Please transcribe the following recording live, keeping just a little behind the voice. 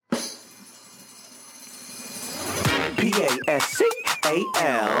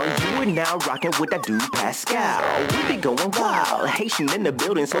You are now rocking with that dude Pascal. We be going wild, Haitian in the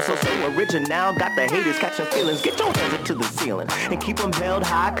building, so original. Got the haters catching feelings. Get your hands up to the ceiling and keep them held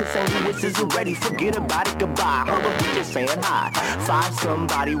high. Cause St. Louis isn't ready. Forget about it, goodbye. Hold up, we just saying hi. Five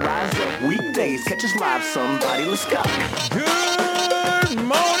somebody, rise up. Weekdays, catch us live. Somebody, let's go. Good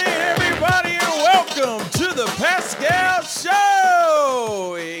morning, everybody, and welcome to the Pascal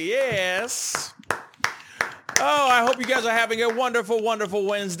Show. Yes. Oh, I hope you guys are having a wonderful, wonderful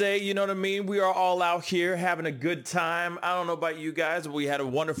Wednesday. You know what I mean? We are all out here having a good time. I don't know about you guys, but we had a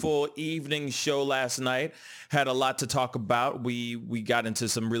wonderful evening show last night. Had a lot to talk about. We got into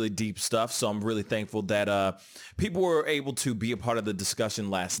some really deep stuff, so I'm really thankful that people were able to be a part of the discussion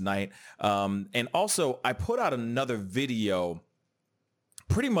last night. And also, I put out another video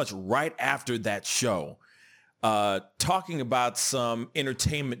pretty much right after that show talking about some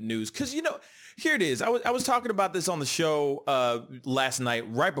entertainment news. Because, you know, here it is. I was talking about this on the show last night,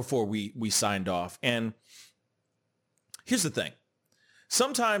 right before we signed off. And here's the thing.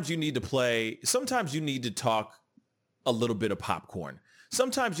 Sometimes you need to talk a little bit of popcorn.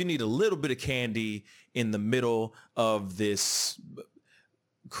 Sometimes you need a little bit of candy in the middle of this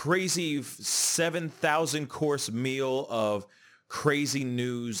crazy 7,000 course meal of crazy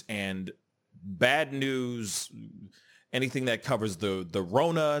news and bad news, anything that covers the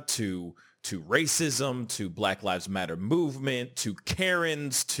RONA to racism, to Black Lives Matter movement, to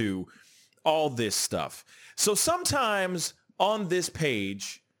Karens, to all this stuff. So sometimes on this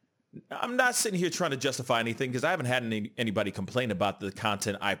page, I'm not sitting here trying to justify anything because I haven't had anybody complain about the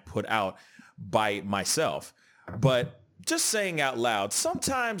content I put out by myself. But just saying out loud,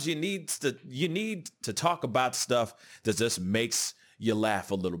 sometimes you need to talk about stuff that just makes you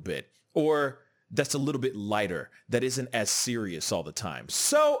laugh a little bit, or that's a little bit lighter, that isn't as serious all the time.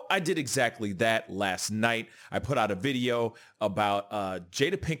 So I did exactly that last night. I put out a video about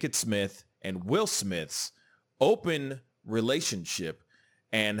Jada Pinkett Smith and Will Smith's open relationship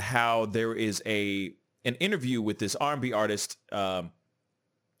and how there is an interview with this R&B artist,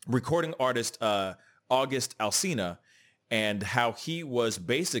 recording artist, August Alsina, and how he was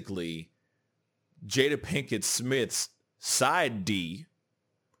basically Jada Pinkett Smith's side D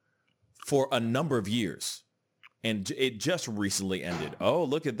for a number of years, and it just recently ended. Oh,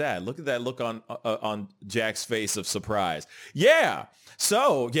 look at that! Look at that look on Jack's face of surprise. Yeah.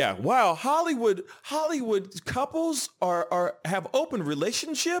 So yeah, wow. Hollywood couples have open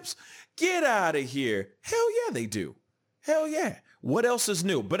relationships. Get out of here! Hell yeah, they do. Hell yeah. What else is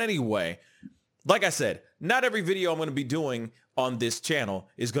new? But anyway, like I said, not every video I'm going to be doing on this channel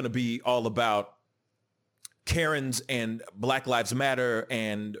is going to be all about Karens and Black Lives Matter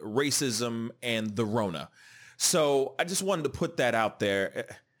and racism and the RONA. So I just wanted to put that out there.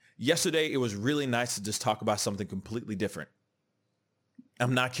 Yesterday, it was really nice to just talk about something completely different.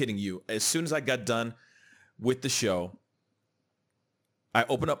 I'm not kidding you. As soon as I got done with the show, I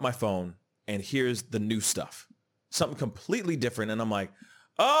opened up my phone and here's the new stuff. Something completely different. And I'm like,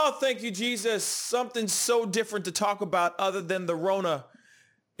 oh, thank you, Jesus. Something so different to talk about other than the RONA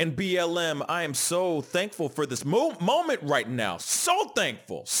and BLM. I am so thankful for this moment right now. So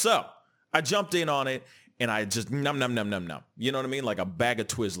thankful. So I jumped in on it and I just nom. You know what I mean? Like a bag of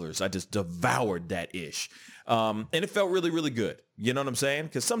Twizzlers. I just devoured that ish. And it felt really, really good. You know what I'm saying?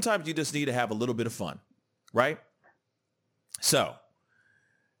 Because sometimes you just need to have a little bit of fun, right? So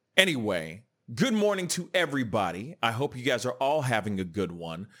anyway, good morning to everybody. I hope you guys are all having a good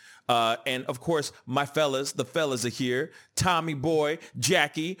one. And of course, the fellas are here. Tommy Boy,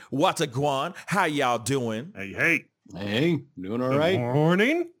 Jackie, Wataguan. How y'all doing? Hey. Doing all right. Good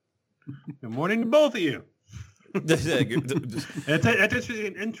morning. Good morning to both of you. That's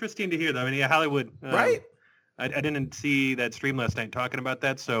interesting to hear, though. I mean, yeah, Hollywood. Right? I didn't see that stream last night talking about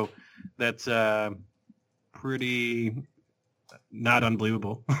that, so that's pretty not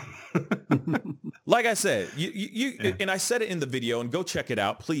unbelievable. Like I said, you and I said it in the video, and go check it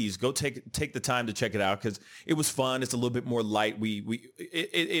out. Please go take the time to check it out because it was fun. It's a little bit more light.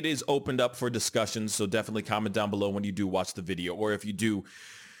 It is opened up for discussions, so definitely comment down below when you do watch the video, or if you do,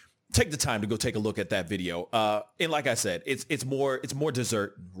 take the time to go take a look at that video. And like I said, it's more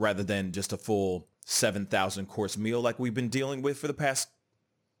dessert rather than just a full 7,000 course meal like we've been dealing with for the past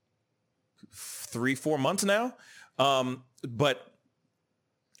 3-4 months now. But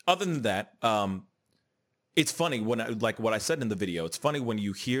other than that, it's funny like what I said in the video, it's funny when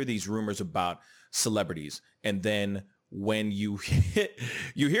you hear these rumors about celebrities and then when you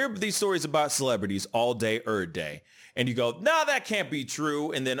hear these stories about celebrities all day, every day, and you go, no, that can't be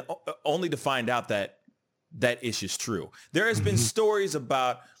true. And then only to find out that that ish is true. There has been stories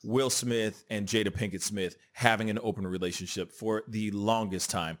about Will Smith and Jada Pinkett Smith having an open relationship for the longest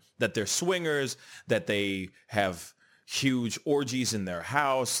time, that they're swingers, that they have huge orgies in their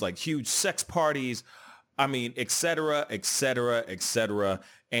house, like huge sex parties. I mean, et cetera, et cetera, et cetera.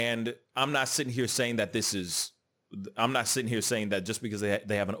 And I'm not sitting here saying that just because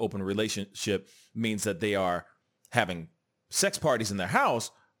they have an open relationship means that they are having sex parties in their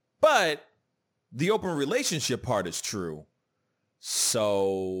house, but the open relationship part is true.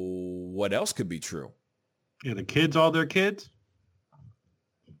 So what else could be true? Yeah, the kids, all their kids?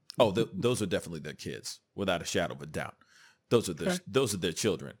 Oh, those are definitely their kids, without a shadow of a doubt. Those are their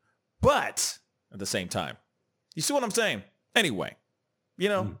children. But at the same time, you see what I'm saying? Anyway,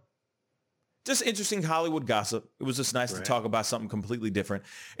 just interesting Hollywood gossip. It was just nice to talk about something completely different.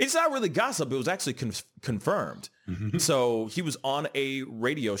 It's not really gossip. It was actually confirmed. So he was on a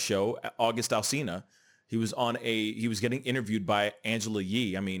radio show, August Alsina. He was getting interviewed by Angela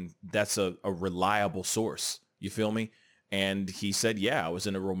Yee. I mean, that's a reliable source. You feel me? And he said, yeah, I was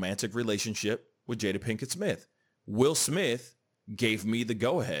in a romantic relationship with Jada Pinkett Smith. Will Smith gave me the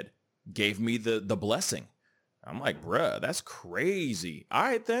go-ahead, gave me the blessing. I'm like, bruh, that's crazy. All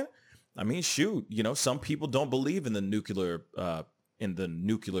right, then. I mean, shoot, some people don't believe in the nuclear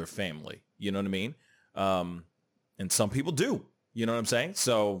family. You know what I mean? And some people do. You know what I'm saying?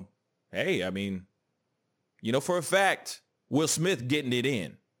 So, hey, I mean, for a fact, Will Smith getting it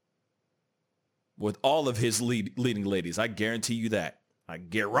in with all of his leading ladies. I guarantee you that. I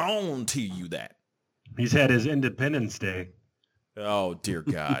guarantee you that. He's had his Independence Day. Oh, dear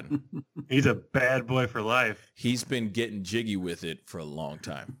God. He's a bad boy for life. He's been getting jiggy with it for a long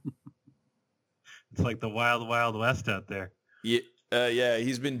time. It's like the wild, wild west out there. Yeah,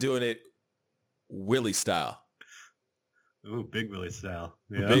 he's been doing it Willie style. Ooh, Big Willie style.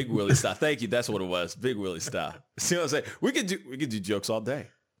 Yeah. Big Willie style. Thank you. That's what it was. Big Willie style. See what I'm saying? We could do jokes all day.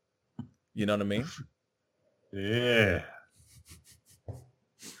 You know what I mean? Yeah.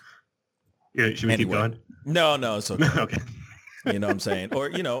 Yeah. Should we keep going? No, it's okay. Okay. You know what I'm saying? Or,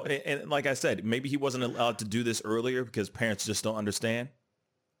 and like I said, maybe he wasn't allowed to do this earlier because parents just don't understand.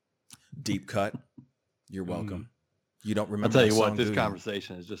 Deep cut. You're welcome. You don't remember. I'll tell you what, this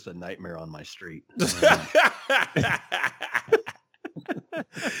conversation is just a nightmare on my street.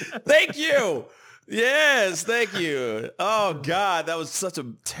 Thank you. Yes, thank you. Oh, God, that was such a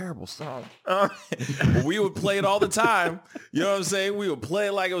terrible song. We would play it all the time. You know what I'm saying? We would play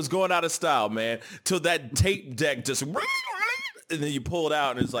it like it was going out of style, man, till that tape deck just... And then you pull it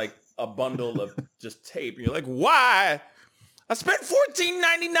out, and it's like a bundle of just tape. And you're like, why? I spent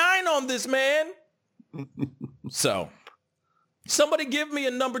 $14.99 on this, man. So, somebody give me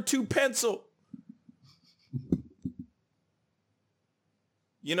a number 2 pencil.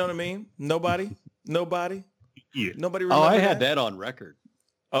 You know what I mean? Nobody? Yeah. Nobody remember I had that on record.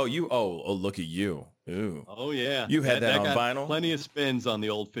 Oh, oh, look at you. Ooh. Oh, yeah. You had that on vinyl? Plenty of spins on the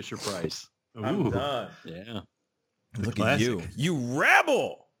old Fisher-Price. I'm done. Yeah. Look at you. You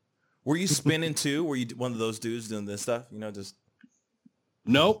rebel. Were you spinning too? Were you one of those dudes doing this stuff? Just...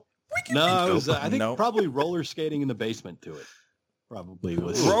 Nope. No, I was, I think Nope. probably roller skating in the basement to it. Probably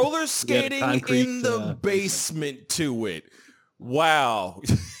was. Roller skating concrete, in the basement to it. Wow.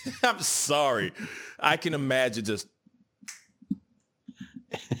 I'm sorry. I can imagine just...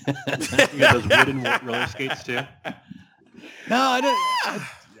 You got those wooden roller skates too? No,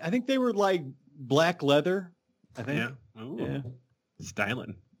 I think they were like black leather. I think. Yeah. Ooh. Yeah.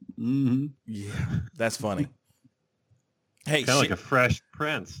 Styling. Mm-hmm. Yeah, that's funny. Hey, Kind of like a Fresh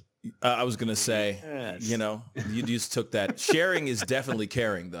Prince. I was going to say, Yes. you just took that. Sharing is definitely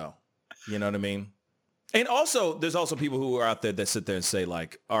caring, though. You know what I mean? And also, there's also people who are out there that sit there and say,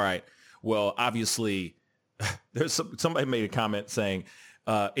 like, all right, well, obviously, somebody made a comment saying,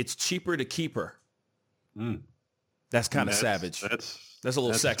 it's cheaper to keep her. Mm. That's kind of savage. That's a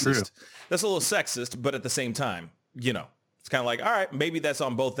little sexist. True. That's a little sexist, but at the same time, it's kind of like, all right, maybe that's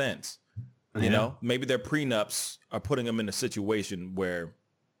on both ends. You know, maybe their prenups are putting them in a situation where,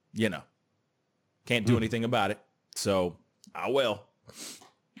 can't do anything about it. So, I will.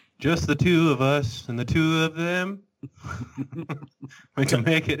 Just the two of us and the two of them. We can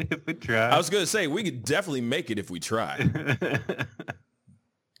make it if we try. I was going to say, we could definitely make it if we try.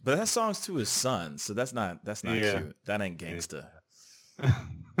 But that song's to his son, so that's not cute. That ain't gangsta.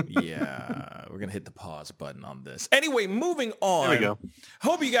 Yeah, we're going to hit the pause button on this. Anyway, moving on. There we go.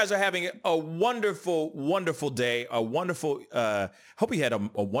 Hope you guys are having a wonderful, wonderful day. Hope you had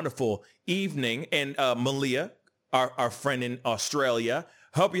a wonderful evening. And Malia, our friend in Australia,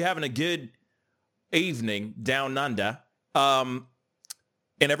 hope you're having a good evening down under.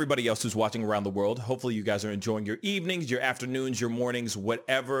 and everybody else who's watching around the world. Hopefully you guys are enjoying your evenings, your afternoons, your mornings,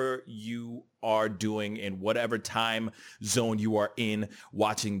 whatever you are doing in whatever time zone you are in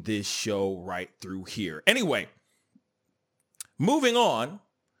watching this show right through here. Anyway, moving on,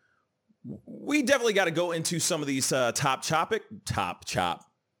 we definitely got to go into some of these top chop.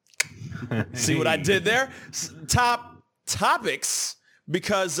 See what I did there? Top topics.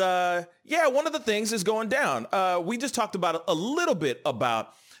 Because, one of the things is going down. We just talked about a little bit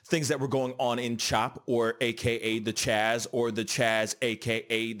about things that were going on in CHOP, or a.k.a. the Chaz, or the Chaz,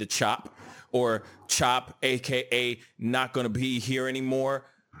 a.k.a. the CHOP, or CHOP, a.k.a. not going to be here anymore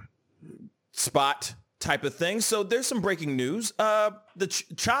spot type of thing. So there's some breaking news. The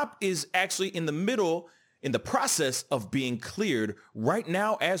CHOP is actually in the process of being cleared right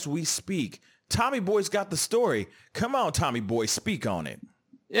now as we speak. Tommy Boy's got the story. Come on, Tommy Boy, speak on it.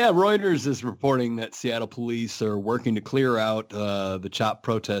 Yeah, Reuters is reporting that Seattle police are working to clear out the CHOP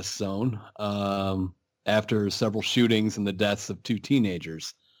protest zone after several shootings and the deaths of 2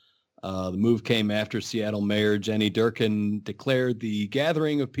 teenagers. The move came after Seattle Mayor Jenny Durkin declared the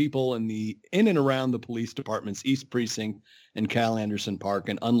gathering of people in and around the police department's East Precinct and Cal Anderson Park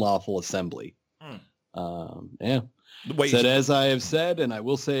an unlawful assembly. Said, as I have said, and I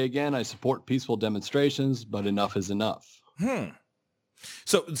will say again, I support peaceful demonstrations, but enough is enough.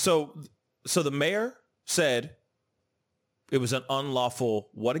 So the mayor said it was an unlawful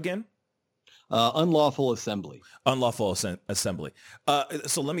what again? Unlawful assembly. Unlawful assembly.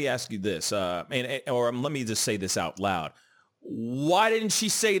 So let me ask you this, or let me just say this out loud. Why didn't she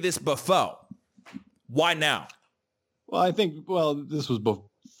say this before? Why now? Well, I think, this was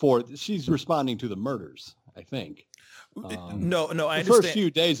before. She's responding to the murders, I think. No, I understand. The first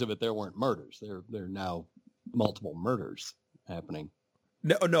few days of it, there weren't murders. There are now multiple murders happening.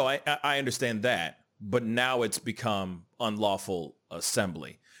 No, I understand that. But now it's become unlawful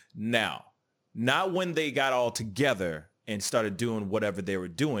assembly. Now, not when they got all together and started doing whatever they were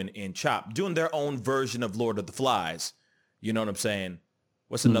doing in CHOP, doing their own version of Lord of the Flies. You know what I'm saying?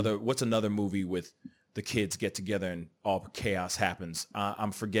 What's another movie with the kids get together and all chaos happens?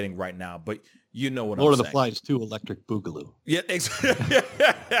 I'm forgetting right now, but you know what Lord I'm saying. Lord of the Flies 2, Electric Boogaloo. Yeah,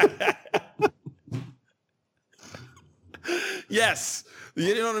 yes.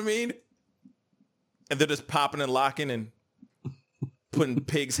 You know what I mean? And they're just popping and locking and putting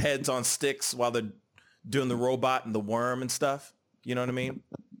pigs' heads on sticks while they're doing the robot and the worm and stuff. You know what I mean?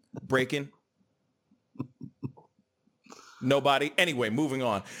 Breaking. Nobody. Anyway, moving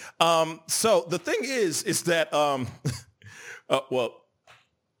on. So the thing is that,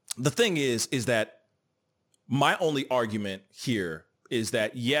 the thing is that my only argument here is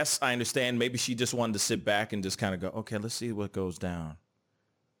that, yes, I understand. Maybe she just wanted to sit back and just kind of go, okay, let's see what goes down.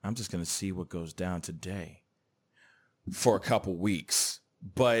 I'm just going to see what goes down today for a couple weeks.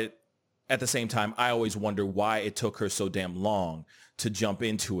 But at the same time, I always wonder why it took her so damn long to jump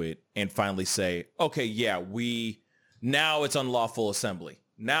into it and finally say, okay, yeah, now it's unlawful assembly.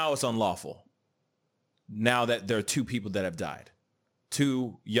 Now it's unlawful. Now that there are 2 people that have died.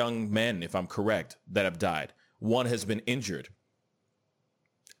 2 young men, if I'm correct, that have died. 1 has been injured.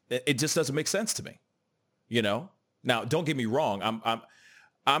 It just doesn't make sense to me. You know? Now, don't get me wrong.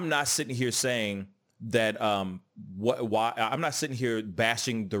 I'm not sitting here saying that why I'm not sitting here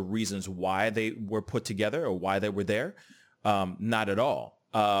bashing the reasons why they were put together or why they were there. Not at all.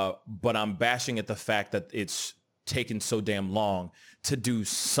 But I'm bashing at the fact that it's taken so damn long to do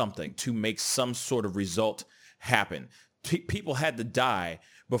something, to make some sort of result happen. People had to die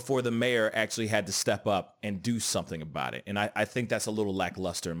before the mayor actually had to step up and do something about it. And I think that's a little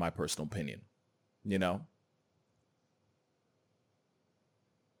lackluster in my personal opinion. You know?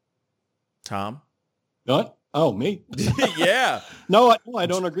 Tom? What? Oh, me? Yeah. No, I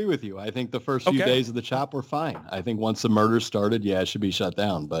don't agree with you. I think the first few days of the CHOP were fine. I think once the murders started, it should be shut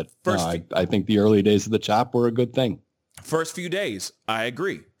down. But I think the early days of the CHOP were a good thing. First few days, I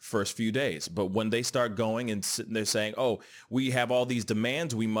agree. First few days. But when they start going and sitting there saying, oh, we have all these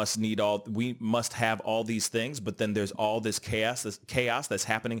demands, we must have all these things, but then there's all this chaos that's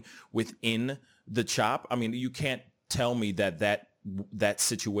happening within the CHOP. I mean, you can't tell me that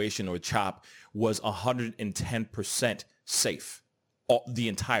situation or CHOP was 110% safe the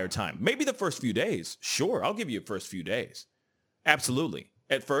entire time. Maybe the first few days. Sure, I'll give you the first few days. Absolutely.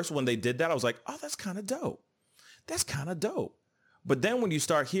 At first, when they did that, I was like, oh, that's kind of dope. That's kind of dope. But then when you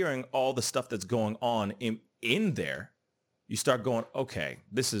start hearing all the stuff that's going on in there, you start going, okay,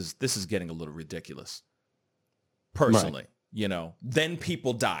 this is getting a little ridiculous. Personally, right. Then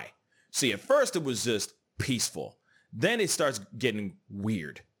people die. See, at first it was just peaceful. Then it starts getting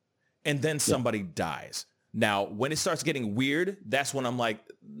weird. And then somebody dies. Now, when it starts getting weird, that's when I'm like,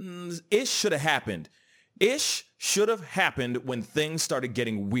 it should have happened. Ish should have happened when things started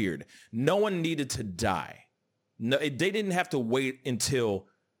getting weird. No one needed to die. No, they didn't have to wait until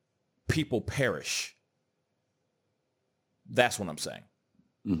people perish. That's what I'm saying.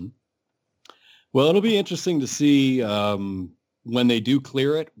 Mm-hmm. Well, it'll be interesting to see when they do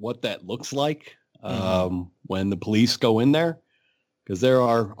clear it, what that looks like when the police go in there, because there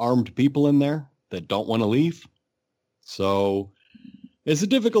are armed people in there that don't want to leave. So it's a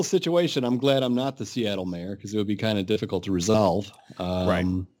difficult situation. I'm glad I'm not the Seattle mayor because it would be kind of difficult to resolve. Right.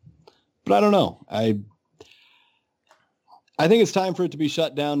 But I don't know. I think it's time for it to be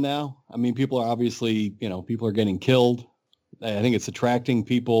shut down now. I mean, people are obviously, people are getting killed. I think it's attracting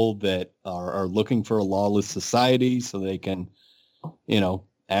people that are looking for a lawless society so they can,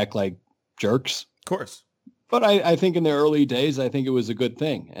 act like jerks. Of course. But I think in the early days, I think it was a good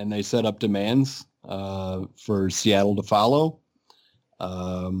thing. And they set up demands for Seattle to follow.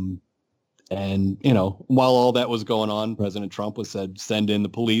 And, while all that was going on, President Trump was said, send in the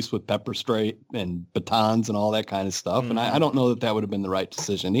police with pepper spray and batons and all that kind of stuff. And I don't know that would have been the right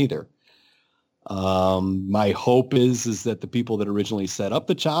decision either. My hope is that the people that originally set up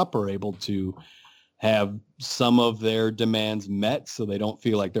the CHOP are able to have some of their demands met so they don't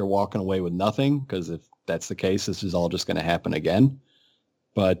feel like they're walking away with nothing. Because if that's the case, this is all just going to happen again.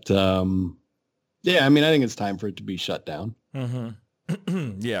 But I think it's time for it to be shut down.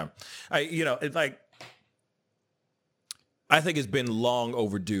 Mm-hmm. Yeah. I think it's been long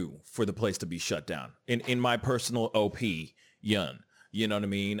overdue for the place to be shut down. In my personal OP, Yun, you know what I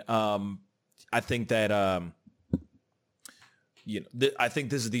mean? I think that, I think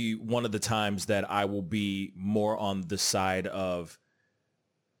this is one of the times that I will be more on the side of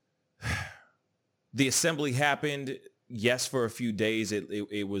the assembly happened. Yes, for a few days,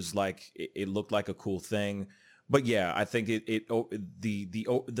 it was like, it looked like a cool thing. But yeah, I think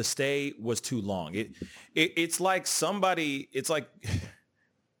the stay was too long. It's like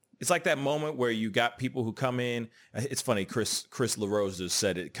it's like that moment where you got people who come in. It's funny. Chris LaRose just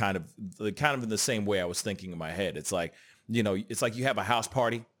said it kind of in the same way I was thinking in my head. It's like, it's like you have a house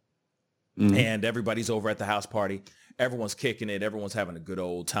party and everybody's over at the house party. Everyone's kicking it. Everyone's having a good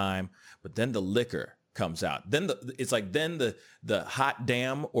old time. But then the liquor comes out. Then the hot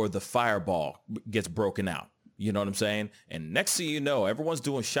damn or the fireball gets broken out. You know what I'm saying? And next thing you know, everyone's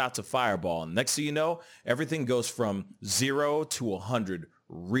doing shots of fireball. And next thing you know, everything goes from 0 to 100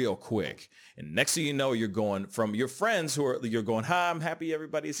 real quick. And next thing you know, you're going from your friends you're going, hi, I'm happy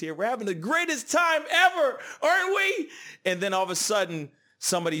everybody's here. We're having the greatest time ever, aren't we? And then all of a sudden,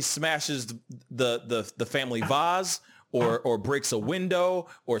 somebody smashes the family vase or breaks a window,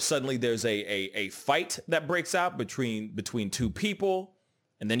 or suddenly there's a fight that breaks out between two people.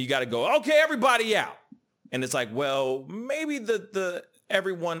 And then you got to go, okay, everybody out. And it's like, well, maybe the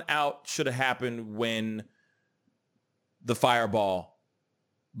everyone out should have happened when the bottle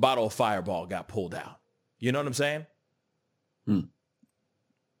of Fireball got pulled out. You know what I'm saying?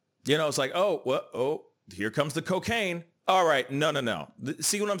 It's like, here comes the cocaine. All right, no.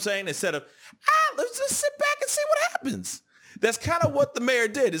 See what I'm saying? Instead of, let's just sit back and see what happens. That's kind of what the mayor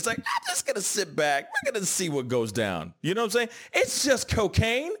did. It's like, I'm just going to sit back. We're going to see what goes down. You know what I'm saying? It's just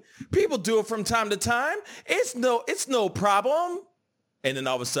cocaine. People do it from time to time. It's no problem. And then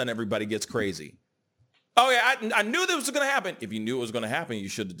all of a sudden, everybody gets crazy. Oh, yeah, I knew this was going to happen. If you knew it was going to happen, you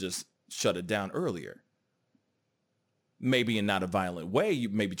should have just shut it down earlier. Maybe in not a violent way. You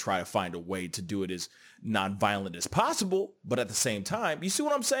maybe try to find a way to do it as non-violent as possible. But at the same time, you see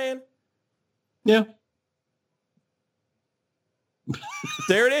what I'm saying? Yeah.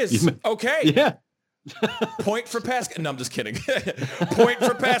 There it is. Okay. Yeah. Point for Pascal. No, I'm just kidding. Point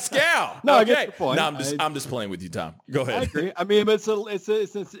for Pascal. No, okay. I get the point. No, I'm just playing with you, Tom. Go ahead. I agree. I mean, but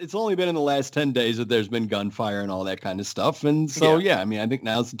it's only been in the last 10 days that there's been gunfire and all that kind of stuff. And so, I mean, I think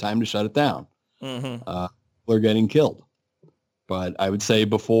now's the time to shut it down. People are getting killed. But I would say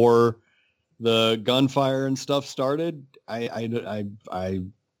before the gunfire and stuff started, I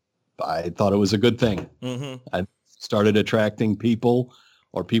thought it was a good thing. I started attracting people,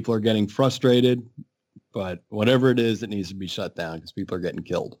 or people are getting frustrated. But whatever it is, it needs to be shut down because people are getting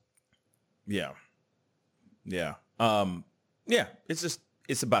killed. Yeah. It's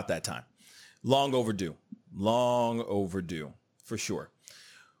about that time. Long overdue for sure.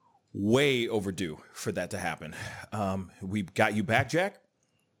 Way overdue for that to happen. We got you back, Jack?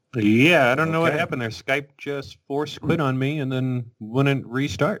 Yeah, I don't know what happened there. Skype just forced quit on me and then wouldn't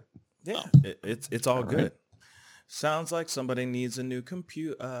restart. Yeah, it's all good. Right. Sounds like somebody needs a new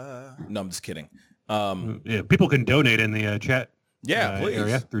computer. No, I'm just kidding. Yeah, people can donate in the chat. Yeah, please.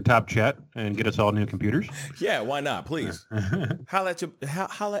 area through Top Chat and get us all new computers. Yeah, why not? Please.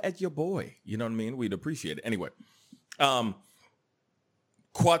 Holla at your boy. You know what I mean? We'd appreciate it. Anyway,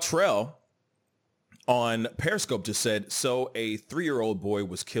 Quattrell on Periscope just said, so a 3-year-old boy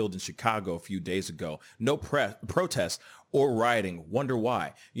was killed in Chicago a few days ago. No protests or rioting. Wonder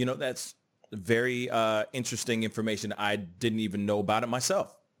why. You know, that's very interesting information. I didn't even know about it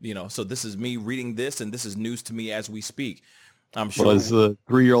myself. You know, so this is me reading this, and this is news to me as we speak. I'm sure. Was the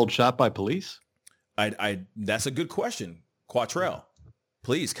 3-year-old shot by police? That's a good question. Quattrell,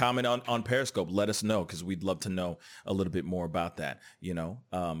 please comment on Periscope. Let us know, because we'd love to know a little bit more about that, you know,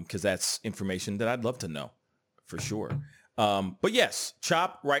 because that's information that I'd love to know for sure. But yes,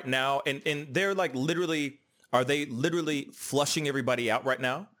 Chop right now. And they're like are they literally flushing everybody out right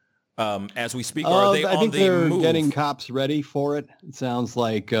now as we speak? Or are they I on think the they're move? getting cops ready for it. It sounds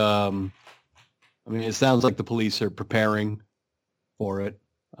like, it sounds like the police are preparing for it.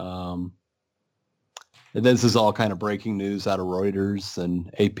 And this is all kind of breaking news out of Reuters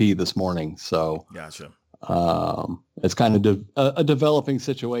and AP this morning. So Gotcha. It's kind of a developing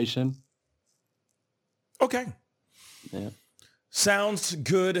situation. Okay. Yeah. Sounds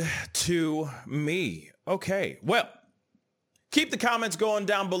good to me. Okay. Well, keep the comments going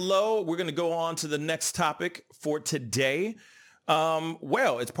down below. We're going to go on to the next topic for today.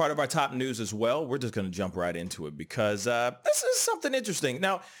 Well, it's part of our top news as well. We're just going to jump right into it because this is something interesting.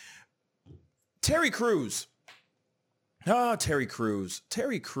 Now, Terry Crews. Oh, Terry Crews.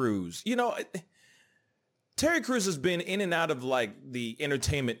 Terry Crews. You know, Terry Crews has been in and out of like the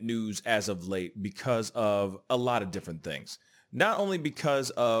entertainment news as of late because of a lot of different things. Not only because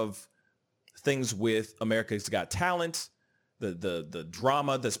of things with America's Got Talent, the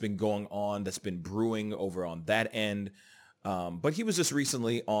drama that's been going on, that's been brewing over on that end. But he was just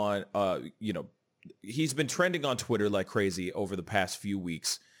recently on, he's been trending on Twitter like crazy over the past few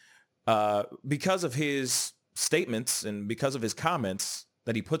weeks because of his statements and because of his comments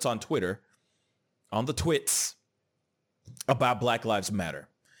that he puts on Twitter, on the twits, about Black Lives Matter.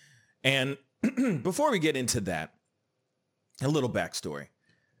 And before we get into that, a little backstory.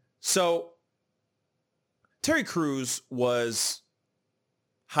 So Terry Crews was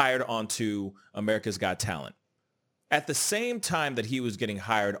hired onto America's Got Talent. At the same time that he was getting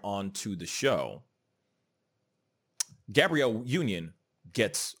hired onto the show, Gabrielle Union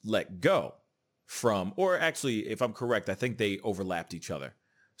gets let go from, or actually, if I'm correct, I think they overlapped each other.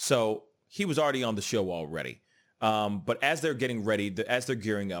 So he was already on the show already. But as they're getting ready, as they're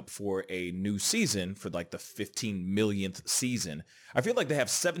gearing up for a new season, for like the 15 millionth season, I feel like they have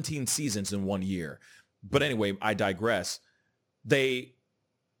 17 seasons in 1 year. But anyway, I digress. They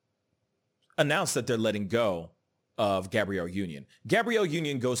announced that they're letting go of Gabrielle Union. Gabrielle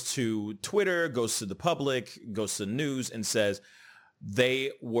Union goes to Twitter, goes to the public, goes to the news, and says they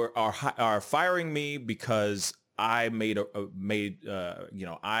are firing me because I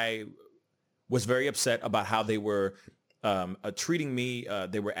I was very upset about how they were treating me.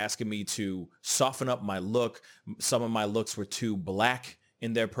 They were asking me to soften up my look. Some of my looks were too black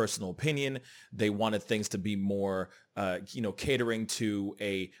in their personal opinion. They wanted things to be more, catering to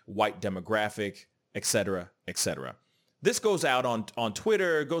a white demographic, et cetera, et cetera. This goes out on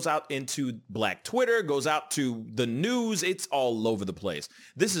Twitter, goes out into Black Twitter, goes out to the news. It's all over the place.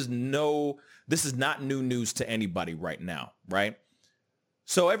 This is not new news to anybody right now, right?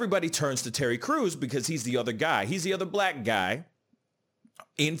 So everybody turns to Terry Crews because he's the other guy. He's the other black guy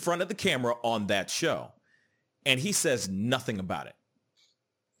in front of the camera on that show. And he says nothing about it.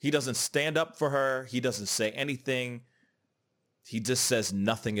 He doesn't stand up for her. He doesn't say anything. He just says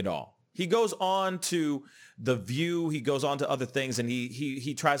nothing at all. He goes on to The View. He goes on to other things, and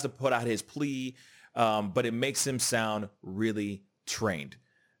he tries to put out his plea, but it makes him sound really trained.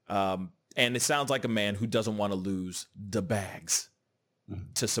 And it sounds like a man who doesn't want to lose the bags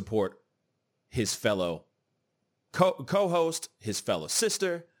to support his fellow co-host, his fellow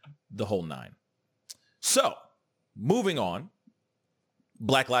sister, the whole nine. So, moving on.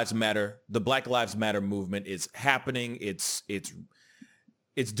 Black Lives Matter. The Black Lives Matter movement is happening. It's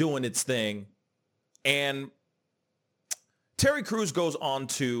doing its thing. And Terry Crews goes on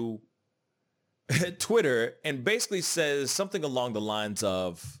to Twitter and basically says something along the lines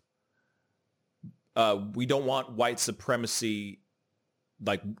of, we don't want white supremacy.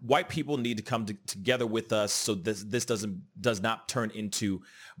 Like, white people need to come together with us so this does not turn into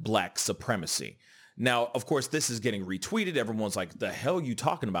black supremacy. Now, of course, this is getting retweeted. Everyone's like, the hell are you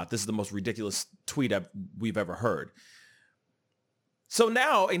talking about? This is the most ridiculous tweet we've ever heard. So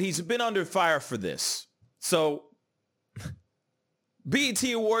now, and he's been under fire for this. So BET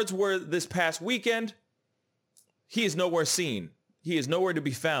Awards were this past weekend. He is nowhere seen He is nowhere to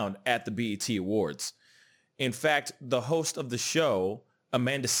be found at the BET Awards. In fact, the host of the show,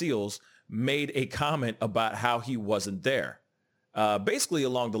 Amanda Seales, made a comment about how he wasn't there. Basically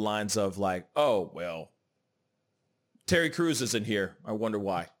along the lines of like, oh, well, Terry Crews isn't here. I wonder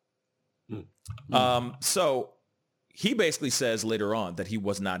why. So he basically says later on that he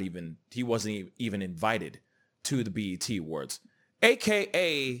wasn't even invited to the BET Awards,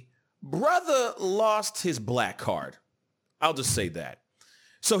 AKA brother lost his black card. I'll just say that.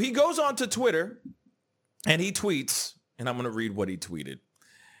 So he goes on to Twitter and he tweets, and I'm going to read what he tweeted.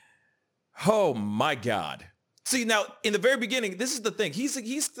 Oh my God. See, now in the very beginning, this is the thing. He's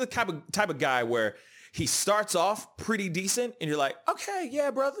the type of guy where he starts off pretty decent and you're like, okay,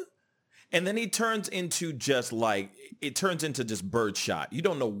 yeah, brother. And then he turns into just birdshot. You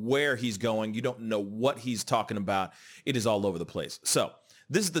don't know where he's going. You don't know what he's talking about. It is all over the place. So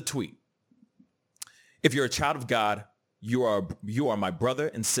this is the tweet. If you're a child of God, you are my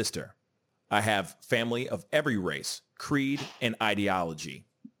brother and sister. I have family of every race, creed, and ideology.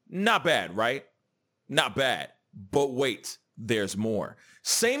 Not bad, right? Not bad. But wait, there's more.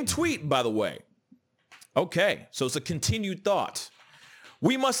 Same tweet, by the way. Okay, so it's a continued thought.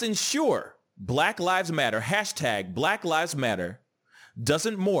 We must ensure Black Lives Matter, hashtag Black Lives Matter,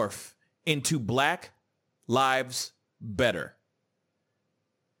 doesn't morph into Black Lives Better.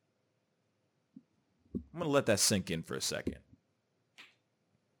 I'm going to let that sink in for a second.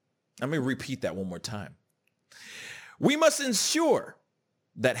 Let me repeat that one more time. We must ensure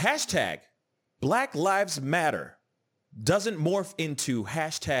that hashtag Black Lives Matter doesn't morph into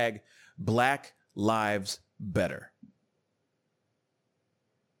hashtag Black Lives Better.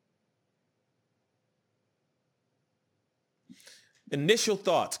 Initial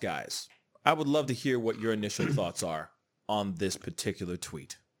thoughts, guys. I would love to hear what your initial thoughts are on this particular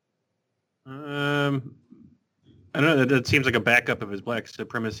tweet. I don't know. That seems like a backup of his black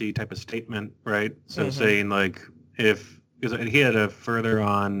supremacy type of statement, right? So saying like, because he had a further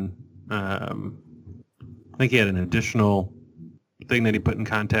on, I think he had an additional thing that he put in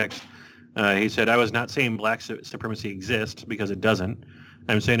context. He said, I was not saying black supremacy exists because it doesn't.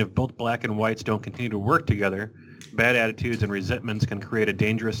 I'm saying if both black and whites don't continue to work together, bad attitudes and resentments can create a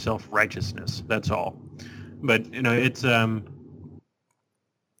dangerous self-righteousness. That's all. But, it's...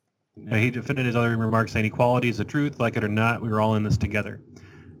 he defended his other remarks saying equality is the truth, like it or not, we were all in this together.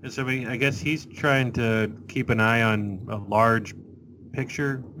 And so I guess he's trying to keep an eye on a large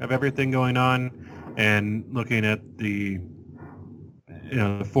picture of everything going on and looking at the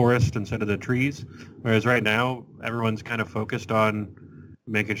forest instead of the trees. Whereas right now, everyone's kind of focused on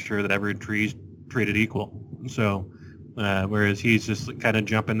making sure that every tree's treated equal. So whereas he's just kind of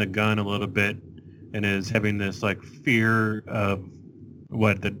jumping the gun a little bit and is having this like fear of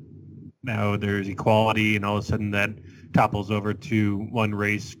now there's equality, and all of a sudden that topples over to one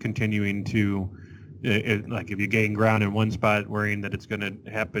race continuing to, like if you gain ground in one spot, worrying that it's going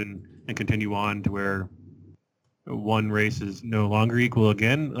to happen and continue on to where one race is no longer equal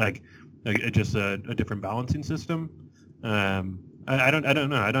again, like it's just a different balancing system. I don't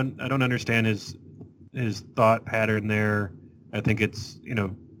know. I don't understand his thought pattern there. I think it's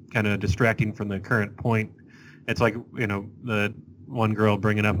kind of distracting from the current point. It's like the one girl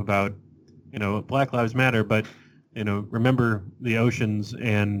bringing up about Black Lives Matter, but remember the oceans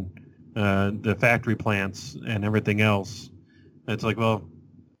and the factory plants and everything else. It's like, well,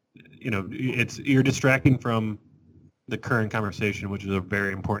 you're distracting from the current conversation, which is a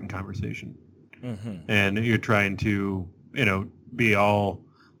very important conversation, and you're trying to be all,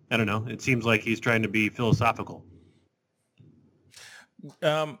 I don't know. It seems like he's trying to be philosophical.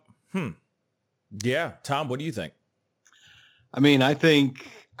 Yeah, Tom, what do you think? I mean, I think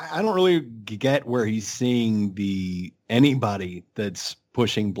I don't really get where he's seeing anybody that's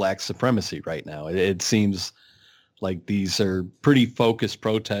pushing black supremacy right now. It seems like these are pretty focused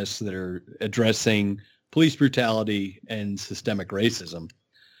protests that are addressing police brutality and systemic racism.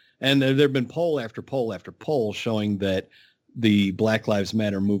 And there have been poll after poll after poll showing that the Black Lives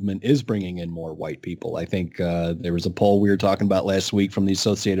Matter movement is bringing in more white people. I think there was a poll we were talking about last week from the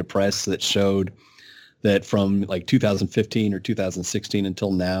Associated Press that showed that from like 2015 or 2016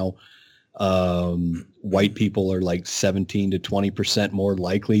 until now, white people are like 17 to 20% more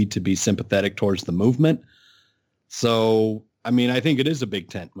likely to be sympathetic towards the movement. So, I mean, I think it is a big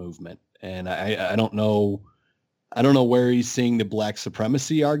tent movement, and I don't know where he's seeing the black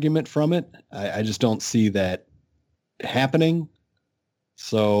supremacy argument from it. I just don't see that happening.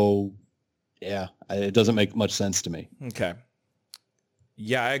 So, yeah, it doesn't make much sense to me. Okay.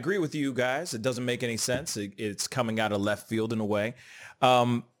 Yeah, I agree with you guys. It doesn't make any sense. It's coming out of left field in a way.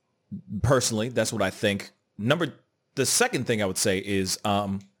 Personally, that's what I think. Number the second thing I would say is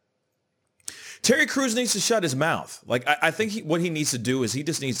Terry Crews needs to shut his mouth. Like, I think what he needs to do is he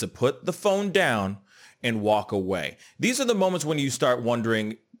just needs to put the phone down and walk away. These are the moments when you start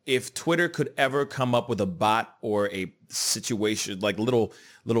wondering if Twitter could ever come up with a bot or a situation, like little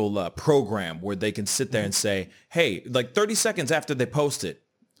program where they can sit there and say, hey, like 30 seconds after they post it,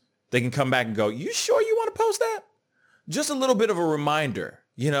 they can come back and go, you sure you want to post that? Just a little bit of a reminder,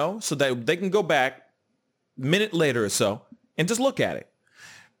 so that they can go back a minute later or so and just look at it.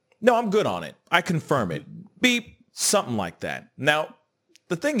 No, I'm good on it. I confirm it. Beep, something like that. Now,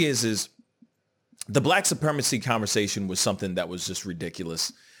 the thing is the black supremacy conversation was something that was just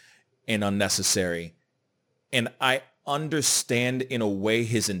ridiculous and unnecessary. And I understand in a way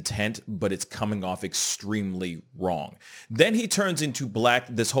his intent, but it's coming off extremely wrong. Then he turns into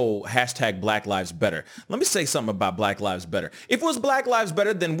this whole hashtag Black Lives Better. Let me say something about Black Lives Better. If it was Black Lives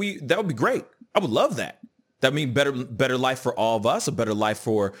Better, then that would be great. I would love that. That would mean better life for all of us, a better life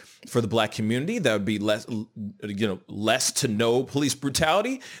for the black community. That would be less to no police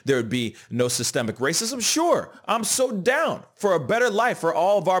brutality. There would be no systemic racism. Sure, I'm so down for a better life for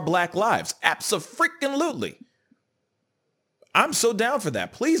all of our black lives. Abso-freaking-lutely. I'm so down for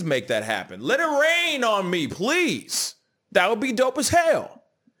that. Please make that happen. Let it rain on me, please. That would be dope as hell.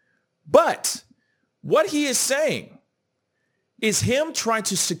 But what he is saying is him trying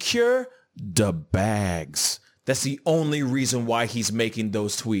to secure the bags. That's the only reason why he's making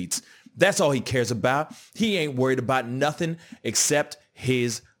those tweets. That's all he cares about. He ain't worried about nothing except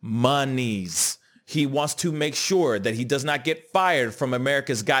his monies. He wants to make sure that he does not get fired from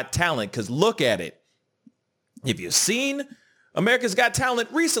America's Got Talent, because look at it. If you've seen America's Got Talent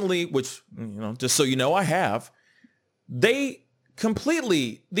recently, which, just so you know, I have, the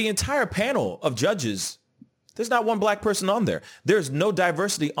entire panel of judges, there's not one black person on there. There's no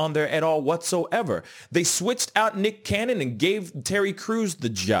diversity on there at all whatsoever. They switched out Nick Cannon and gave Terry Crews the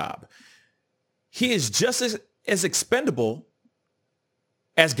job. He is just as expendable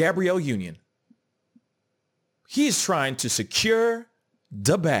as Gabrielle Union. He is trying to secure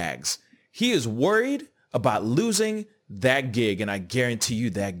the bags. He is worried about losing that gig, and I guarantee you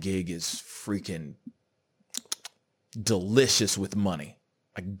that gig is freaking delicious with money.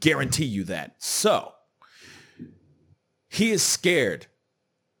 I guarantee you that. So, he is scared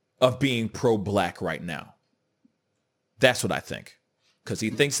of being pro-black right now. That's what I think. Because he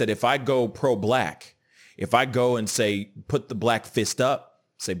thinks that if I go pro-black, if I go and say, put the black fist up,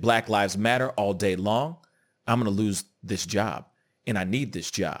 say Black Lives Matter all day long, I'm going to lose this job. And I need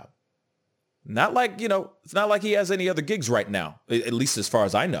this job. Not like, it's not like he has any other gigs right now, at least as far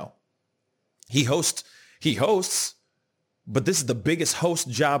as I know. He hosts, but this is the biggest host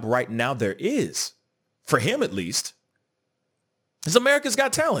job right now there is. For him, at least. It's America's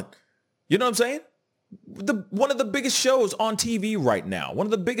Got Talent. You know what I'm saying? One of the biggest shows on TV right now. One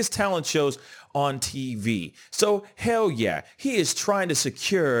of the biggest talent shows on TV. So, hell yeah. He is trying to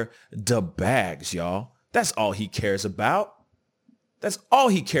secure the bags, y'all. That's all he cares about. That's all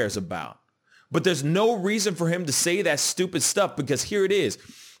he cares about. But there's no reason for him to say that stupid stuff, because here it is.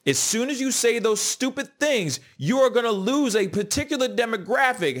 As soon as you say those stupid things, you are going to lose a particular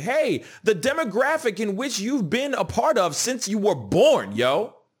demographic. Hey, the demographic in which you've been a part of since you were born,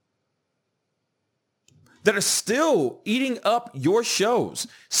 yo. That are still eating up your shows.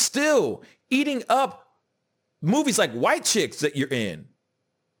 Still eating up movies like White Chicks that you're in.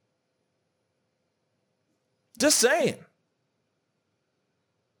 Just saying.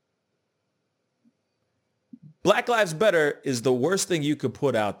 Black Lives Better is the worst thing you could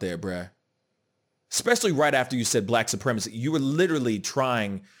put out there, bruh. Especially right after you said black supremacy. You were literally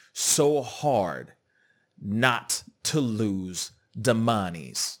trying so hard not to lose the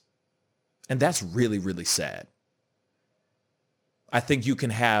monies. And that's really, really sad. I think you can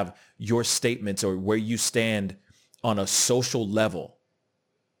have your statements or where you stand on a social level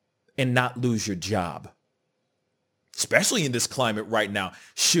and not lose your job. Especially in this climate right now.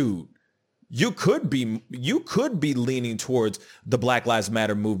 Shoot. You could be leaning towards the Black Lives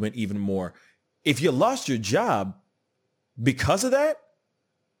Matter movement even more. If you lost your job because of that,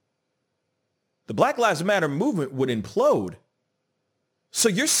 the Black Lives Matter movement would implode. So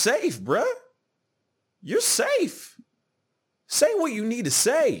you're safe, bruh. You're safe. Say what you need to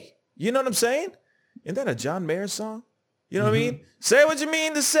say. You know what I'm saying? Isn't that a John Mayer song? You know what I mean? Say what you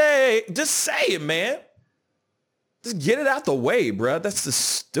mean to say. Just say it, man. Just get it out the way, bruh. That's just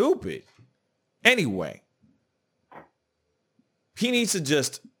stupid. Anyway, he needs to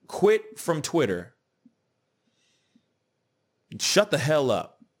just quit from Twitter and shut the hell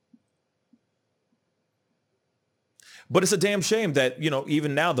up. But it's a damn shame that,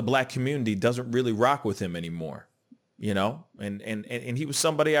 even now the black community doesn't really rock with him anymore. you know, and he was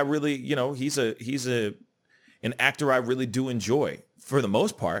somebody I really, you know, he's an actor I really do enjoy for the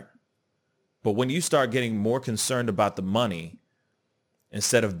most part. But when you start getting more concerned about the money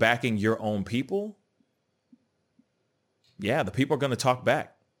instead of backing your own people, yeah, the people are going to talk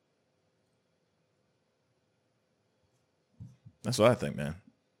back. That's what I think, man.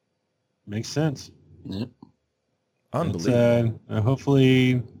 Makes sense. Yeah. Unbelievable.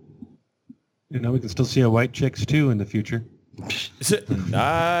 Hopefully, we can still see a white chicks too in the future.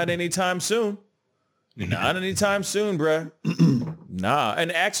 Not anytime soon. Not anytime soon, bruh. Nah.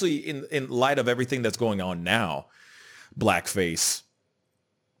 And actually, in light of everything that's going on now, blackface,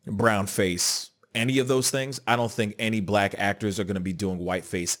 brownface, any of those things, I don't think any black actors are going to be doing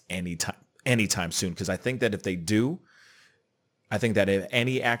whiteface anytime soon. Because I think that if they do, I think that if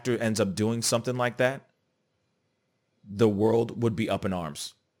any actor ends up doing something like that, the world would be up in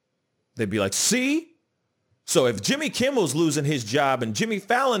arms. They'd be like, see? So if Jimmy Kimmel's losing his job and Jimmy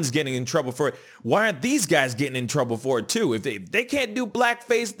Fallon's getting in trouble for it, why aren't these guys getting in trouble for it too? If they can't do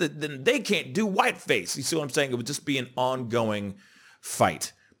blackface, then they can't do whiteface. You see what I'm saying? It would just be an ongoing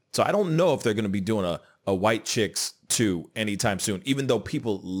fight. So I don't know if they're going to be doing a White Chicks 2 anytime soon, even though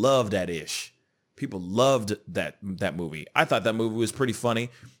people love that ish. People loved that movie. I thought that movie was pretty funny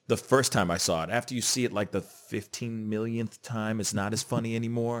the first time I saw it. After you see it like the 15 millionth time, it's not as funny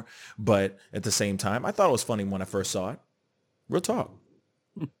anymore. But at the same time, I thought it was funny when I first saw it. Real talk.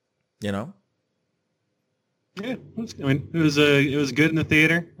 You know? Yeah, it was good in the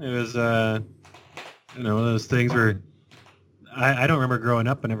theater. It was one of those things where I don't remember growing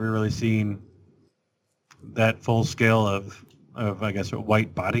up and never really seeing that full scale of I guess a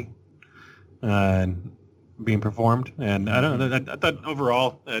white body being performed, and I don't know. I thought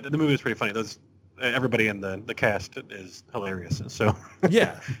overall the movie was pretty funny. Everybody in the cast is hilarious. So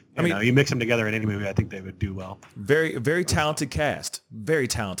yeah, I mean, you mix them together in any movie, I think they would do well. Very, very talented cast. Very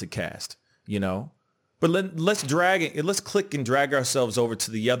talented cast. You know, but let's click and drag ourselves over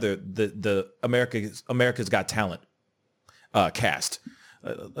to the America's Got Talent cast.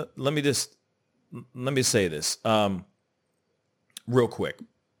 Let me say this real quick.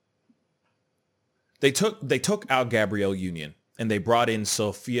 They took out Gabrielle Union and they brought in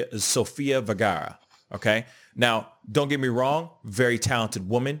Sofia Vergara. Okay. Now, don't get me wrong. Very talented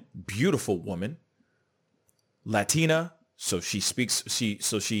woman, beautiful woman, Latina. So she speaks.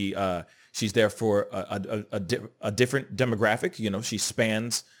 She's there for a different demographic. You know, she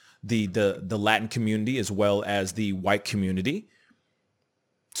spans the Latin community as well as the white community.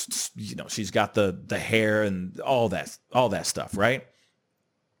 You know, she's got the hair and all that stuff, right?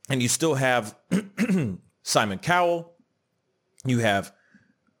 And you still have Simon Cowell. You have,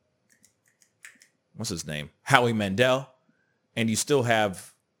 what's his name? Howie Mandel. And you still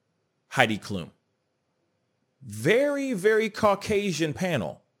have Heidi Klum. Very, very Caucasian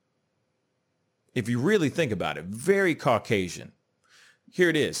panel. If you really think about it, very Caucasian. Here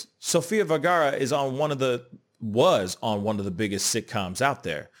it is. Sofia Vergara was on one of the biggest sitcoms out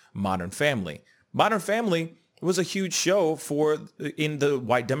there, Modern Family. Modern Family was a huge show in the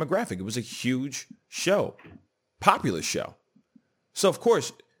white demographic. It was a huge show, popular show. So of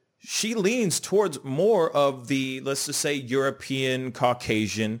course, she leans towards more of the, let's just say, European,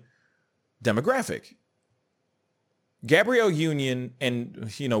 Caucasian demographic. Gabrielle Union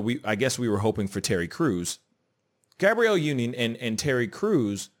and, I guess we were hoping for Terry Crews. Gabrielle Union and Terry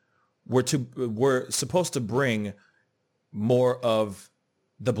Crews were supposed to bring more of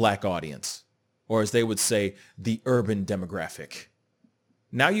the black audience, or as they would say, the urban demographic.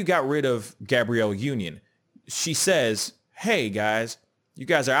 Now you got rid of Gabrielle Union. She says, hey guys, you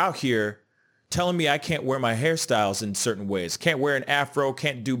guys are out here telling me I can't wear my hairstyles in certain ways. Can't wear an afro,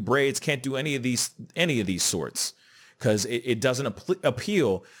 can't do braids, can't do any of these sorts. Because it doesn't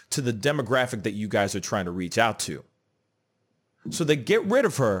appeal to the demographic that you guys are trying to reach out to. So they get rid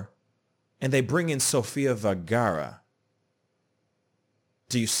of her and they bring in Sofia Vergara.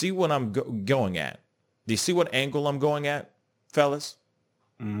 Do you see what I'm going at? Do you see what angle I'm going at, fellas?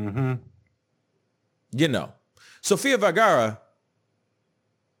 Mm-hmm. Sofia Vergara,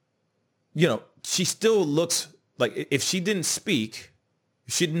 she still looks like, if she didn't speak,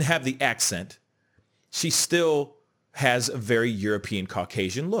 if she didn't have the accent, she still has a very European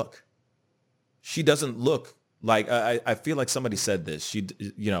Caucasian look. She doesn't look like, I feel like somebody said this.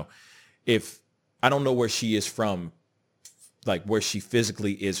 If I don't know where she is from, like where she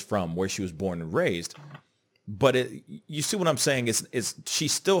physically is from, where she was born and raised, but you see what I'm saying? Is she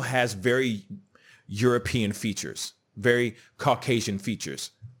still has very European features, very Caucasian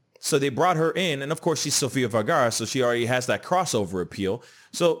features. So they brought her in, and of course she's Sofia Vergara, so she already has that crossover appeal.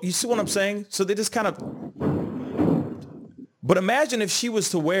 So you see what I'm saying? So they just kind of But imagine if she was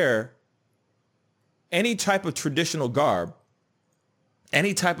to wear any type of traditional garb,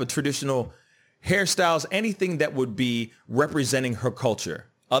 any type of traditional hairstyles, anything that would be representing her culture,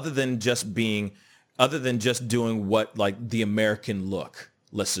 other than just doing what, like, the American look,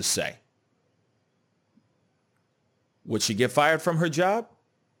 let's just say. Would she get fired from her job?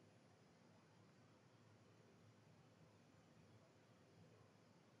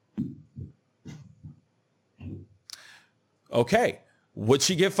 Okay. Would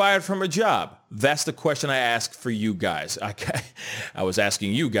she get fired from her job? That's the question I asked for you guys. I was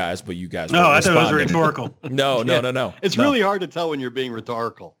asking you guys, but you guys No, weren't I thought it was responding. rhetorical. No. It's No. really hard to tell when you're being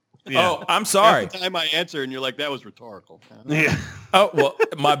rhetorical. Yeah. Oh, I'm sorry. Half the time I answer and you're like, that was rhetorical. Yeah. Oh, well,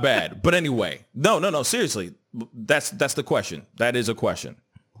 my bad. But anyway, no, seriously. That's the question. That is a question.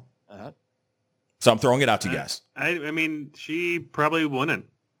 Uh-huh. So I'm throwing it out to you guys. I mean, she probably wouldn't.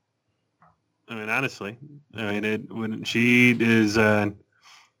 I mean, honestly, when she is,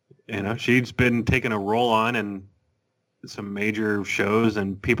 she's been taking a role on in some major shows,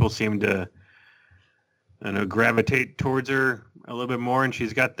 and people seem to, gravitate towards her a little bit more. And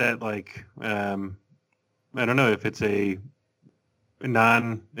she's got that, like, I don't know if it's being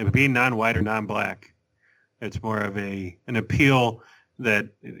non-white or non-black. It's more of an appeal that,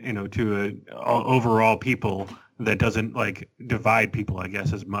 to overall people that doesn't, like, divide people, I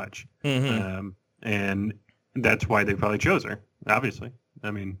guess, as much. Mm-hmm. And that's why they probably chose her, obviously.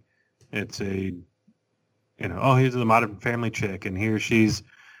 I mean, it's here's the Modern Family chick, and here she's,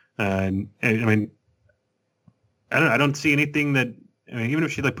 I don't see anything that, even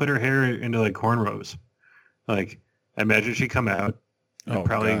if she, like, put her hair into, like, cornrows, like, I imagine she'd come out, and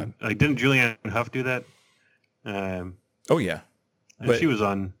probably, God. like, didn't Julianne Hough do that? Oh, yeah. But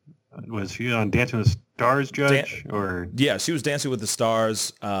was she on Dancing with the Stars, Judge? Yeah, she was Dancing with the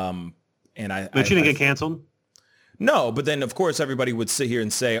Stars. But she didn't get canceled? No, but then, of course, everybody would sit here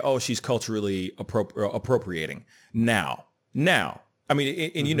and say, oh, she's culturally appropriating. Now, I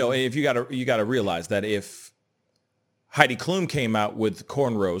mean, and if you got to realize that if Heidi Klum came out with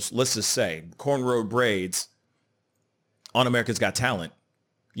cornrows, let's just say, cornrow braids on America's Got Talent,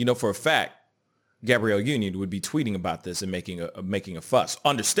 for a fact, Gabrielle Union would be tweeting about this and making a fuss,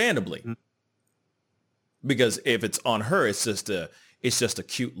 understandably, because if it's on her, it's just a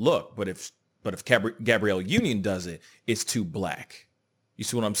cute look. But if Gabrielle Union does it, it's too black. You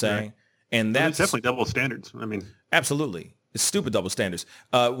see what I'm saying? Right. And that's it's definitely double standards. I mean, absolutely, it's stupid double standards.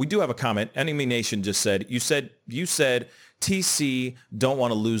 We do have a comment. Enemy Nation just said you said TC don't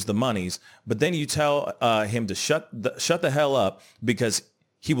want to lose the monies, but then you tell him to shut the hell up because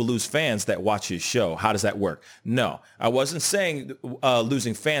he will lose fans that watch his show. How does that work? No, I wasn't saying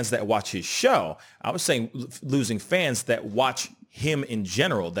losing fans that watch his show. I was saying losing fans that watch him in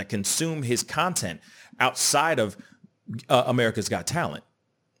general, that consume his content outside of America's Got Talent.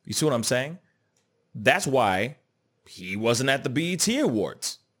 You see what I'm saying? That's why he wasn't at the BET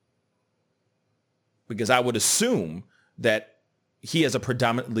Awards. Because I would assume that he has a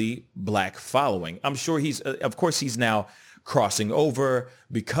predominantly black following. I'm sure of course he's now crossing over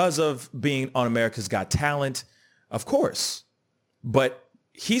because of being on America's Got Talent, of course. But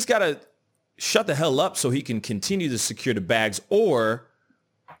he's got to shut the hell up so he can continue to secure the bags or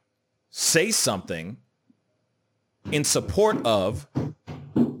say something in support of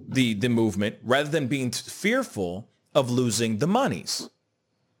the movement rather than being fearful of losing the monies.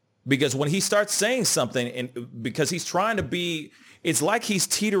 Because when he starts saying something, and because he's trying to be, it's like he's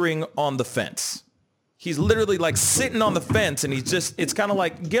teetering on the fence. He's literally like sitting on the fence, and it's kind of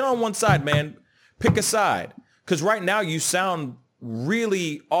like, get on one side, man. Pick a side. Because right now you sound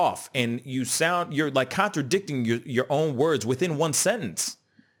really off, and you're like contradicting your own words within one sentence.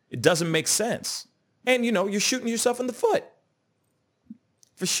 It doesn't make sense. And, you're shooting yourself in the foot.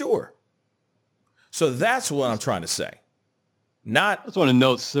 For sure. So that's what I'm trying to say. I just want to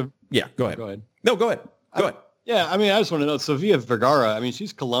note. Yeah, go ahead. Go ahead. No, go ahead. Go ahead. Yeah, I mean, I just want to note Sofia Vergara. I mean,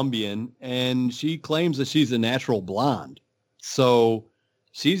 she's Colombian, and she claims that she's a natural blonde. So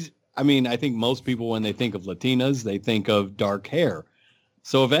I think most people, when they think of Latinas, they think of dark hair.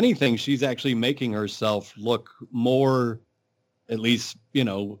 So if anything, she's actually making herself look more, at least,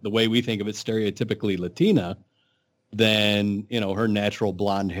 the way we think of it, stereotypically Latina, than, her natural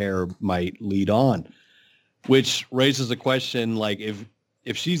blonde hair might lead on. Which raises a question, like, if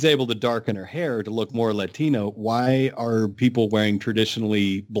she's able to darken her hair to look more Latino, why are people wearing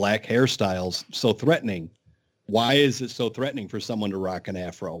traditionally black hairstyles so threatening? Why is it so threatening for someone to rock an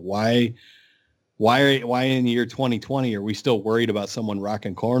afro? Why in the year 2020 are we still worried about someone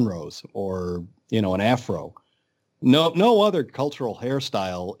rocking cornrows or, an afro? No other cultural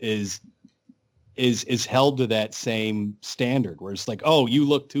hairstyle is is held to that same standard where it's like, oh, you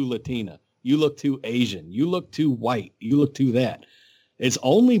look too Latina, you look too Asian, you look too white, you look too that. It's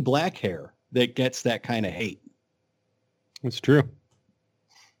only black hair that gets that kind of hate. It's true.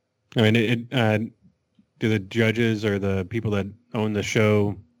 I mean, do the judges or the people that own the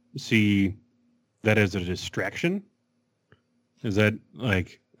show see that as a distraction? Is that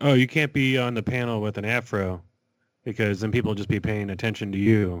like, oh, you can't be on the panel with an afro because then people will just be paying attention to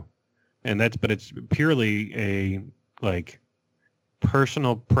you. But it's purely a like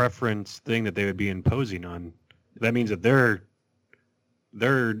personal preference thing that they would be imposing on. That means that they're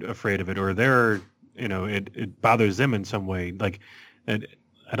afraid of it, or it bothers them in some way. Like, and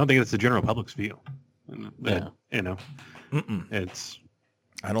I don't think that's the general public's view. It's.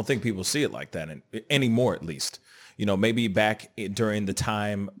 I don't think people see it like that anymore, at least. Maybe back during the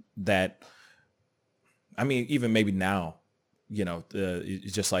time that, I mean, even maybe now,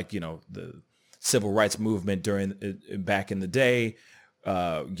 just like, the civil rights movement back in the day,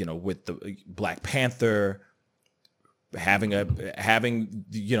 with the Black Panther, having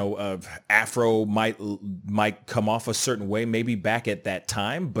afro might come off a certain way, maybe back at that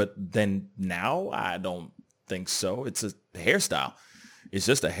time, but then now I don't think so. It's a hairstyle. It's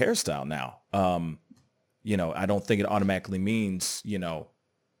just a hairstyle now. I don't think it automatically means,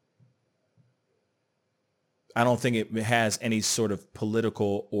 I don't think it has any sort of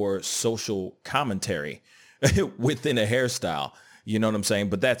political or social commentary within a hairstyle. You know what I'm saying?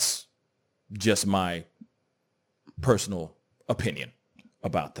 But that's just my personal opinion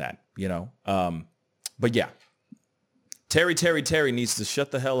about that, But yeah, Terry needs to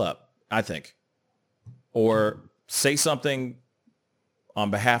shut the hell up, I think, or say something on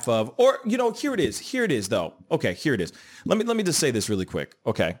behalf of, or, here it is though. Okay, here it is. Let me just say this really quick.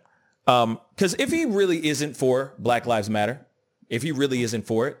 Okay. Because if he really isn't for Black Lives Matter, if he really isn't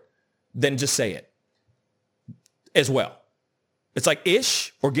for it, then just say it as well. It's like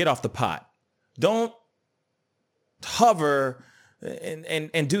ish or get off the pot. Don't hover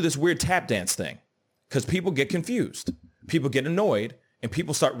and do this weird tap dance thing, because people get confused. People get annoyed, and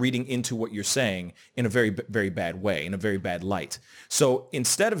people start reading into what you're saying in a very, very bad way, in a very bad light. So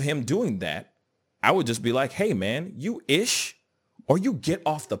instead of him doing that, I would just be like, hey, man, you ish or you get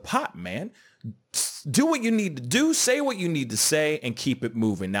off the pot, man. Do what you need to do, say what you need to say, and keep it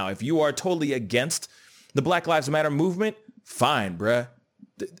moving. Now, if you are totally against the Black Lives Matter movement, fine, bruh.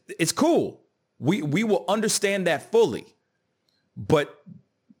 It's cool. We will understand that fully. But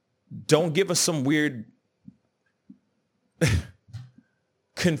don't give us some weird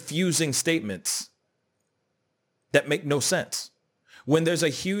confusing statements that make no sense. When there's a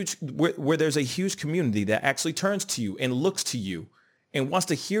huge where there's a huge community that actually turns to you and looks to you and wants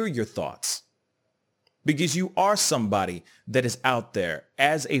to hear your thoughts, because you are somebody that is out there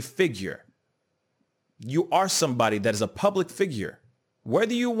as a figure. You are somebody that is a public figure,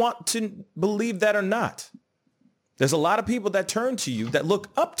 whether you want to believe that or not. There's a lot of people that turn to you, that look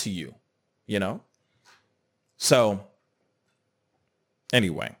up to you, So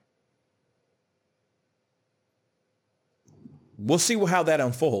anyway, we'll see how that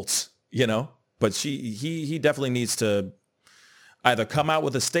unfolds, but he definitely needs to either come out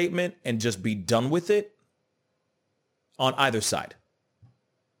with a statement and just be done with it on either side,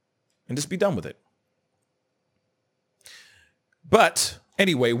 and just be done with it. But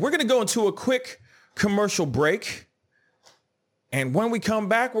anyway, we're going to go into a quick commercial break. And when we come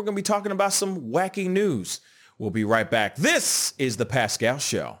back, we're going to be talking about some wacky news. We'll be right back. This is the Pascal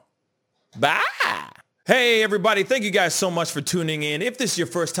Show. Bye. Hey, everybody. Thank you guys so much for tuning in. If this is your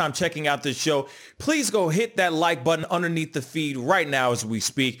first time checking out this show, please go hit that like button underneath the feed right now as we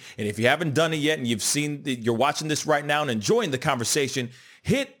speak. And if you haven't done it yet and you're watching this right now and enjoying the conversation,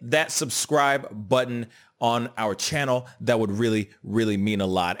 hit that subscribe button on our channel. That would really, really mean a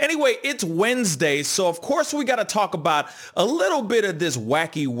lot. Anyway, it's Wednesday, so of course we got to talk about a little bit of this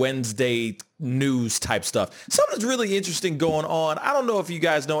wacky Wednesday news type stuff. Something's really interesting going on. I don't know if you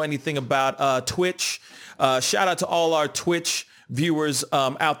guys know anything about Twitch. Shout out to all our Twitch viewers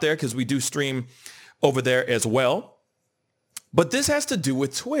out there, because we do stream over there as well. But this has to do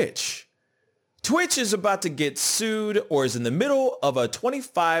with Twitch. Twitch is about to get sued, or is in the middle of a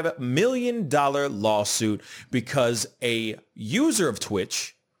 $25 million lawsuit because a user of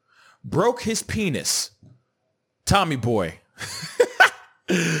Twitch broke his penis. Tommy boy.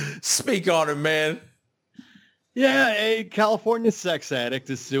 Speak on it, man. Yeah, a California sex addict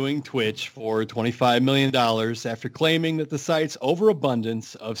is suing Twitch for $25 million after claiming that the site's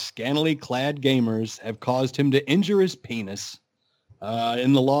overabundance of scantily clad gamers have caused him to injure his penis.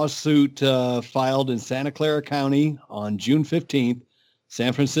 In the lawsuit filed in Santa Clara County on June 15th,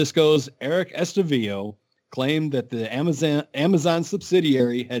 San Francisco's Eric Estevillo claimed that the Amazon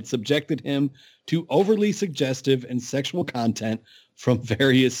subsidiary had subjected him to overly suggestive and sexual content from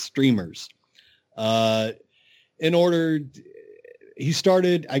various streamers. He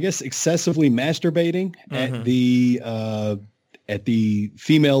started, I guess, excessively masturbating at the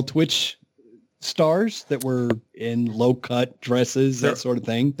female Twitch stars that were in low cut dresses, that sort of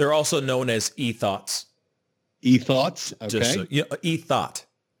thing. They're also known as e-thoughts. E-thoughts, okay. Just so, e-thought.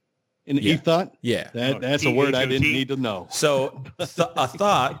 An e-thought? Yeah. That's a word I didn't need to know. So a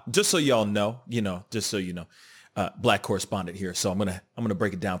thought, just so y'all know, just so you know, black correspondent here. So I'm gonna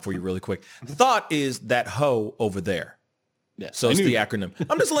break it down for you really quick. Thought is that hoe over there. Yeah, so it's the acronym.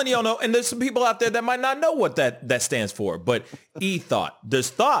 I'm just letting y'all know. And there's some people out there that might not know what that stands for. But e-thought.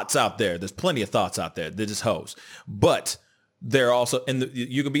 There's thoughts out there. There's plenty of thoughts out there. They're just hoes. But they're also, and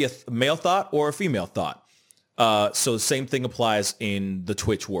you can be a male thought or a female thought. So the same thing applies in the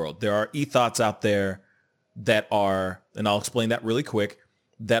Twitch world. There are e-thoughts out there that are, and I'll explain that really quick,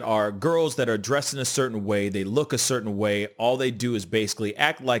 that are girls that are dressed in a certain way. They look a certain way. All they do is basically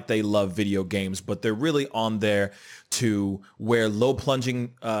act like they love video games, but they're really on there to wear low plunging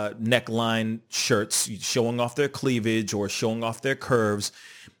neckline shirts, showing off their cleavage or showing off their curves,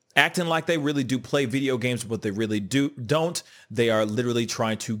 acting like they really do play video games, but they really don't. They are literally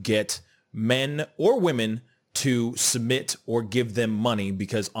trying to get men or women to submit or give them money,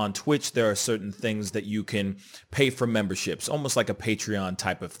 because on Twitch, there are certain things that you can pay for memberships, almost like a Patreon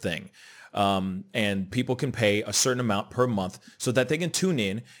type of thing. And people can pay a certain amount per month so that they can tune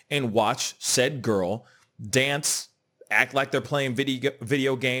in and watch said girl dance, act like they're playing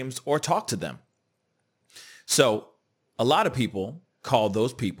video games, or talk to them. So a lot of people call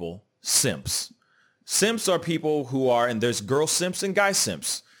those people simps. Simps are people who are, and there's girl simps and guy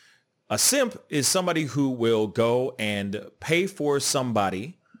simps. A simp is somebody who will go and pay for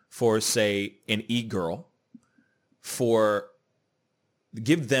somebody, for say an e-girl,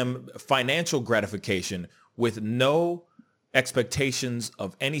 give them financial gratification with no expectations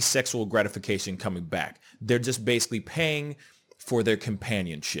of any sexual gratification coming back. They're just basically paying for their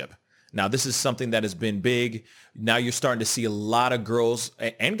companionship. Now, this is something that has been big. Now you're starting to see a lot of girls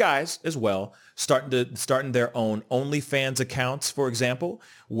and guys as well starting their own OnlyFans accounts, for example,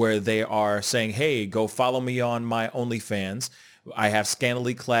 where they are saying, hey, go follow me on my OnlyFans. I have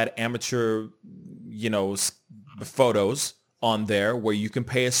scantily clad amateur, photos on there where you can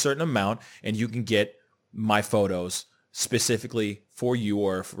pay a certain amount and you can get my photos specifically for you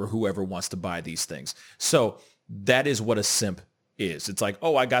or for whoever wants to buy these things. So that is what a simp is. It's like,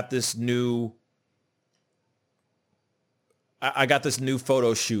 oh, I got this new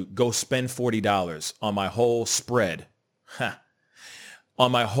photo shoot. Go spend $40 on my whole spread,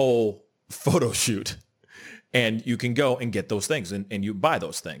 on my whole photo shoot. And you can go and get those things and you buy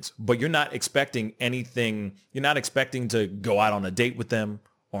those things. But you're not expecting anything. You're not expecting to go out on a date with them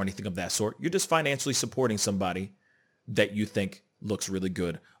or anything of that sort. You're just financially supporting somebody that you think looks really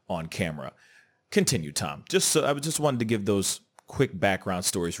good on camera. Continue, Tom. I just wanted to give those quick background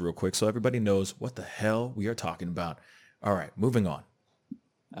stories real quick so everybody knows what the hell we are talking about. All right, moving on.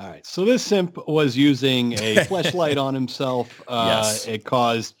 All right. So this simp was using a fleshlight on himself. Yes. It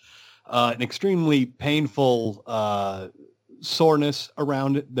caused an extremely painful soreness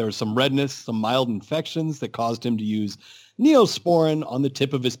around it. There was some redness, some mild infections that caused him to use Neosporin on the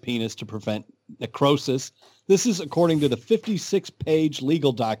tip of his penis to prevent necrosis. This is according to the 56-page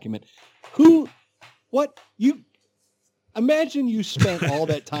legal document. Imagine you spent all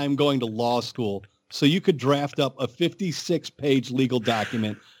that time going to law school so you could draft up a 56-page legal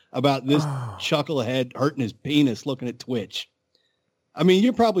document about this chucklehead hurting his penis looking at Twitch. I mean,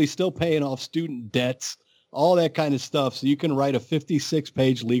 you're probably still paying off student debts, all that kind of stuff, so you can write a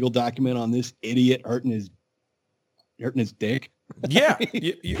 56-page legal document on this idiot hurting his dick. Yeah,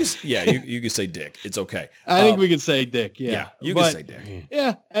 you can say dick. It's okay. I think we can say dick. Yeah, you can say dick.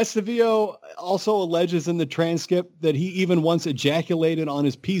 Yeah, Estevillo also alleges in the transcript that he even once ejaculated on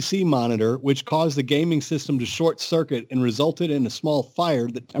his PC monitor, which caused the gaming system to short circuit and resulted in a small fire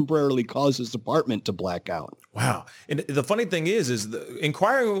that temporarily caused his apartment to black out. Wow. And the funny thing is the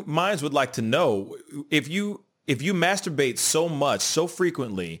inquiring minds would like to know if you masturbate so much, so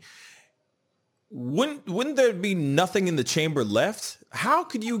frequently, wouldn't there be nothing in the chamber left? How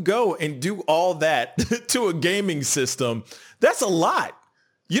could you go and do all that to a gaming system? That's a lot.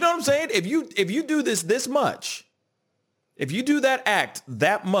 You know what I'm saying? If you do this much, if you do that act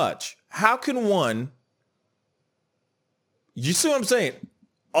that much, how can one, you see what I'm saying?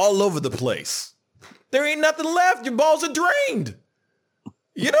 All over the place. There ain't nothing left. Your balls are drained.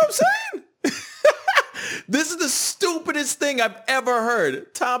 You know what I'm saying? This is the stupidest thing I've ever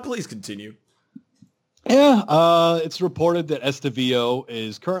heard. Tom, please continue. Yeah, it's reported that Estevillo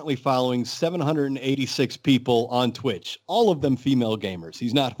is currently following 786 people on Twitch, all of them female gamers.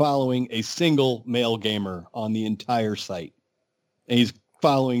 He's not following a single male gamer on the entire site. And he's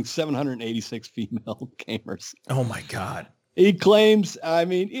following 786 female gamers. Oh, my God. He claims, I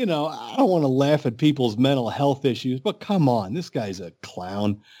mean, I don't want to laugh at people's mental health issues, but come on, this guy's a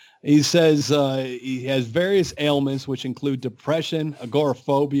clown. He says he has various ailments, which include depression,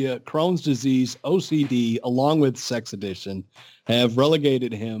 agoraphobia, Crohn's disease, OCD, along with sex addiction, have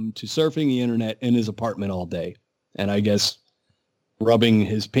relegated him to surfing the internet in his apartment all day. And I guess rubbing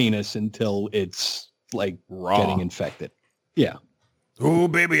his penis until it's like raw, getting infected. Yeah. Oh,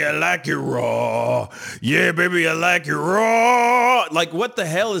 baby, I like it raw. Yeah, baby, I like it raw. Like, what the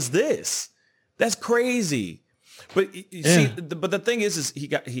hell is this? That's crazy. But you see, but the thing is he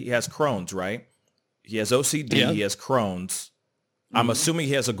has Crohn's, right? He has OCD. Yeah. He has Crohn's. I'm assuming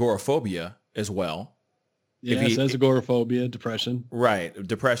he has agoraphobia as well. Yeah, it says agoraphobia, depression. Right,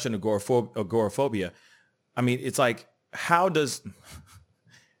 depression, agoraphobia. I mean, it's like, how do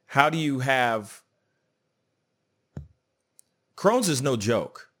you have Crohn's is no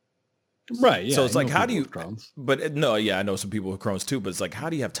joke. Right. Yeah. So it's like, how do you? Crohn's. But no, yeah, I know some people with Crohn's too. But it's like, how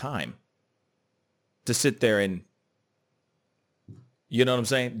do you have time to sit there and, you know what I'm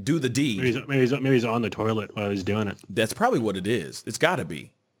saying, do the deed? Maybe he's on the toilet while he's doing it. That's probably what it is. It's got to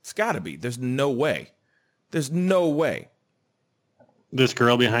be. It's got to be. There's no way. There's no way. This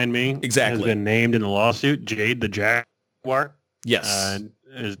girl behind me has been named in the lawsuit. Jade the Jaguar. Yes.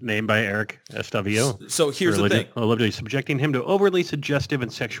 Is named by Eric Estevillo. So here's the thing. Allegedly subjecting him to overly suggestive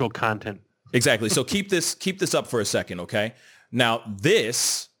and sexual content. Exactly. So keep this up for a second, okay? Now,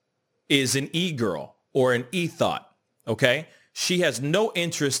 this is an e-girl or an e-thought, okay? She has no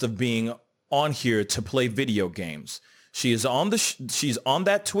interest of being on here to play video games. She is on she's on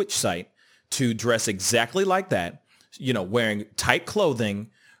that Twitch site to dress exactly like that, wearing tight clothing.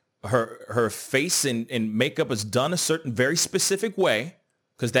 Her face and makeup is done a certain very specific way,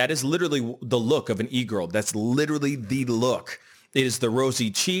 because that is literally the look of an e-girl. That's literally the look. It is the rosy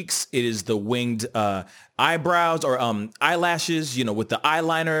cheeks. It is the winged eyebrows or eyelashes, with the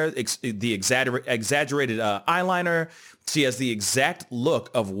eyeliner, the exaggerated eyeliner. She has the exact look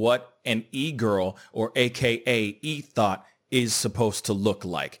of what an e-girl or AKA e-thought is supposed to look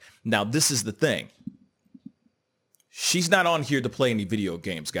like. Now, this is the thing. She's not on here to play any video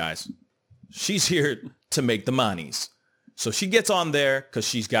games, guys. She's here to make the monies. So she gets on there because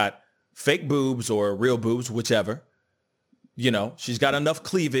she's got fake boobs or real boobs, whichever. She's got enough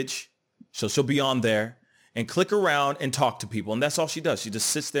cleavage, so she'll be on there and click around and talk to people. And that's all she does. She just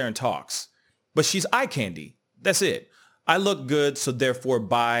sits there and talks. But she's eye candy. That's it. I look good, so therefore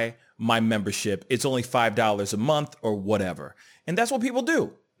buy my membership. It's only $5 a month or whatever. And that's what people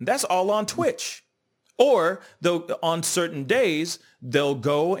do. That's all on Twitch. Or on certain days, they'll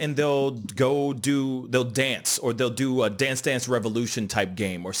go and they'll dance, or they'll do a Dance Dance Revolution type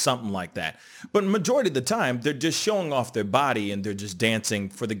game or something like that. But majority of the time, they're just showing off their body and they're just dancing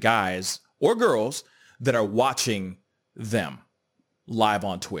for the guys or girls that are watching them live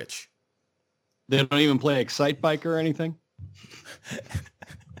on Twitch. They don't even play Excite Bike or anything?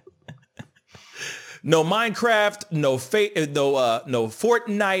 No Minecraft, no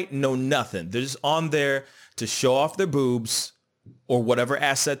Fortnite, no nothing. They're just on there to show off their boobs or whatever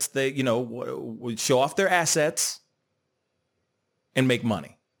assets they, show off their assets and make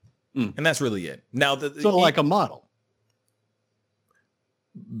money. And that's really it. Now, like a model.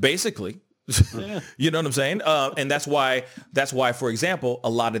 Basically. Yeah. You know what I'm saying? And that's why, for example, a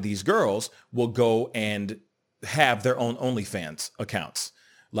lot of these girls will go and have their own OnlyFans accounts.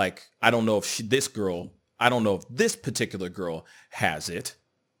 Like, I don't know if this particular girl has it.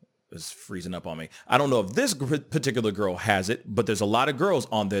 It's freezing up on me. I don't know if this particular girl has it, but there's a lot of girls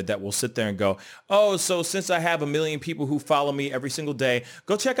on there that will sit there and go, oh, so since I have 1 million people who follow me every single day,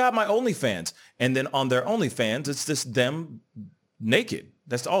 go check out my OnlyFans. And then on their OnlyFans, it's just them naked.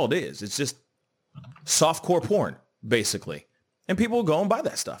 That's all it is. It's just softcore porn, basically. And people will go and buy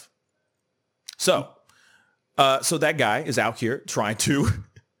that stuff. So that guy is out here trying to...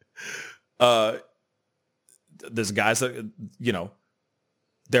 there's guys that,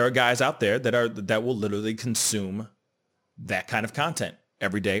 there are guys out there that will literally consume that kind of content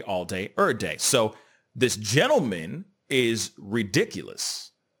every day, all day, every day. So this gentleman is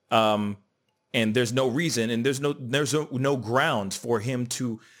ridiculous. And there's no reason and there's no grounds for him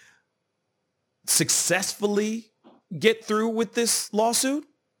to successfully get through with this lawsuit.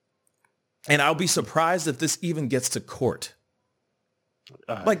 And I'll be surprised if this even gets to court.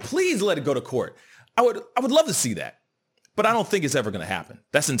 Please let it go to court. I would love to see that, but I don't think it's ever going to happen.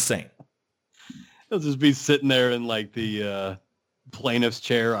 That's insane. He'll just be sitting there in like the plaintiff's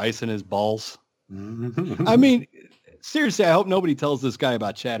chair, icing his balls. I mean, seriously, I hope nobody tells this guy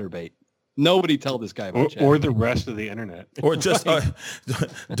about Chatterbait. Nobody tell this guy about Chatterbait. Or the rest of the internet. Or just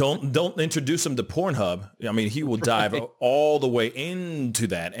don't introduce him to Pornhub. I mean, he will dive all the way into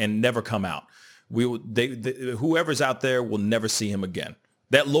that and never come out. Whoever's out there will never see him again.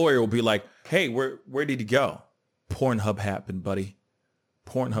 That lawyer will be like, "Hey, where did he go? Pornhub happened, buddy.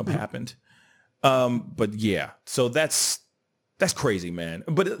 Pornhub happened." But yeah, so that's crazy, man.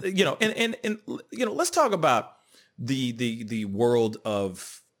 But and let's talk about the world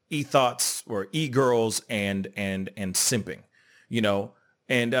of e-thoughts or e-girls and simping,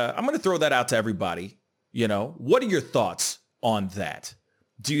 and I'm going to throw that out to everybody. What are your thoughts on that?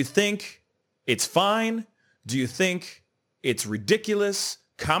 Do you think it's fine? Do you think it's ridiculous?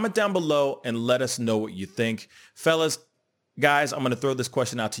 Comment down below and let us know what you think. Fellas, guys, I'm going to throw this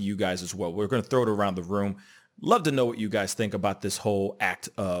question out to you guys as well. We're going to throw it around the room. Love to know what you guys think about this whole act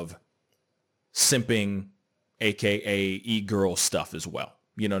of simping, aka e-girl stuff as well.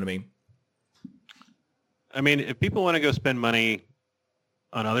 You know what I mean? I mean, if people want to go spend money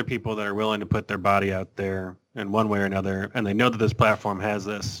on other people that are willing to put their body out there in one way or another, and they know that this platform has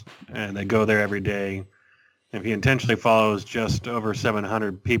this, and they go there every day, if he intentionally follows just over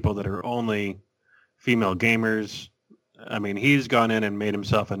 700 people that are only female gamers, I mean, he's gone in and made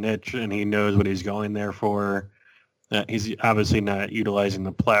himself a niche, and he knows what he's going there for. He's obviously not utilizing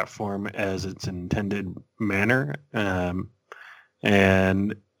the platform as its intended manner.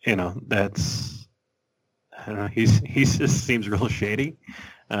 And, that's, I don't know, he just seems real shady.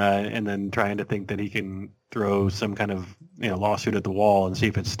 And then trying to think that he can throw some kind of, lawsuit at the wall and see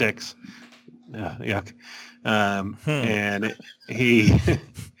if it sticks. Yuck. And he,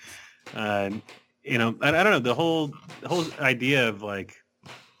 I don't know, the whole idea of like,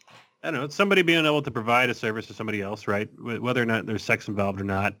 I don't know, somebody being able to provide a service to somebody else, right? Whether or not there's sex involved or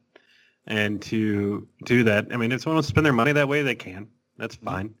not. And to do that, I mean, if someone wants to spend their money that way, they can. That's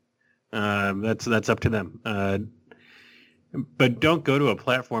fine. That's up to them. But don't go to a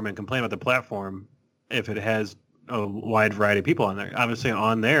platform and complain about the platform if it has a wide variety of people on there. Obviously,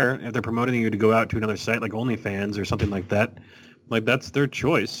 on there, if they're promoting you to go out to another site like OnlyFans or something like that, like that's their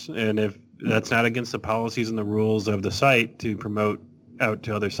choice. And if that's not against the policies and the rules of the site to promote out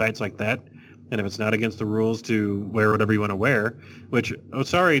to other sites like that, and if it's not against the rules to wear whatever you want to wear, which,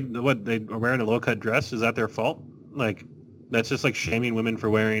 what, they are wearing a low-cut dress, is that their fault? Like, that's just like shaming women for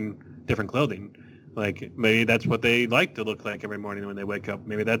wearing different clothing. Like, maybe that's what they like to look like every morning when they wake up.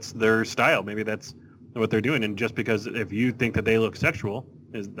 Maybe that's their style. Maybe that's what they're doing. And just because if you think that they look sexual,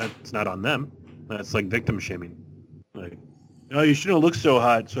 that's not on them. That's like victim shaming. Like, oh, you shouldn't look so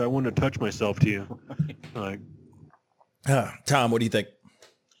hot, so I want to touch myself to you. Like, Tom, what do you think?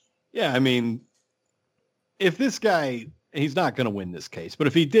 Yeah, I mean, if this guy, he's not going to win this case, but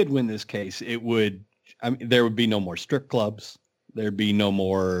if he did win this case, there would be no more strip clubs. There'd be no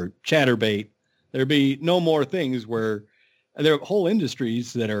more Chatterbait. There'd be no more things where there are whole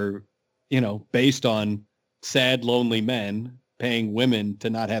industries that are, based on sad, lonely men paying women to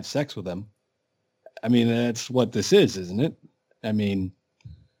not have sex with them. I mean, that's what this is, isn't it? I mean,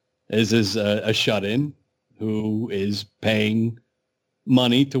 this is a shut-in who is paying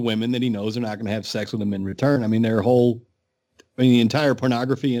money to women that he knows are not going to have sex with him in return. I mean, the entire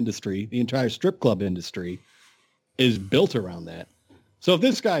pornography industry, the entire strip club industry is built around that. So if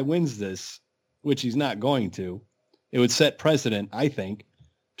this guy wins this, which he's not going to, it would set precedent, I think,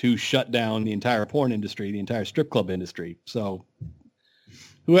 to shut down the entire porn industry, the entire strip club industry. So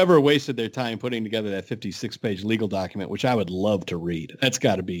whoever wasted their time putting together that 56-page legal document, which I would love to read, that's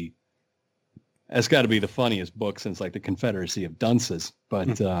got to be the funniest book since like the Confederacy of Dunces.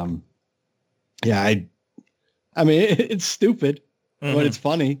 But yeah, I mean, it's stupid, but it's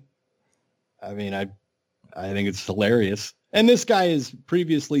funny. I mean, I think it's hilarious. And this guy is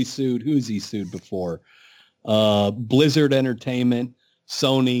previously sued. Who's he sued before? Blizzard Entertainment,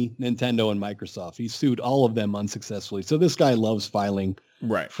 Sony, Nintendo, and Microsoft. He sued all of them unsuccessfully. So this guy loves filing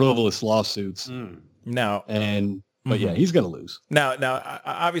frivolous lawsuits. Now, but yeah, he's going to lose. Now,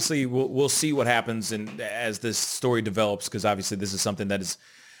 obviously, we'll see what happens as this story develops, because obviously this is something that has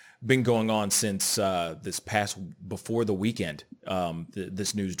been going on since before the weekend.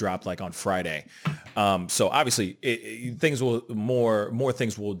 This news dropped like on Friday. So obviously more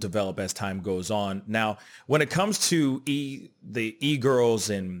things will develop as time goes on. Now, when it comes to the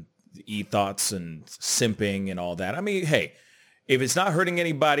e-girls and e-thoughts and simping and all that, I mean, hey, if it's not hurting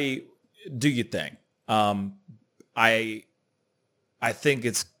anybody, do your thing. I think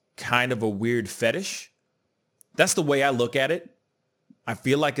it's kind of a weird fetish. That's the way I look at it. I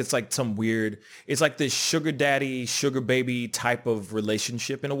feel like it's like some weird, it's like this sugar daddy, sugar baby type of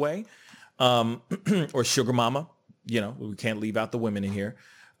relationship in a way, or sugar mama. You know, we can't leave out the women in here.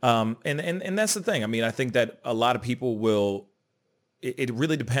 And that's the thing. I mean, I think that a lot of people will, it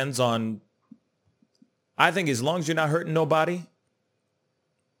really depends on, I think as long as you're not hurting nobody,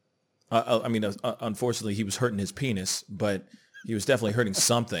 unfortunately he was hurting his penis, but he was definitely hurting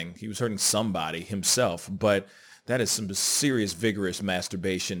something. He was hurting somebody himself, but that is some serious, vigorous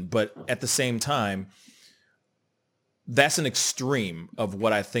masturbation. But at the same time, that's an extreme of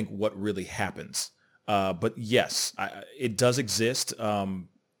what I think what really happens. But yes, it does exist.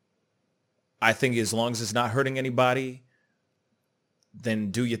 I think as long as it's not hurting anybody,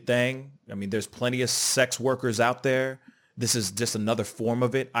 then do your thing. I mean, there's plenty of sex workers out there. This is just another form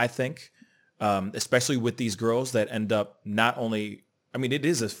of it, I think, especially with these girls that end up not only, I mean, it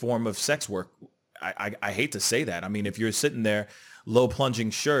is a form of sex work. I hate to say that. I mean, if you're sitting there, low plunging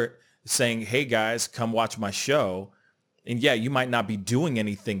shirt saying, hey guys, come watch my show. And yeah, you might not be doing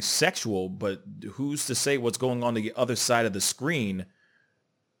anything sexual, but who's to say what's going on the other side of the screen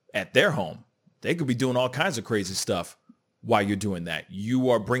at their home? They could be doing all kinds of crazy stuff while you're doing that.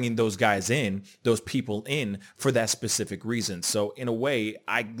 You are bringing those guys in, those people in for that specific reason. So in a way,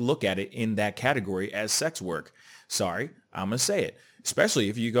 I look at it in that category as sex work. Sorry, I'm going to say it. Especially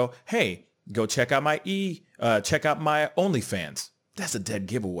if you go, hey, go check out my OnlyFans. That's a dead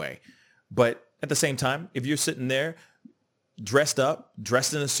giveaway. But at the same time, if you're sitting there dressed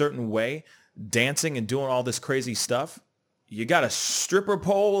in a certain way, dancing and doing all this crazy stuff, you got a stripper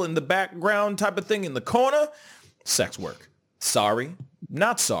pole in the background type of thing in the corner, sex work. Sorry,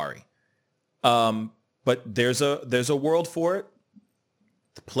 not sorry. But there's a world for it.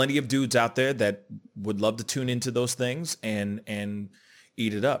 Plenty of dudes out there that would love to tune into those things and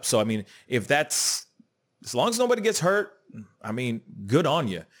eat it up. So, I mean, if that's, as long as nobody gets hurt, I mean, good on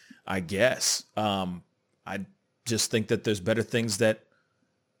you, I guess. I just think that there's better things that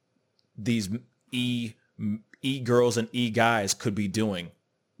these girls and guys could be doing,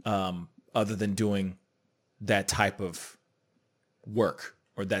 other than doing that type of work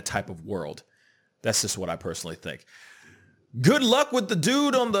or that type of world. That's just what I personally think. Good luck with the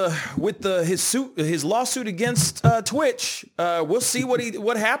dude his lawsuit against Twitch. We'll see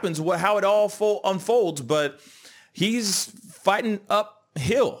what happens, how it all unfolds. But he's fighting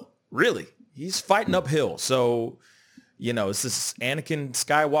uphill, really. He's fighting uphill. So, you know, it's this Anakin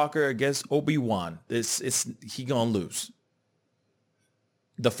Skywalker against Obi-Wan. He gonna lose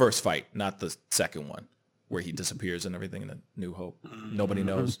the first fight, not the second one, where he disappears and everything in A New Hope. Nobody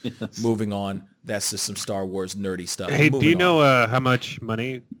knows. Yes. Moving on. That's just some Star Wars nerdy stuff. Hey, do you know how much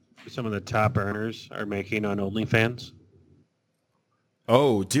money some of the top earners are making on OnlyFans?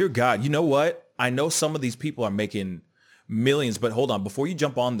 Oh, dear God. You know what? I know some of these people are making millions, but hold on. Before you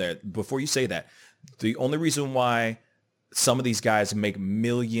jump on there, before you say that, the only reason why some of these guys make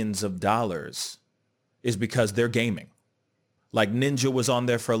millions of dollars is because they're gaming. Like Ninja was on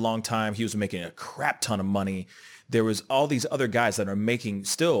there for a long time. He was making a crap ton of money. There was all these other guys that are making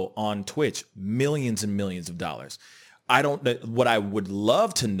still on Twitch millions and millions of dollars. What I would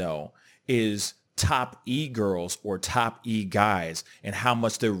love to know is top e-girls or top e-guys and how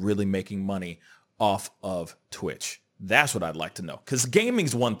much they're really making money off of Twitch. That's what I'd like to know. Because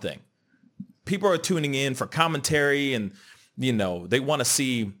gaming's one thing. People are tuning in for commentary and, you know, they want to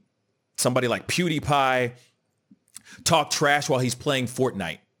see somebody like PewDiePie talk trash while he's playing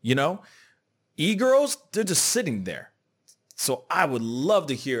Fortnite, you know? E-girls, they're just sitting there. So I would love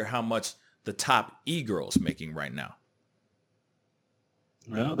to hear how much the top e-girls making right now.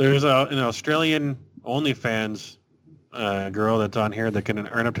 Well, there's an Australian OnlyFans girl that's on here that can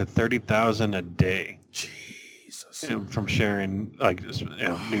earn up to $30,000 a day. Jesus. From sharing like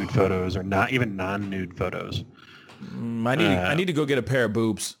nude photos or not even non-nude photos. I need to go get a pair of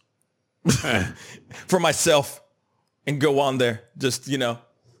boobs for myself and go on there. Just, you know,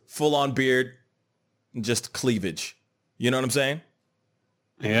 full on beard and just cleavage. You know what I'm saying?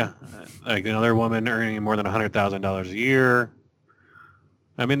 Yeah. Like another woman earning more than $100,000 a year.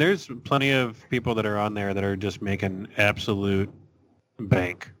 I mean, there's plenty of people that are on there that are just making absolute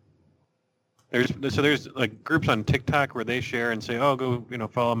bank. There's like groups on TikTok where they share and say, oh, go, you know,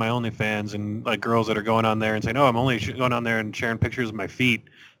 follow my OnlyFans, and like girls that are going on there and saying, oh, I'm only going on there and sharing pictures of my feet.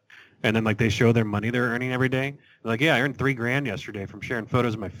 And then like they show their money they're earning every day. They're like, yeah, I earned $3,000 yesterday from sharing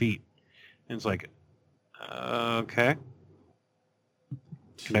photos of my feet. And it's like, okay.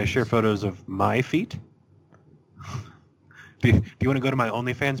 Can I share photos of my feet? Do you want to go to my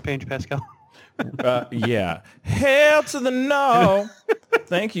OnlyFans page, Pascal? Yeah. Hell to the no.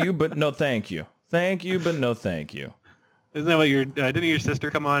 Thank you, but no thank you. Thank you, but no thank you. Isn't that what didn't your sister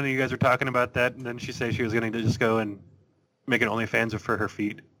come on and you guys were talking about that, and then she said she was going to just go and make an OnlyFans for her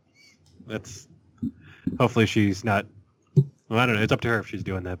feet? That's hopefully she's not. Well, I don't know. It's up to her if she's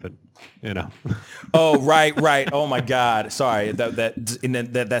doing that, but you know. Oh, right. Oh my God. Sorry. That's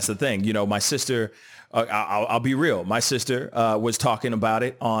the thing. You know, my sister. I'll be real. My sister was talking about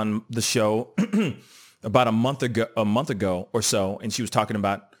it on the show about a month ago or so, and she was talking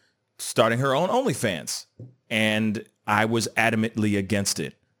about starting her own OnlyFans, and I was adamantly against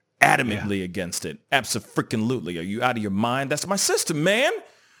it. Against it. Abso-freaking-lutely. Are you out of your mind? That's my sister, man.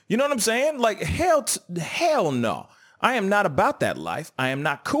 You know what I'm saying? Like, hell no. I am not about that life. I am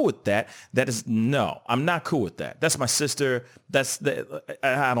not cool with that. I'm not cool with that. That's my sister.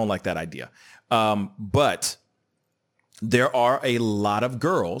 I don't like that idea. But there are a lot of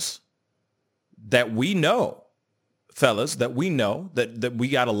girls that we know, fellas, that we know that we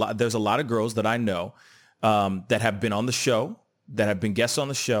got a lot. There's a lot of girls that I know that have been on the show, that have been guests on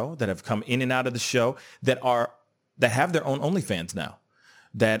the show, that have come in and out of the show, that have their own OnlyFans now,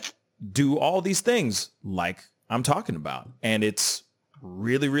 that do all these things like I'm talking about. And it's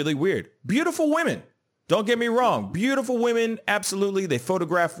really, really weird. Beautiful women. Don't get me wrong. Beautiful women. Absolutely. They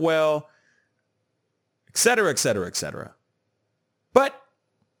photograph well, et cetera, et cetera, et cetera. But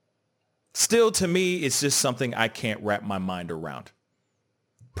still, to me, it's just something I can't wrap my mind around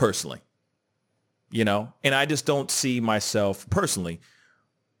personally. You know, and I just don't see myself personally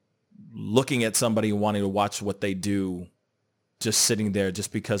looking at somebody and wanting to watch what they do, just sitting there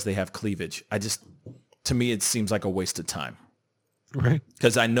just because they have cleavage. To me, it seems like a waste of time. Right.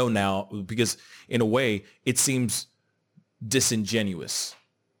 Because I know now, because in a way, it seems disingenuous.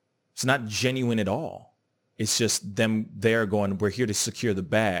 It's not genuine at all. It's just them there going, we're here to secure the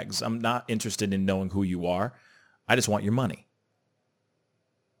bags. I'm not interested in knowing who you are. I just want your money.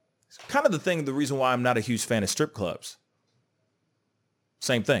 It's kind of the reason why I'm not a huge fan of strip clubs.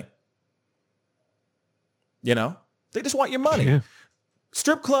 Same thing. You know, they just want your money. Yeah.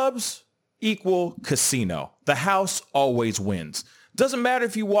 Strip clubs equal casino. The house always wins. Doesn't matter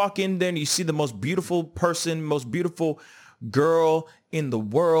if you walk in there and you see the most beautiful person, most beautiful girl in the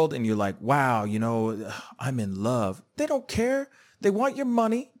world, and you're like, wow, you know, I'm in love. They don't care. They want your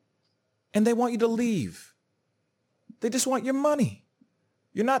money, and they want you to leave. They just want your money.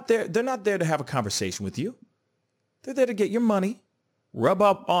 You're not there. They're not there to have a conversation with you. They're there to get your money, rub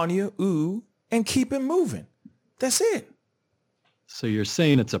up on you, ooh, and keep it moving. That's it. So you're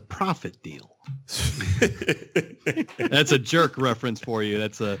saying it's a profit deal. That's a jerk reference for you.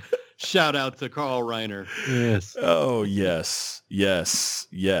 That's a shout out to Carl Reiner. Yes. Oh, yes. Yes.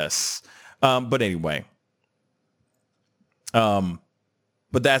 Yes. But anyway,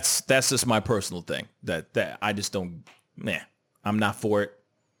 but that's just my personal thing that I just don't, I'm not for it.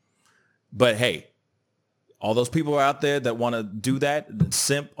 But hey, all those people out there that want to do that,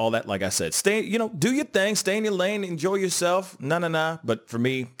 simp, all that, like I said, do your thing, stay in your lane, enjoy yourself. Nah. But for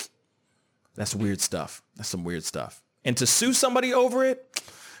me, that's weird stuff. That's some weird stuff. And to sue somebody over it,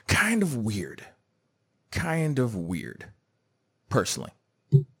 kind of weird. Personally.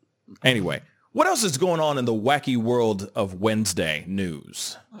 Anyway, what else is going on in the wacky world of Wednesday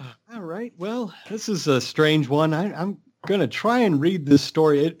news? All right. Well, this is a strange one. I'm going to try and read this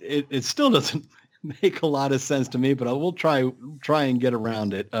story. It still doesn't make a lot of sense to me, but I will try and get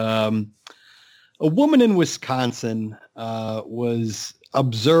around it. A woman in Wisconsin was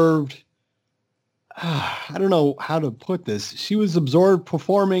observed. I don't know how to put this. She was observed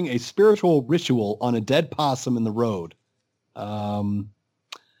performing a spiritual ritual on a dead possum in the road.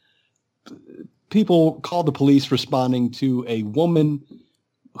 People called the police responding to a woman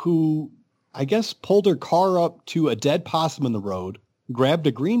who, I guess, pulled her car up to a dead possum in the road, grabbed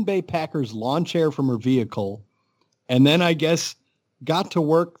a Green Bay Packers lawn chair from her vehicle, and then I guess got to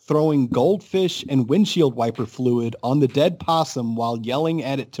work throwing goldfish and windshield wiper fluid on the dead possum while yelling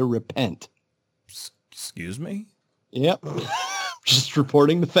at it to repent. Excuse me? Yep. Just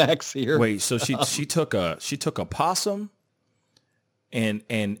reporting the facts here. Wait, so she took a possum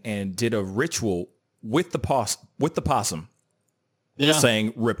and did a ritual with the possum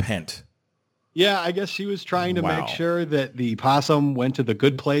saying repent. Yeah, I guess she was trying to make sure that the possum went to the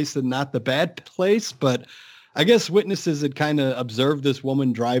good place and not the bad place. But I guess witnesses had kind of observed this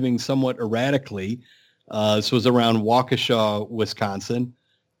woman driving somewhat erratically. This was around Waukesha, Wisconsin.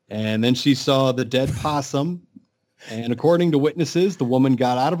 And then she saw the dead possum. And according to witnesses, the woman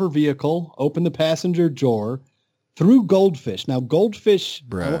got out of her vehicle, opened the passenger door, threw goldfish. Now, goldfish,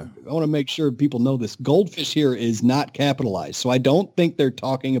 I want to make sure people know this. Goldfish here is not capitalized. So I don't think they're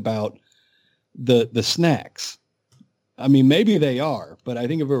talking about the snacks. I mean, maybe they are, but I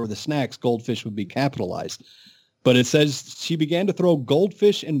think if it were the snacks, goldfish would be capitalized. But it says she began to throw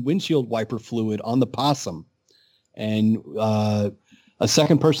goldfish and windshield wiper fluid on the possum. And a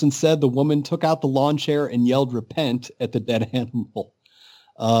second person said the woman took out the lawn chair and yelled repent at the dead animal.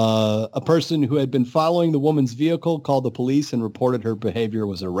 A person who had been following the woman's vehicle called the police and reported her behavior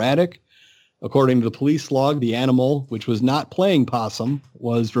was erratic. According to the police log, the animal, which was not playing possum,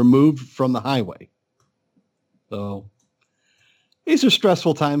 was removed from the highway. So these are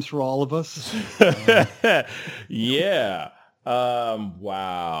stressful times for all of us. Yeah.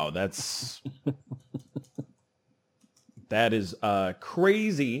 Wow. That is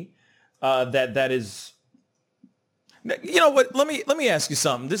crazy. That is. You know what? Let me ask you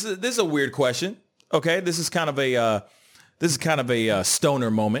something. This is a weird question. Okay, this is kind of a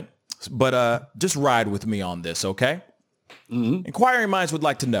stoner moment. But just ride with me on this, okay? Mm-hmm. Inquiring minds would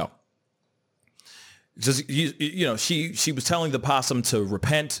like to know. Just she was telling the possum to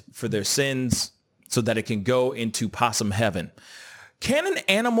repent for their sins so that it can go into possum heaven. Can an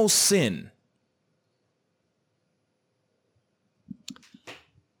animal sin?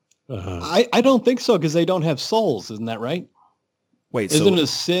 I don't think so, because they don't have souls. Isn't that right? Wait, isn't a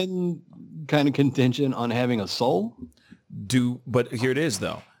sin kind of contingent on having a soul? But here it is,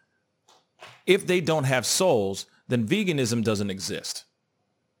 though. If they don't have souls, then veganism doesn't exist.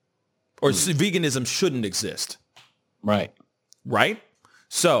 Or veganism shouldn't exist. Right. Right?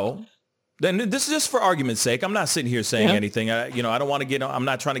 So, then this is just for argument's sake. I'm not sitting here saying anything. I don't want to get on. I'm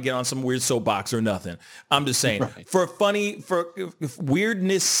not trying to get on some weird soapbox or nothing. I'm just saying for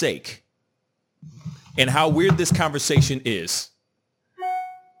weirdness sake and how weird this conversation is,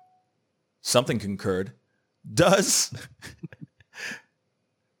 something concurred.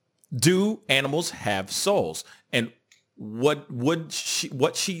 Do animals have souls? And what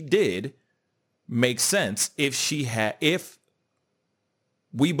she did makes sense if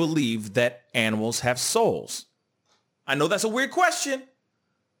we believe that animals have souls. I know that's a weird question,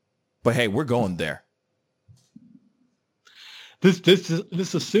 but hey, we're going there.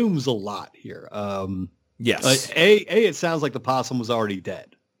 This assumes a lot here. Yes. It sounds like the possum was already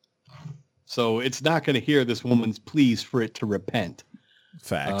dead, so it's not going to hear this woman's pleas for it to repent.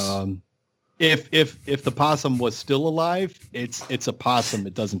 Facts. If the possum was still alive, it's a possum.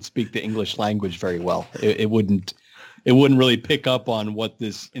 It doesn't speak the English language very well. It wouldn't really pick up on what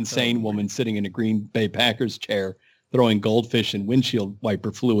this insane woman sitting in a Green Bay Packers chair throwing goldfish and windshield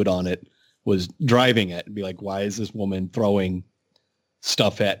wiper fluid on it was driving at, and be like, why is this woman throwing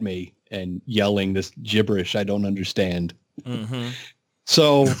stuff at me and yelling this gibberish I don't understand? Mm-hmm.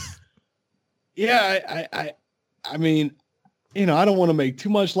 So, yeah, I mean, I don't want to make too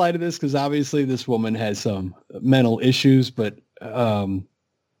much light of this, because obviously this woman has some mental issues, but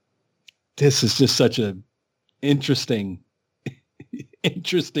this is just such a interesting,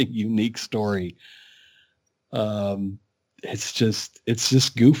 unique story. It's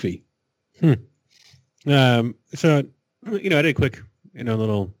just goofy. So, I did a quick,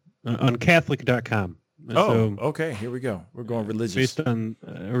 little on Catholic.com. So, okay. Here we go. We're going religious. Based on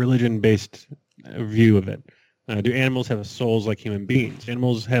a religion-based view of it. Do animals have souls like human beings?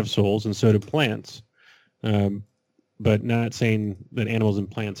 Animals have souls, and so do plants. But not saying that animals and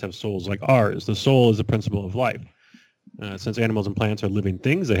plants have souls like ours. The soul is the principle of life. Since animals and plants are living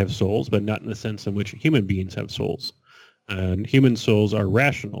things, they have souls, but not in the sense in which human beings have souls. Human souls are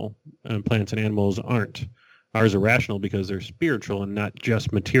rational, and plants and animals aren't. Ours are rational because they're spiritual and not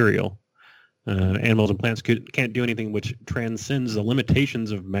just material. Animals and plants can't do anything which transcends the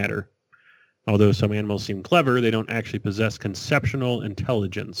limitations of matter. Although some animals seem clever, they don't actually possess conceptual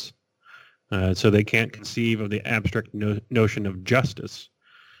intelligence. So they can't conceive of the abstract notion of justice.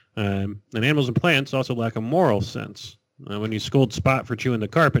 And animals and plants also lack a moral sense. When you scold Spot for chewing the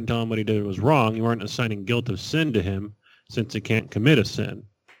carpet and tell him what he did was wrong, you aren't assigning guilt of sin to him, since he can't commit a sin.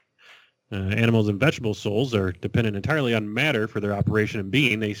 Animals and vegetable souls are dependent entirely on matter for their operation and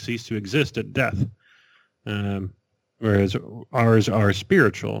being. They cease to exist at death. Whereas ours are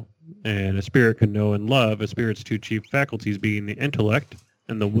spiritual, and a spirit can know and love, a spirit's two chief faculties being the intellect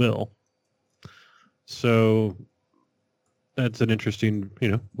and the will. So that's an interesting,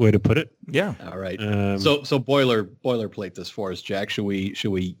 way to put it. Yeah. All right. So boilerplate this for us, Jack. Should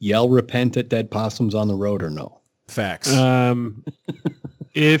we yell repent at dead possums on the road or no? Facts.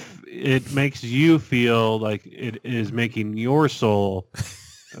 If it makes you feel like it is making your soul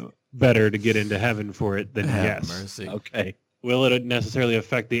better to get into heaven for it, then yes. Mercy. Okay. Will it necessarily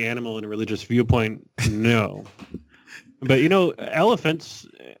affect the animal in a religious viewpoint? No. But, elephants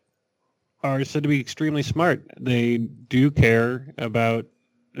are said to be extremely smart. They do care about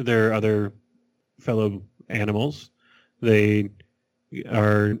their other fellow animals. They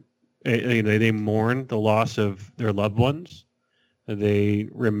are, they mourn the loss of their loved ones. They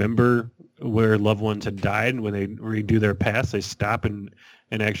remember where loved ones had died. When they redo their past, they stop and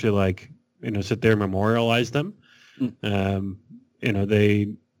actually sit there and memorialize them.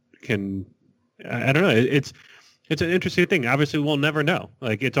 They can, I don't know. It's an interesting thing. Obviously, we'll never know.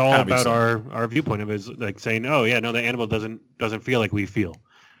 Like, it's all about our viewpoint of it, is like saying, oh yeah, no, the animal doesn't feel like we feel.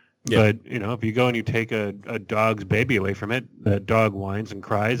 Yeah. But if you go and you take a dog's baby away from it, that dog whines and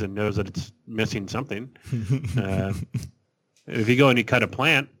cries and knows that it's missing something. If you go and you cut a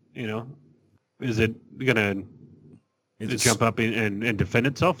plant, is it gonna jump up and defend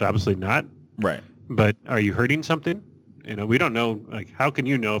itself? Obviously not. Right. But are you hurting something? We don't know. Like, how can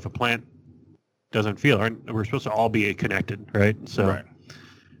you know if a plant doesn't feel? We're supposed to all be connected, right? So,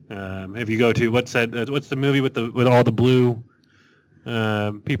 right. If you go to what's the movie with all the blue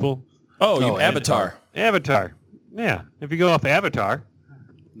people? Avatar. Avatar. Yeah. If you go off Avatar,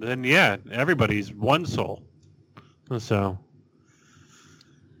 then yeah, everybody's one soul. So.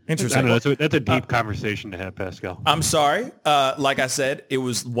 Interesting. I don't know, that's a deep conversation to have, Pascal. I'm sorry. Like I said, it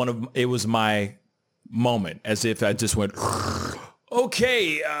was my moment, as if I just went,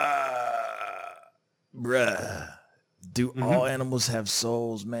 okay, bruh. Do all animals have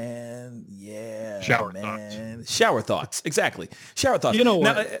souls, man? Yeah, Shower thoughts. Shower thoughts, exactly. Shower thoughts. You know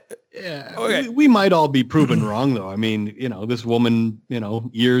what? Okay. We might all be proven wrong, though. I mean, this woman,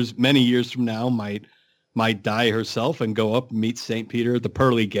 many years from now might die herself and go up and meet St. Peter at the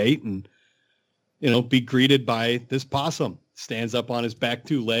pearly gate and, be greeted by this possum. Stands up on his back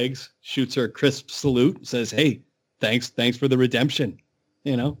 2 legs, shoots her a crisp salute, says, hey, thanks for the redemption.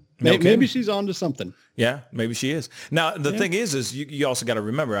 Maybe she's on to something. Yeah, maybe she is. Now, the thing is you also got to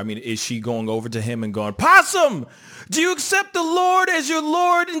remember, I mean, is she going over to him and going, Possum, do you accept the Lord as your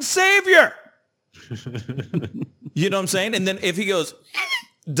Lord and Savior? You know what I'm saying? And then if he goes,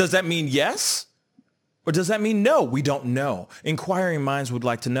 does that mean yes? Or does that mean no? We don't know. Inquiring minds would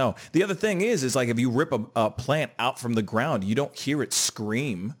like to know. The other thing is like if you rip a plant out from the ground, you don't hear it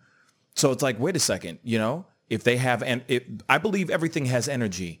scream. So it's like, wait a second, if they have, I believe everything has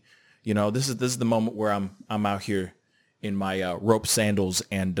energy. This is the moment where I'm out here in my rope sandals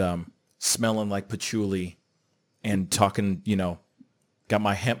and smelling like patchouli and talking, got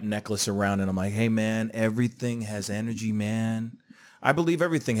my hemp necklace around and I'm like, hey man, everything has energy, man. I believe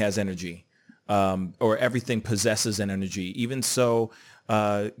everything has energy. Or everything possesses an energy. Even so,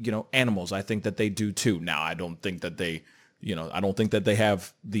 animals, I think that they do too. Now, I don't think that they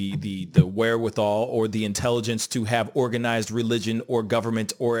have the wherewithal or the intelligence to have organized religion or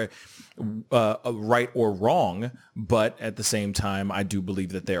government or a right or wrong. But at the same time, I do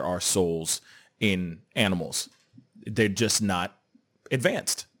believe that there are souls in animals. They're just not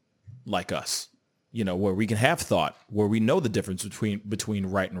advanced like us. Where we can have thought, where we know the difference between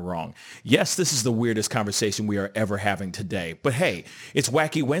right and wrong. Yes, this is the weirdest conversation we are ever having today. But hey, it's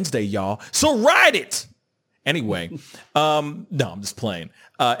Wacky Wednesday, y'all. So ride it. Anyway, no, I'm just playing.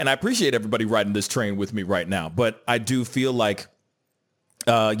 And I appreciate everybody riding this train with me right now. But I do feel like,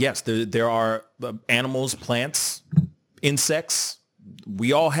 yes, there are animals, plants, insects.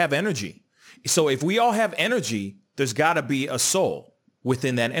 We all have energy. So if we all have energy, there's got to be a soul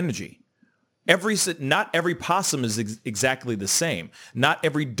within that energy. Not every possum is exactly the same. Not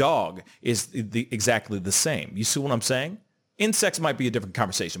every dog is exactly the same. You see what I'm saying? Insects might be a different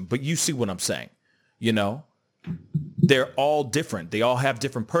conversation, but you see what I'm saying. They're all different. They all have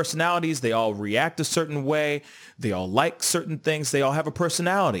different personalities. They all react a certain way. They all like certain things. They all have a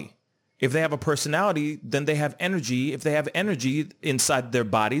personality. If they have a personality, then they have energy. If they have energy inside their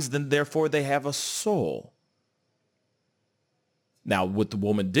bodies, then therefore they have a soul. Now, what the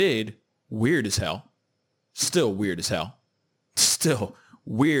woman did, weird as hell. Still weird as hell. Still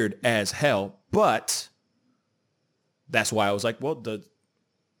weird as hell. But that's why I was like, well,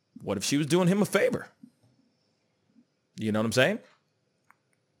 what if she was doing him a favor? You know what I'm saying?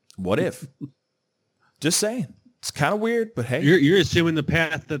 What if? Just saying. It's kind of weird, but hey. You're assuming the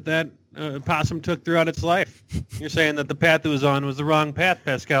path that possum took throughout its life. You're saying that the path it was on was the wrong path,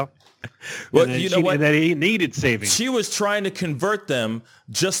 Pascal. Well, you know what? That he needed saving. She was trying to convert them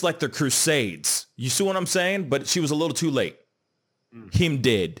just like the Crusades. You see what I'm saying? But she was a little too late. Him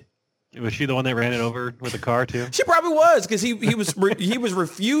did. Was she the one that ran it over with a car too? She probably was, because he was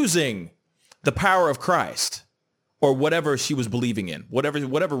refusing the power of Christ or whatever she was believing in,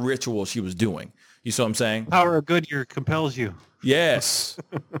 whatever ritual she was doing. You see what I'm saying? Power of good compels you. Yes.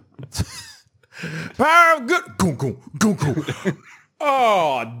 Power of good. Go.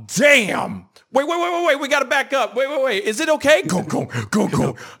 Oh, damn. Wait. We got to back up. Wait. Is it okay? Go.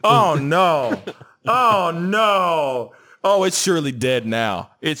 Oh, no. Oh, it's surely dead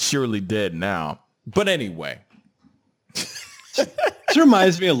now. It's surely dead now. But anyway. This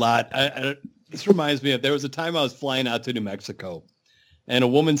reminds me a lot. This reminds me of, there was a time I was flying out to New Mexico, and a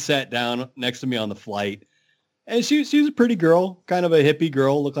woman sat down next to me on the flight, and she was a pretty girl, kind of a hippie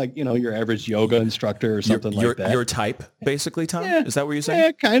girl, looked like, your average yoga instructor or something like that. Your type, basically, Tom? Yeah. Is that what you're saying?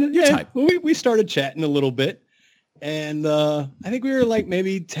 Yeah, kind of. Your type. We started chatting a little bit, and I think we were like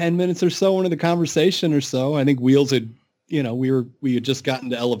maybe 10 minutes or so into the conversation or so. I think wheels had, we had just gotten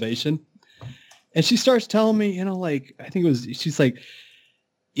to elevation. And she starts telling me, she's like,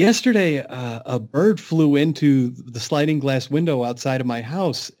 yesterday, a bird flew into the sliding glass window outside of my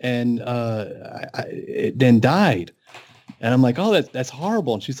house and it then died. And I'm like, oh, that's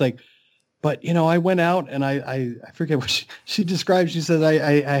horrible. And she's like, but, I went out and I forget what she described. She said,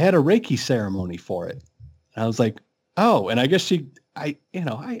 I had a Reiki ceremony for it. And I was like, oh, and I guess you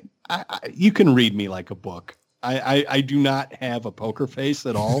can read me like a book. I do not have a poker face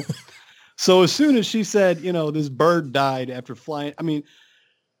at all. So as soon as she said, this bird died after flying, I mean,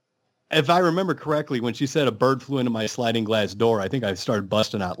 if I remember correctly, when she said a bird flew into my sliding glass door, I think I started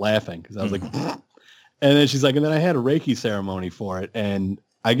busting out laughing because I was like, and then she's like, and then I had a Reiki ceremony for it. And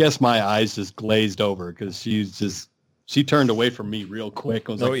I guess my eyes just glazed over because she turned away from me real quick.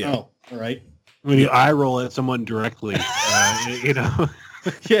 I was like, oh, all right. When you eye roll at someone directly,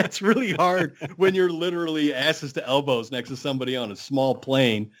 Yeah, it's really hard when you're literally asses to elbows next to somebody on a small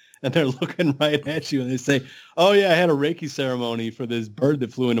plane and they're looking right at you and they say, oh, yeah, I had a Reiki ceremony for this bird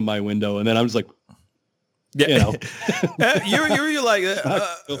that flew into my window. And then I was like, you're like,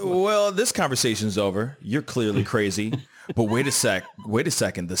 well, this conversation's over. You're clearly crazy. But wait a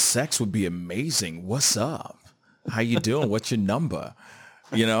second. The sex would be amazing. What's up? How you doing? What's your number?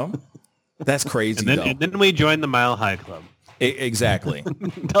 That's crazy. And then we joined the Mile High Club. Exactly.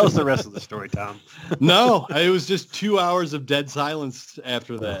 Tell us the rest of the story, Tom. No, it was just 2 hours of dead silence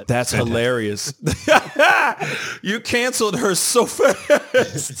after that. That's hilarious. You canceled her so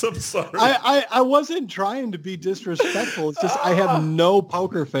fast. I'm sorry. I wasn't trying to be disrespectful. It's just I have no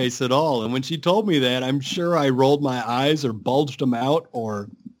poker face at all. And when she told me that, I'm sure I rolled my eyes or bulged them out or,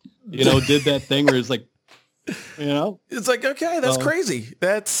 did that thing where it's like, It's like, okay, that's crazy.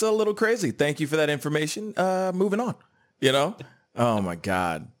 That's a little crazy. Thank you for that information. Moving on. Oh my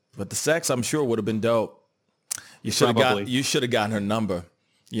God. But the sex, I'm sure, would have been dope. You should have gotten her number.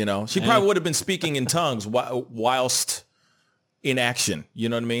 She probably would have been speaking in tongues whilst in action. You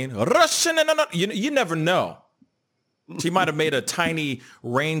know what I mean? Russian, you never know. She might have made a tiny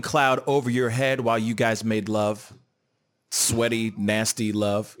rain cloud over your head while you guys made love. Sweaty, nasty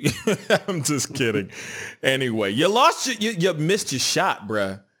love. I'm just kidding. Anyway, you missed your shot,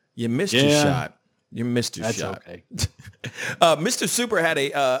 bruh. You missed your shot. You missed your shot. Okay. Mr. Super had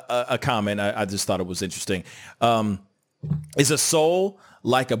a comment. I just thought it was interesting. Is a soul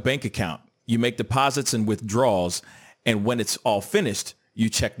like a bank account? You make deposits and withdrawals, and when it's all finished, you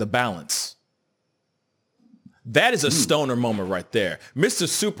check the balance. That is a stoner moment right there. Mr.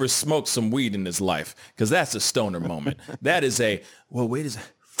 Super smoked some weed in his life because that's a stoner moment. That is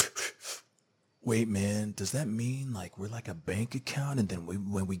wait, man, does that mean like we're like a bank account and then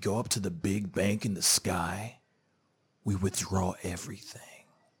when we go up to the big bank in the sky, we withdraw everything?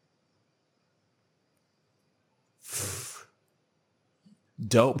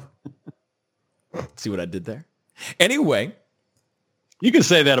 Dope. See what I did there? Anyway. You can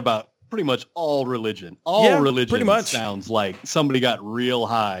say that about pretty much all religion. Religion pretty much sounds like somebody got real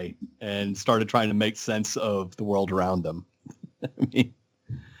high and started trying to make sense of the world around them. I mean,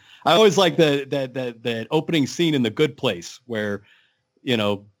 I always like that opening scene in The Good Place where,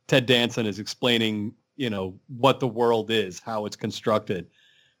 Ted Danson is explaining, what the world is, how it's constructed.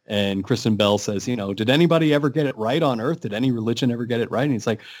 And Kristen Bell says, did anybody ever get it right on Earth? Did any religion ever get it right? And he's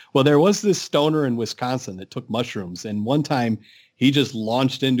like, well, there was this stoner in Wisconsin that took mushrooms. And one time he just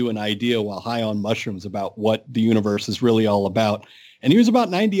launched into an idea while high on mushrooms about what the universe is really all about. And he was about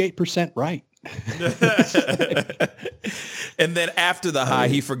 98% right. And then after the high,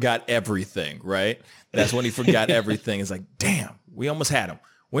 he forgot everything, right? That's when he forgot everything. It's like, damn, we almost had him.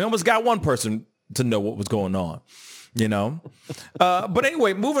 We almost got one person to know what was going on, But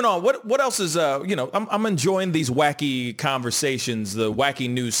anyway, moving on. What else is, I'm enjoying these wacky conversations, the wacky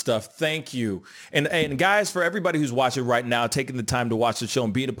news stuff. Thank you. And guys, for everybody who's watching right now, taking the time to watch the show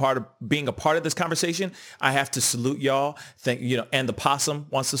and being a part of this conversation, I have to salute y'all. And the possum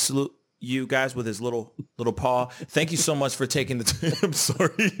wants to salute you guys with his little paw. Thank you so much for taking the time.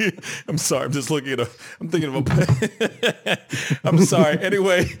 I'm sorry. I'm just looking at I'm thinking of I'm sorry.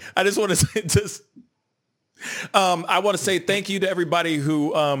 Anyway, I just want to say I want to say thank you to everybody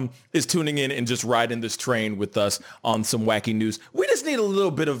who is tuning in and just riding this train with us on some wacky news. We just need a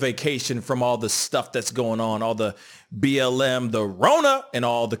little bit of vacation from all the stuff that's going on, all the BLM, the RONA, and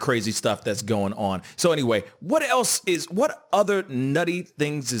all the crazy stuff that's going on. So anyway, what other nutty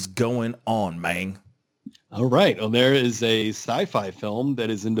things is going on, man? All right. Well, there is a sci-fi film that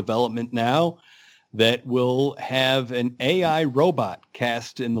is in development now that will have an AI robot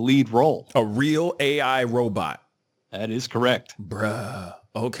cast in the lead role. A real AI robot. That is correct. Bruh.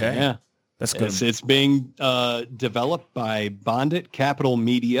 Okay. Yeah. That's good. It's being developed by Bondit Capital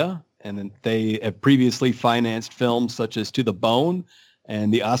Media, and then they have previously financed films such as To the Bone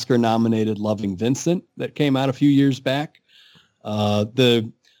and the Oscar-nominated Loving Vincent that came out a few years back.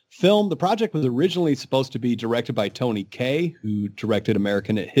 The project was originally supposed to be directed by Tony Kaye, who directed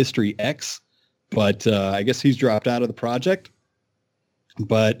American History X, but I guess he's dropped out of the project.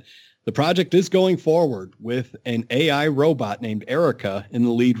 But the project is going forward with an AI robot named Erica in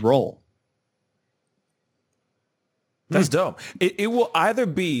the lead role. That's dope. It will either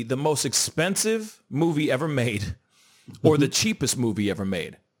be the most expensive movie ever made or the cheapest movie ever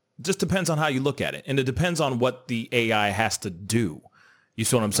made. It just depends on how you look at it. And it depends on what the AI has to do. You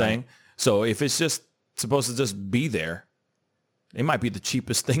see what I'm saying? So if it's just supposed to just be there, it might be the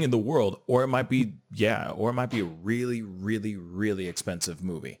cheapest thing in the world, or it might be a really, really, really expensive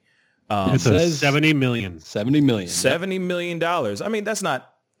movie. It says $70 million. $70 million. $70 million. I mean, that's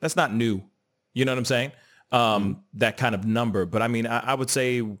not new. You know what I'm saying? That kind of number. But I mean, I would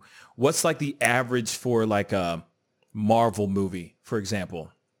say, what's like the average for like a Marvel movie, for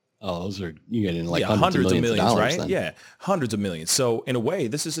example? Oh, you're getting like hundreds of millions, dollars, right? then. Yeah, hundreds of millions. So in a way,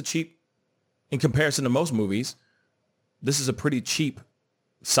 this is a cheap, in comparison to most movies, this is a pretty cheap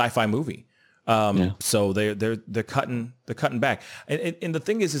sci-fi movie. So they're cutting back. And the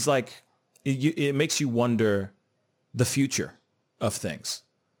thing is like, it makes you wonder the future of things,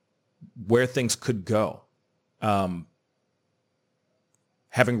 where things could go.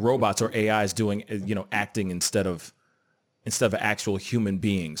 Having robots or AIs doing, acting instead of actual human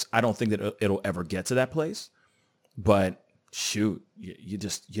beings. I don't think that it'll ever get to that place, but shoot, you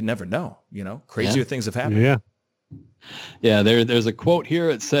never know, crazier things have happened. Yeah. Yeah. There's a quote here.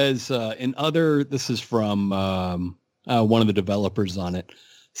 It says, this is from one of the developers on it,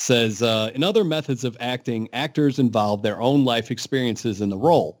 says, in other methods of acting, actors involve their own life experiences in the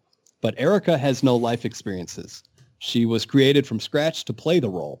role, but Erica has no life experiences. She was created from scratch to play the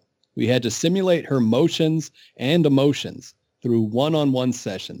role. We had to simulate her motions and emotions through one-on-one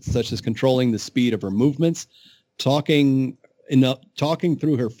sessions, such as controlling the speed of her movements, talking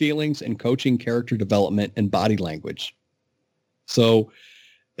through her feelings, and coaching character development and body language. So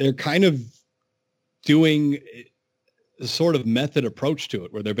they're kind of doing a sort of method approach to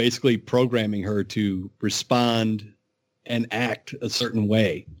it, where they're basically programming her to respond and act a certain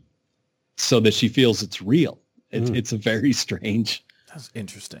way so that she feels it's real. It's a very strange. That's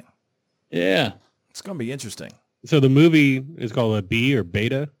interesting. Yeah. It's going to be interesting. So the movie is called a B or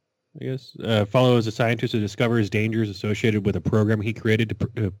Beta, I guess. Follows a scientist who discovers dangers associated with a program he created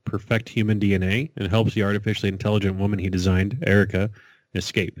to perfect human DNA and helps the artificially intelligent woman he designed, Erica,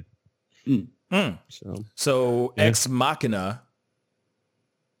 escape. So Ex Machina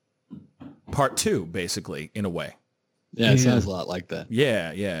Part 2, basically, in a way. Yeah, it sounds a lot like that.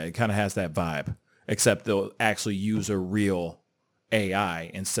 Yeah. It kind of has that vibe, except they'll actually use a real AI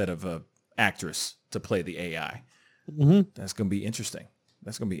instead of a actress to play the AI. That's going to be interesting.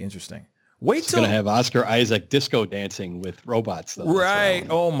 Wait till going to have Oscar Isaac disco dancing with robots, though. Right.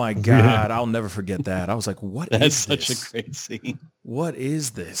 Oh my God. I'll never forget that. I was like, That's such a great scene. What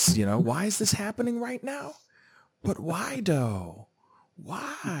is this? Why is this happening right now? But why though?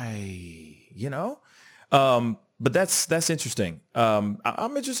 Why? But that's interesting.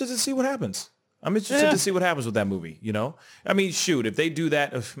 I'm interested to see what happens. I'm interested to see what happens with that movie, I mean, shoot, if they do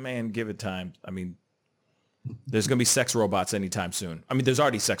that, man, give it time. I mean, there's going to be sex robots anytime soon. I mean, there's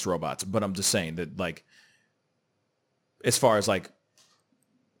already sex robots, but I'm just saying that, like, as far as, like,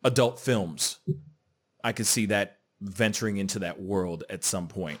 adult films, I could see that venturing into that world at some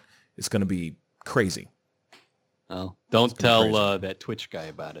point. It's going to be crazy. Oh, don't tell that Twitch guy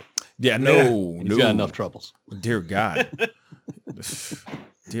about it. Yeah, no. He's got enough troubles. Dear God.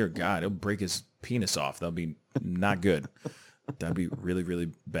 Dear God, it'll break his penis off. That'll be not good. That'd be really,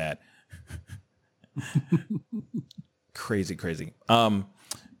 really bad. Crazy.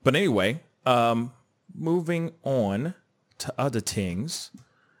 But anyway, moving on to other things.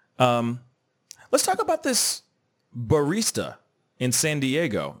 Let's talk about this barista in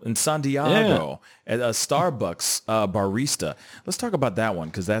Santiago, at a Starbucks barista. Let's talk about that one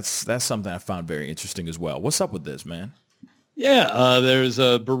because that's something I found very interesting as well. What's up with this, man? Yeah, there's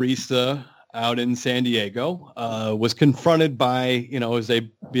a barista out in San Diego, was confronted by, as they've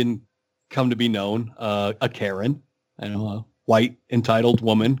come to be known, a Karen, a white entitled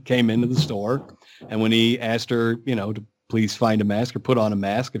woman came into the store. And when he asked her, to please find a mask or put on a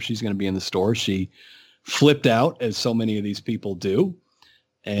mask if she's going to be in the store, she flipped out, as so many of these people do.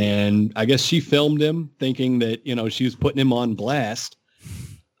 And I guess she filmed him thinking that, she was putting him on blast.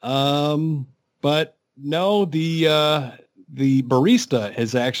 But no, the barista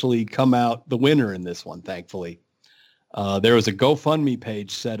has actually come out the winner in this one, thankfully. There was a GoFundMe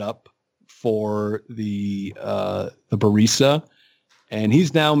page set up for the barista, and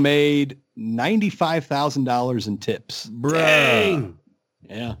he's now made $95,000 in tips. Bruh. Dang.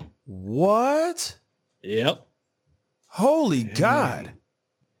 Yeah. What? Yep. Holy God.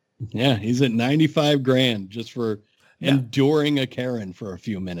 Yeah, he's at 95 grand just for enduring a Karen for a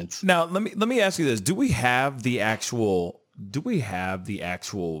few minutes. Now, let me ask you this. Do we have the actual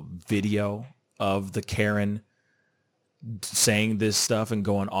video of the Karen saying this stuff and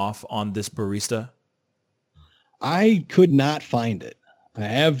going off on this barista? I could not find it. I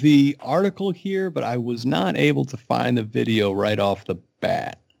have the article here, but I was not able to find the video right off the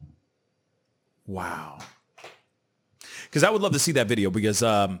bat. Wow. Because I would love to see that video because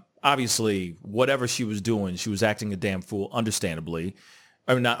obviously whatever she was doing, she was acting a damn fool, understandably.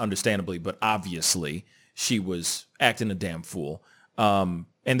 I mean, not understandably, but obviously she was acting a damn fool. And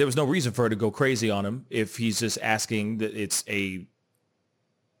there was no reason for her to go crazy on him if he's just asking that it's a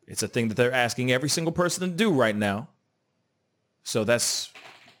thing that they're asking every single person to do right now. So that's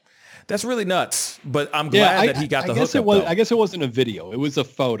really nuts. But I'm glad that he got the hookup. I guess it wasn't a video. It was a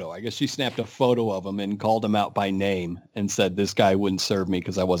photo. I guess she snapped a photo of him and called him out by name and said, this guy wouldn't serve me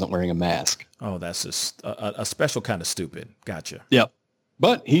because I wasn't wearing a mask. Oh, that's just a special kind of stupid. Gotcha. Yep.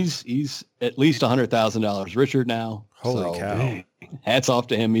 But he's at least $100,000 richer now. Holy cow. Hats off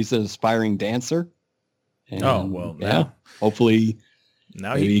to him. He's an aspiring dancer. And, hopefully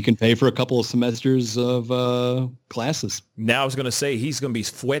now maybe he can pay for a couple of semesters of classes. Now I was going to say he's going to be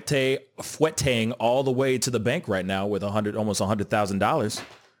fouetting all the way to the bank right now with almost $100,000.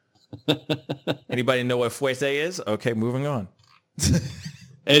 Anybody know what fouette is? Okay, moving on.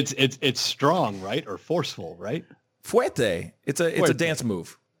 It's strong, right? Or forceful, right? Fouette. It's a dance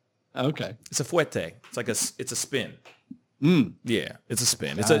move. Okay. It's a fouette. It's like it's a spin. Mm. Yeah, it's a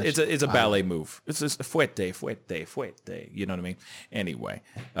spin. It's a ballet move. It's just fouette. You know what I mean? Anyway,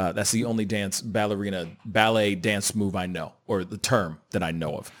 that's the only ballet dance move I know, or the term that I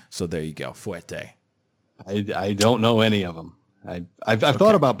know of. So there you go, fouette. I don't know any of them. I've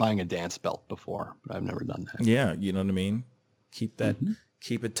thought about buying a dance belt before, but I've never done that. Yeah, you know what I mean? Keep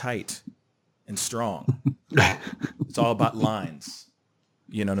it tight and strong. It's all about lines.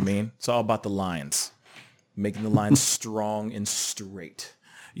 You know what I mean? It's all about the lines. Making the lines strong and straight.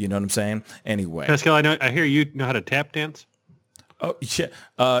 You know what I'm saying? Anyway. Pascal, I hear you know how to tap dance. Oh,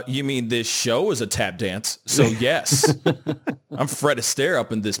 yeah. You mean this show is a tap dance? So yes. I'm Fred Astaire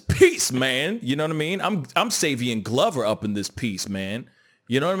up in this piece, man. You know what I mean? I'm Savion Glover up in this piece, man.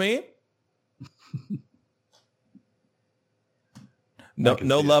 You know what I mean?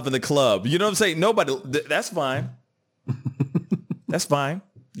 No love in the club. You know what I'm saying? Nobody. That's fine. That's fine.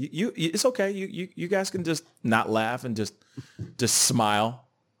 You it's okay. You guys can just not laugh and just smile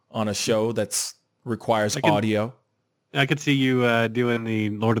on a show that's requires audio. I could see you doing the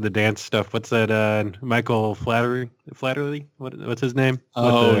Lord of the Dance stuff. What's that? Michael Flattery? What's his name?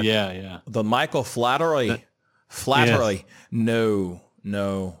 Oh, yeah. The Michael Flattery. Yes.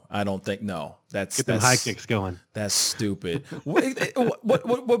 No, I don't think. No, get them high kicks going. That's stupid.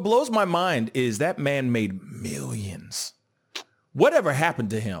 What blows my mind is that man made millions. Whatever happened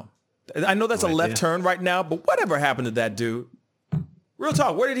to him? I know that's a left turn right now, but whatever happened to that dude? Real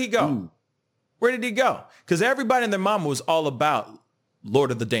talk, where did he go? Ooh. Where did he go? Because everybody and their mama was all about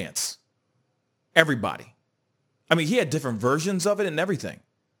Lord of the Dance. Everybody. I mean, he had different versions of it and everything.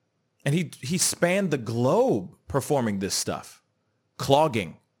 And he spanned the globe performing this stuff. Clogging.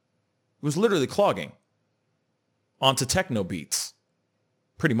 It was literally clogging onto techno beats.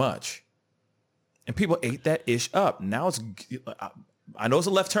 Pretty much. And people ate that ish up. Now I know it's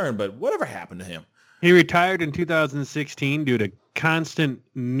a left turn, but whatever happened to him? He retired in 2016 due to constant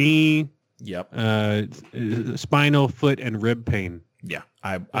knee, spinal, foot, and rib pain. Yeah,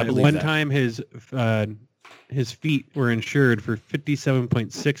 I believe one that. time his feet were insured for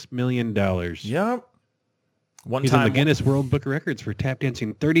 $57.6 million. Yep. He's in the Guinness World Book of Records for tap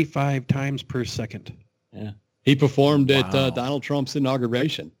dancing 35 times per second. Yeah. He performed at Donald Trump's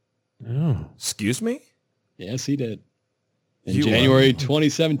inauguration. Oh, excuse me? Yes, he did. In January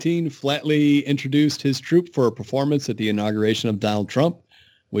 2017, Flatley introduced his troupe for a performance at the inauguration of Donald Trump,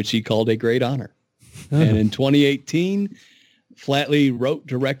 which he called a great honor. And in 2018, Flatley wrote,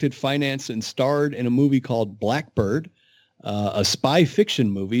 directed, financed, and starred in a movie called Blackbird, a spy fiction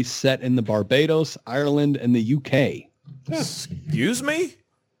movie set in the Barbados, Ireland, and the UK. Excuse me?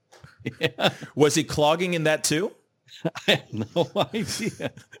 Yeah. Was he clogging in that too? I have no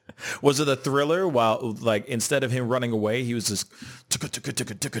idea. Was it a thriller while, like, instead of him running away, he was just,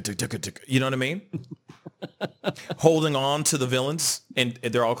 you know what I mean? Holding on to the villains and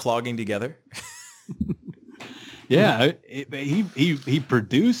they're all clogging together. Yeah, he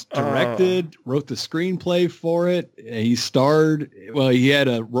produced, directed, wrote the screenplay for it. He starred, well, he had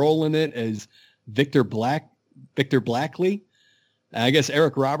a role in it as Victor Blackley. I guess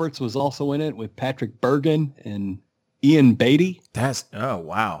Eric Roberts was also in it with Patrick Bergen and Ian Beatty. Oh,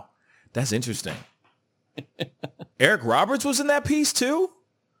 wow. That's interesting. Eric Roberts was in that piece too?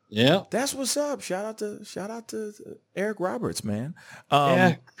 Yeah. That's what's up. Shout out to Eric Roberts, man.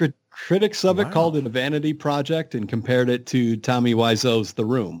 Critics of it called it a vanity project and compared it to Tommy Wiseau's The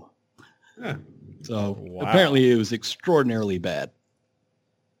Room. Yeah. So apparently it was extraordinarily bad.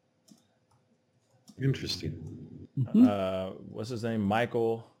 Interesting. What's his name?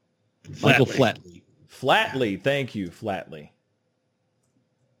 Michael Flatley. Flatley. Thank you, Flatley.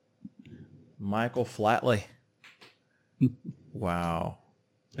 Michael Flatley. Wow.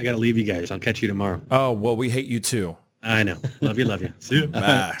 I got to leave you guys. I'll catch you tomorrow. Oh, well, we hate you too. I know. Love you. See you.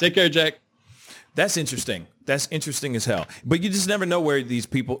 Bye. Take care, Jack. That's interesting. That's interesting as hell. But you just never know where these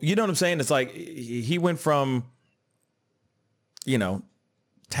people, you know what I'm saying? It's like he went from,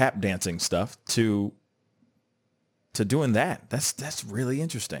 tap dancing stuff to doing that. That's really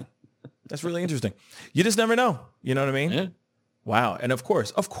interesting. That's really interesting. You just never know. You know what I mean? Yeah. Wow. And of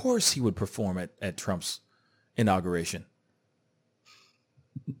course he would perform at Trump's inauguration.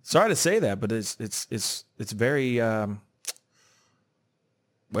 Sorry to say that, but it's very,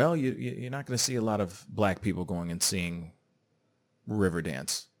 well, you're not going to see a lot of black people going and seeing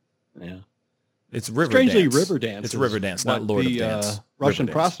Riverdance. Yeah. It's Riverdance. Strangely, Riverdance. It's Riverdance, not Lord of Dance. Russian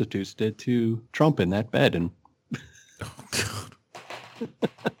Riverdance. prostitutes did to Trump in that bed. And Oh, God.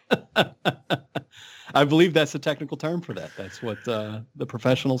 I believe that's the technical term for that. That's what the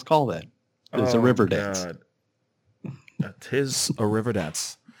professionals call that. It's a river dance. God. Tis a river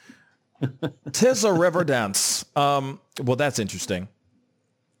dance. Tis a river dance. Well, that's interesting.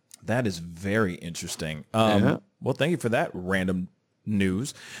 That is very interesting. Yeah. Well, thank you for that random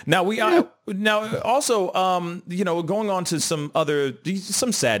news. Now now also, going on to some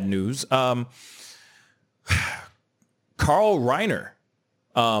sad news. Carl Reiner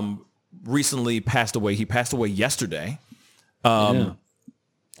recently passed away. He passed away yesterday. We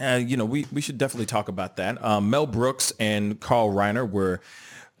should definitely talk about that. Mel Brooks and Carl Reiner were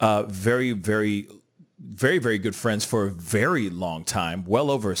very, very, very, very good friends for a very long time,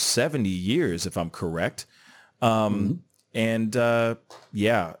 well over 70 years, if I'm correct. And Mel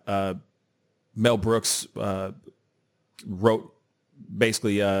Brooks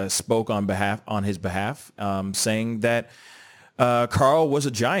spoke on his behalf, saying that Carl was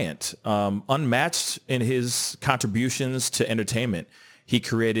a giant, unmatched in his contributions to entertainment. He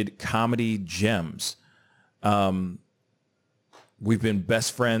created comedy gems. We've been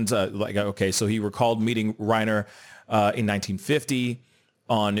best friends. So he recalled meeting Reiner in 1950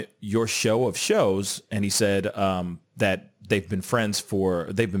 on Your Show of Shows, and he said that they've been best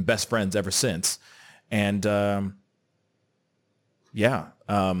friends ever since. And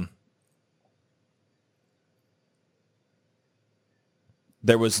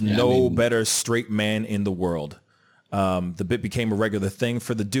there was no better straight man in the world. The bit became a regular thing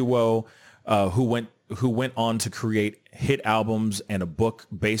for the duo, who went on to create hit albums and a book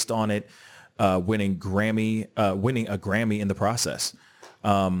based on it, winning a Grammy in the process.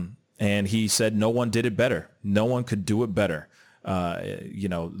 And he said no one did it better. No one could do it better,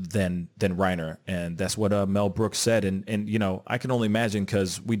 than Reiner. And that's what Mel Brooks said. And I can only imagine,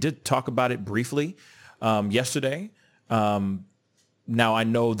 because we did talk about it briefly yesterday. Now, I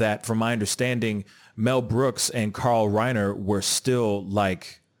know that from my understanding, Mel Brooks and Carl Reiner were still,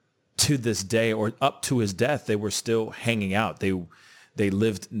 to this day or up to his death, they were still hanging out. They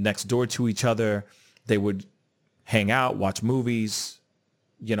lived next door to each other. They would hang out, watch movies.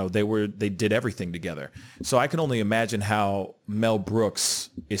 They did everything together. So I can only imagine how Mel Brooks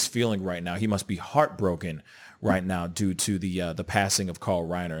is feeling right now. He must be heartbroken right now due to the passing of Carl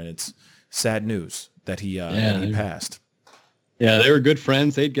Reiner, and it's sad news that he passed. Yeah, they were good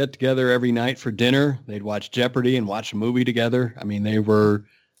friends. They'd get together every night for dinner. They'd watch Jeopardy and watch a movie together. I mean, they were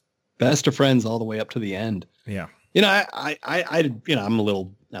best of friends all the way up to the end. Yeah. I'm a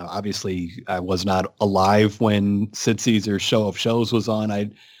little, now obviously I was not alive when Sid Caesar's Show of Shows was on.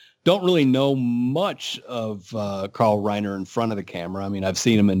 I don't really know much of Carl Reiner in front of the camera. I mean, I've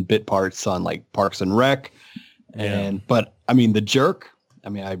seen him in bit parts on like Parks and Rec. But I mean, The Jerk, I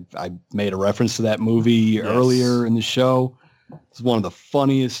mean, I made a reference to that movie earlier in the show. It's one of the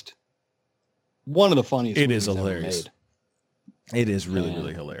funniest. It is hilarious. It is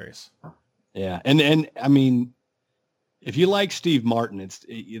really hilarious. Yeah, and I mean, if you like Steve Martin,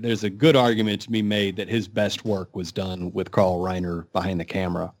 there's a good argument to be made that his best work was done with Carl Reiner behind the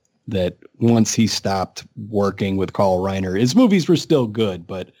camera. That once he stopped working with Carl Reiner, his movies were still good,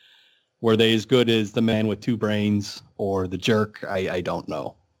 but were they as good as The Man with Two Brains or The Jerk? I don't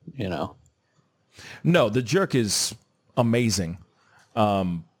know. No, The Jerk is amazing,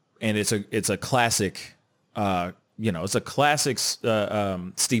 and it's a classic. It's a classic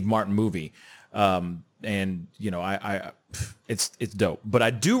Steve Martin movie, and it's dope. But I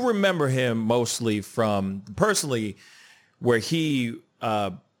do remember him mostly from personally, where he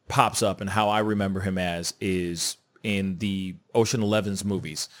pops up, and how I remember him as is in the Ocean 11's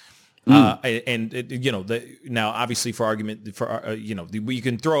movies. Now obviously for argument, you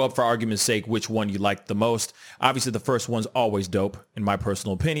can throw up for argument's sake which one you like the most. Obviously the first one's always dope in my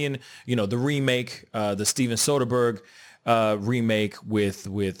personal opinion. The remake, the Steven Soderbergh remake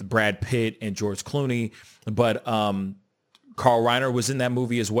with Brad Pitt and George Clooney. But Carl Reiner was in that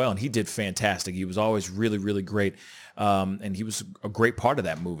movie as well, and he did fantastic. He was always really, really great. And he was a great part of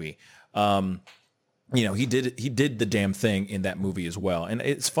that movie. He did the damn thing in that movie as well. And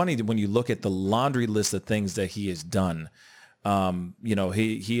it's funny that when you look at the laundry list of things that he has done,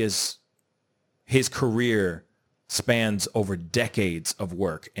 his career spans over decades of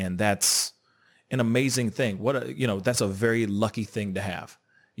work, and that's an amazing thing. That's a very lucky thing to have,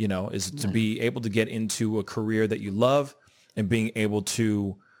 is to be able to get into a career that you love and being able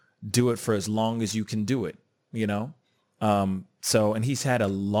to do it for as long as you can do it, and he's had a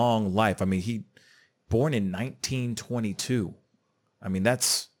long life. I mean, he born in 1922. I mean,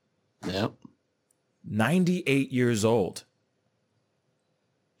 that's 98 years old.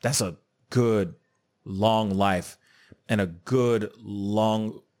 That's a good long life, and a good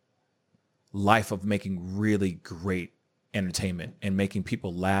long life of making really great entertainment and making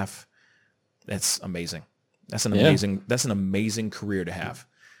people laugh. That's amazing. That's an amazing career to have.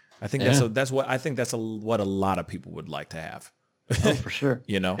 I think that's what a lot of people would like to have. Oh, for sure.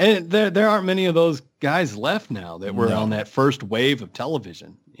 And there aren't many of those guys left now that were on that first wave of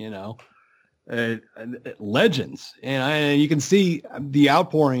television, legends. And you can see the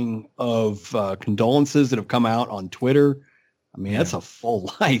outpouring of condolences that have come out on Twitter. I mean, that's a full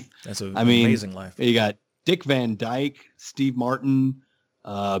life. That's an amazing life. You got Dick Van Dyke, Steve Martin,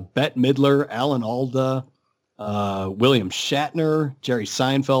 Bette Midler, Alan Alda, William Shatner, Jerry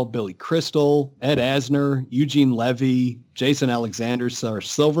Seinfeld, Billy Crystal, Ed Asner, Eugene Levy, Jason Alexander, Sarah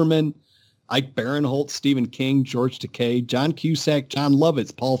Silverman, Ike Barinholtz, Stephen King, George Takei, John Cusack, John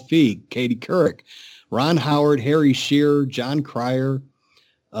Lovitz, Paul Feig, Katie Couric, Ron Howard, Harry Shearer, John Cryer,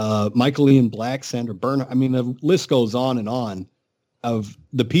 Michael Ian Black, Sandra Bernhard. I mean, the list goes on of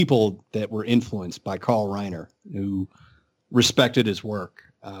the people that were influenced by Carl Reiner, who respected his work.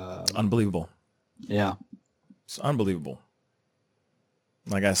 Unbelievable. Yeah. It's unbelievable.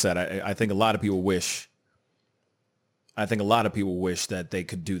 Like I said, I think a lot of people wish that they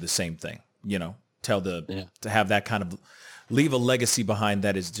could do the same thing, to have that kind of leave a legacy behind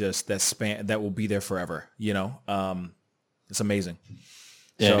that is just that will be there forever. It's amazing.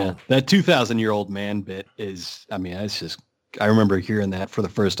 Yeah. So, that 2,000-year-old man bit is, I mean, it's just, I remember hearing that for the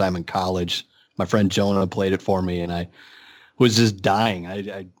first time in college. My friend Jonah played it for me and I was just dying.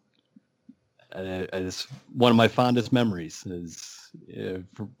 It's one of my fondest memories is,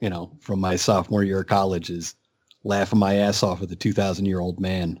 from my sophomore year of college is laughing my ass off at the 2,000-year-old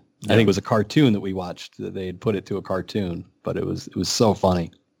man. I think it was a cartoon that we watched. That they had put it to a cartoon, but it was so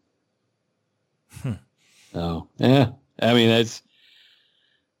funny. Oh yeah, I mean that's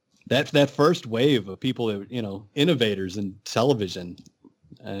that first wave of people that innovators in television.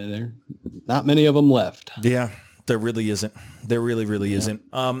 There not many of them left. Yeah. There really isn't. There really isn't.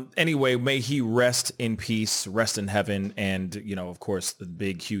 Anyway, may he rest in peace, rest in heaven, and of course, the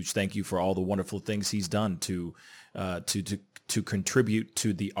big, huge thank you for all the wonderful things he's done to contribute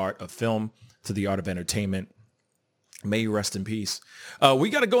to the art of film, to the art of entertainment. May you rest in peace. We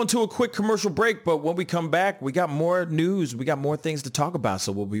got to go into a quick commercial break, but when we come back, we got more news. We got more things to talk about,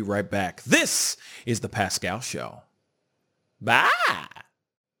 so we'll be right back. This is the Pascal Show. Bye.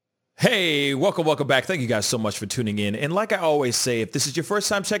 Hey, welcome back. Thank you guys so much for tuning in. And like I always say, if this is your first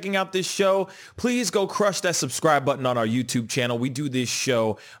time checking out this show, please go crush that subscribe button on our YouTube channel. We do this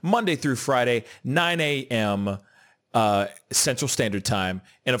show Monday through Friday, 9 a.m. Central Standard Time.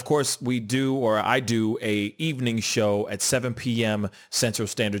 And of course, I do a evening show at 7 p.m. Central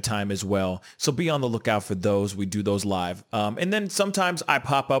Standard Time as well. So be on the lookout for those. We do those live. And then sometimes I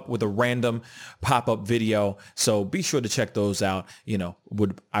pop up with a random pop-up video. So be sure to check those out.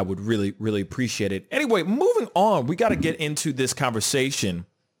 I would really, really appreciate it. Anyway, moving on, we got to get into this conversation.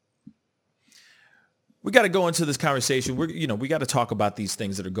 We got to go into this conversation. We got to talk about these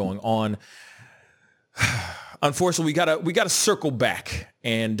things that are going on. Unfortunately, we gotta circle back,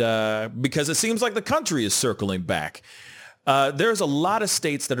 and because it seems like the country is circling back. There's a lot of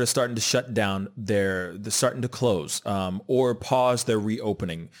states that are starting to shut down. They're starting to close or pause their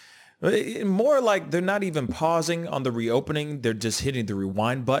reopening. More like they're not even pausing on the reopening. They're just hitting the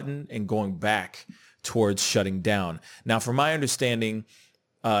rewind button and going back towards shutting down. Now, from my understanding,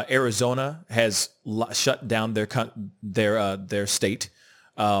 Arizona has shut down their state.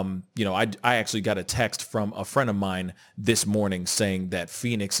 I actually got a text from a friend of mine this morning saying that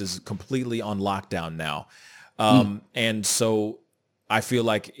Phoenix is completely on lockdown now. And so I feel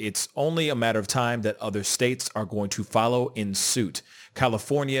like it's only a matter of time that other states are going to follow in suit.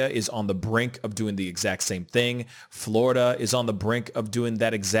 California is on the brink of doing the exact same thing. Florida is on the brink of doing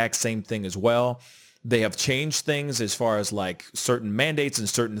that exact same thing as well. They have changed things as far as like certain mandates and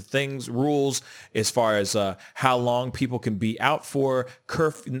certain things, rules, as far as how long people can be out for,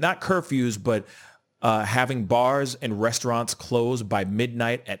 not curfews, but having bars and restaurants closed by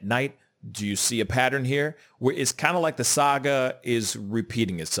midnight at night. Do you see a pattern here? Where it's kind of like the saga is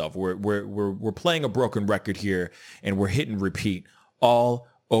repeating itself. We're playing a broken record here, and we're hitting repeat all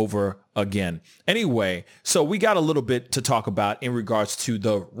over again. Anyway, so we got a little bit to talk about in regards to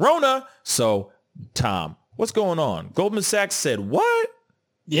the Rona. So Tom, what's going on? Goldman Sachs said what?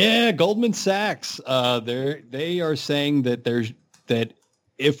 Yeah, Goldman Sachs. They are saying that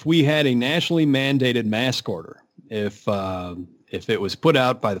if we had a nationally mandated mask order, if it was put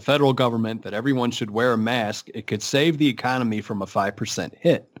out by the federal government that everyone should wear a mask, it could save the economy from a 5%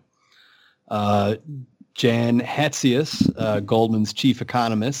 hit. Jan Hatzius, Goldman's chief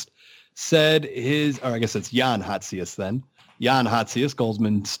economist, said I guess it's Jan Hatzius then. Jan Hatzius,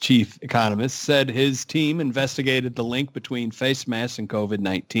 Goldman's chief economist, said his team investigated the link between face masks and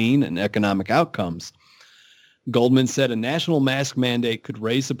COVID-19 and economic outcomes. Goldman said a national mask mandate could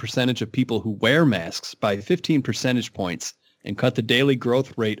raise the percentage of people who wear masks by 15 percentage points and cut the daily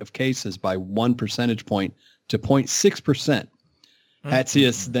growth rate of cases by 1 percentage point to 0.6%.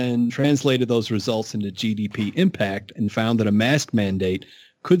 Hatzius then translated those results into GDP impact and found that a mask mandate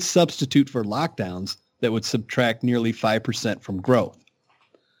could substitute for lockdowns that would subtract nearly 5% from growth.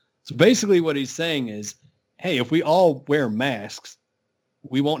 So basically what he's saying is, hey, if we all wear masks,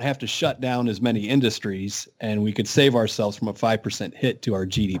 we won't have to shut down as many industries, and we could save ourselves from a 5% hit to our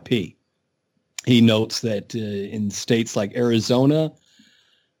GDP. He notes that in states like Arizona,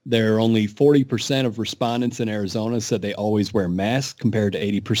 there are only 40% of respondents in Arizona said they always wear masks compared to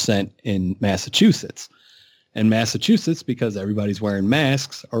 80% in Massachusetts. And Massachusetts, because everybody's wearing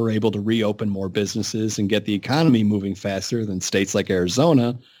masks, are able to reopen more businesses and get the economy moving faster than states like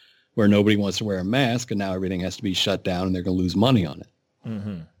Arizona, where nobody wants to wear a mask, and now everything has to be shut down, and they're going to lose money on it.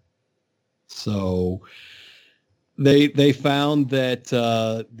 Mm-hmm. So they found that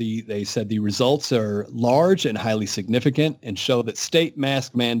they said the results are large and highly significant and show that state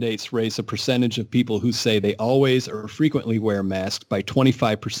mask mandates raise a percentage of people who say they always or frequently wear masks by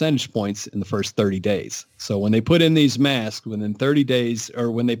 25 percentage points in the first 30 days. So when they put in these masks within 30 days, or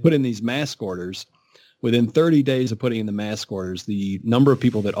when they put in these mask orders, within 30 days of putting in the mask orders, the number of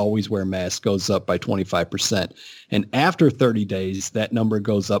people that always wear masks goes up by 25%. And after 30 days, that number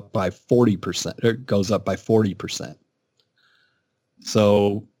goes up by 40%. It goes up by 40%.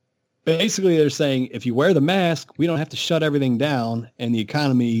 So basically they're saying if you wear the mask, we don't have to shut everything down and the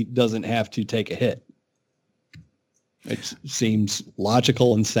economy doesn't have to take a hit. It seems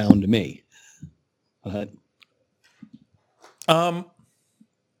logical and sound to me.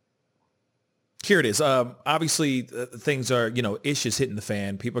 Here it is. Obviously, things are, issues hitting the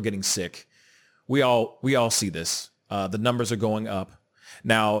fan. People are getting sick. We all see this. The numbers are going up.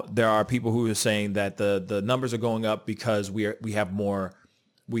 Now, there are people who are saying that the numbers are going up because we have more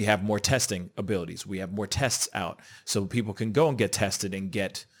testing abilities. We have more tests out, so people can go and get tested and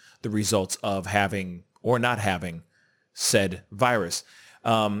get the results of having or not having said virus.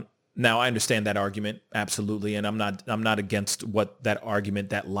 Now, I understand that argument, absolutely, and I'm not against what that argument,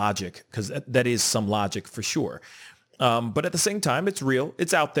 that logic, because that is some logic for sure. But at the same time, it's real.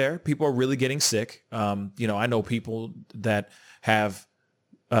 It's out there. People are really getting sick. I know people that have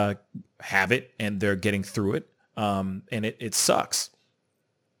it and they're getting through it. And it sucks.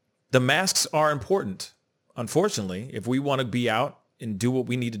 The masks are important. Unfortunately, if we want to be out and do what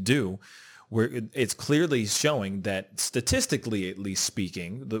we need to do, it's clearly showing that statistically, at least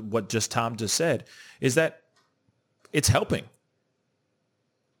speaking, what Tom just said is that it's helping.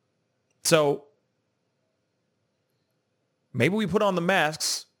 So maybe we put on the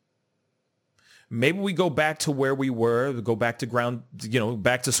masks. Maybe we go back to where we were, go back to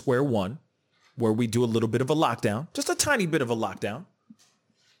back to square one, where we do a little bit of a lockdown, just a tiny bit of a lockdown,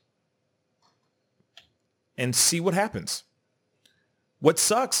 and see what happens. What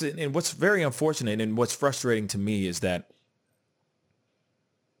sucks and what's very unfortunate and what's frustrating to me is that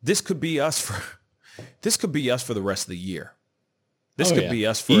this could be us for the rest of the year. This could be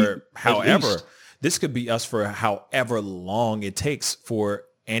us for this could be us for however long it takes for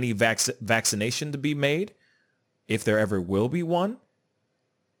any vaccination to be made, if there ever will be one.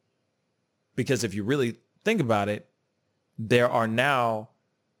 Because if you really think about it, there are now,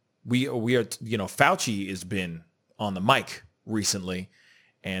 we are, Fauci has been on the mic recently,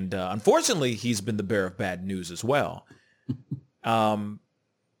 and unfortunately, he's been the bearer of bad news as well. And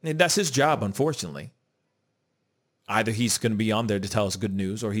that's his job, unfortunately. Either he's going to be on there to tell us good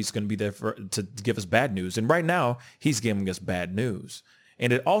news, or he's going to be there to give us bad news. And right now, he's giving us bad news.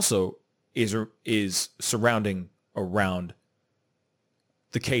 And it also is surrounding around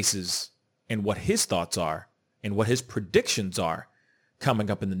the cases and what his thoughts are and what his predictions are coming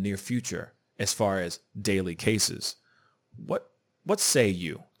up in the near future as far as daily cases. What say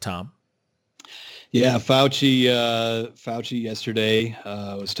you, Tom? Yeah, Fauci yesterday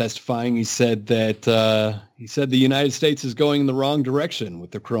was testifying. He said that the United States is going in the wrong direction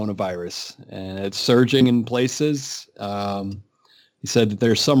with the coronavirus, and it's surging in places. He said that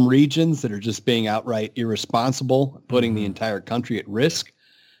there are some regions that are just being outright irresponsible, putting the entire country at risk.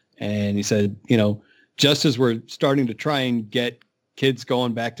 And he said, just as we're starting to try and get kids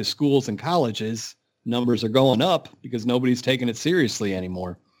going back to schools and colleges, numbers are going up because nobody's taking it seriously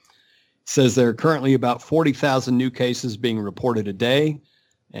anymore. He says there are currently about 40,000 new cases being reported a day.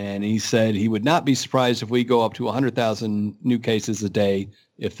 And he said he would not be surprised if we go up to 100,000 new cases a day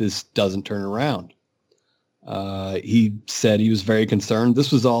if this doesn't turn around. He said he was very concerned.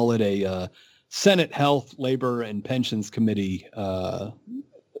 This was all at a Senate Health, Labor, and Pensions Committee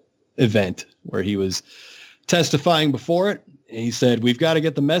event where he was testifying before it. And he said, we've got to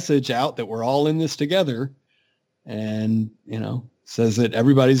get the message out that we're all in this together. And, says that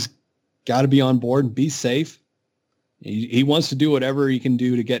everybody's got to be on board and be safe. He wants to do whatever he can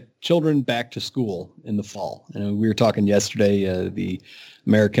do to get children back to school in the fall. And we were talking yesterday, the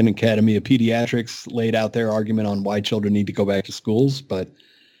American Academy of Pediatrics laid out their argument on why children need to go back to schools, but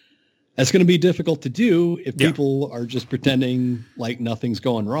that's going to be difficult to do if people are just pretending like nothing's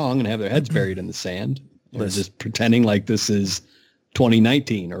going wrong and have their heads buried in the sand. Or just pretending like this is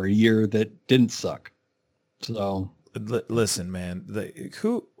 2019 or a year that didn't suck. So listen, man,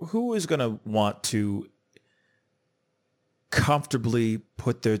 who is going to want to comfortably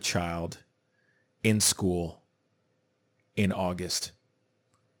put their child in school in August?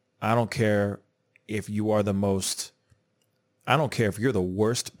 I don't care if you are I don't care if you're the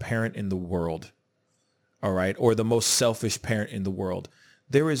worst parent in the world, all right, or the most selfish parent in the world.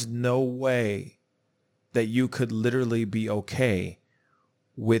 There is no way that you could literally be okay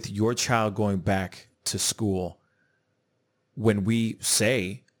with your child going back to school when we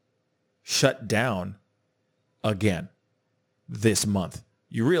say shut down again this month.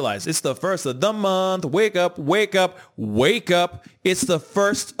 You realize it's the first of the month. Wake up, wake up, wake up. It's the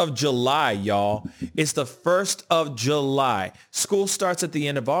 1st of July, y'all. It's the 1st of July. School starts at the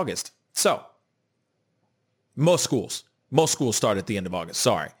end of August. So most schools start at the end of August.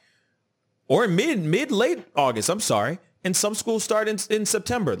 Sorry. Or late August. I'm sorry. And some schools start in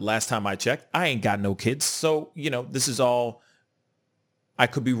September. Last time I checked, I ain't got no kids. So, this is all, I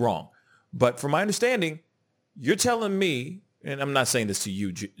could be wrong. But from my understanding, you're telling me, and I'm not saying this to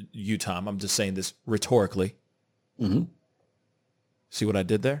you, Tom. I'm just saying this rhetorically. Mm-hmm. See what I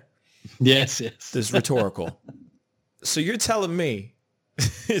did there? Yes. This is rhetorical. So you're telling me,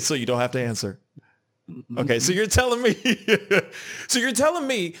 so you don't have to answer. Okay, so you're telling me,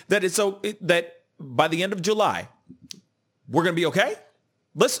 that that by the end of July, we're gonna be okay?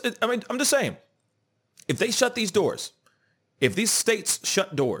 I'm just saying, if they shut these doors, if these states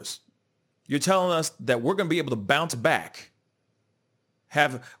shut doors, you're telling us that we're gonna be able to bounce back,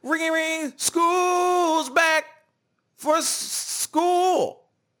 have ring, schools back for school.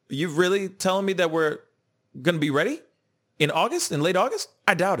 You really telling me that we're gonna be ready? in August, in late August?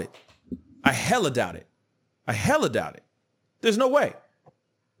 I doubt it. I hella doubt it. There's no way.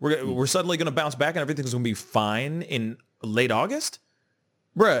 We're suddenly going to bounce back and everything's going to be fine in late August?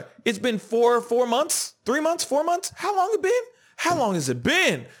 Bruh, it's been 4 months, 3 months, 4 months. How long it been? How long has it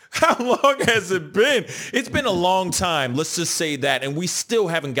been? It's been a long time. Let's just say that. And we still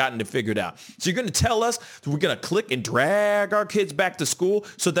haven't gotten it figured out. So you're going to tell us we're going to click and drag our kids back to school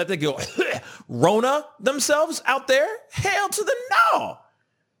so that they go RONA themselves out there? Hell to the no.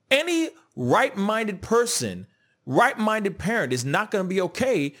 Any right-minded person, right-minded parent is not going to be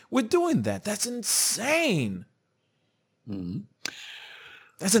okay with doing that. That's insane. Mm-hmm.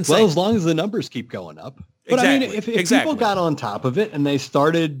 That's insane. Well, as long as the numbers keep going up. But exactly. I mean, if people got on top of it and they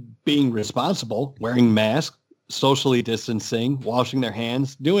started being responsible, wearing masks, socially distancing, washing their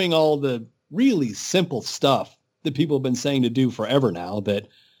hands, doing all the really simple stuff that people have been saying to do forever now that,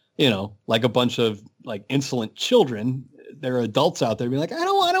 like a bunch of like insolent children, there are adults out there being like, I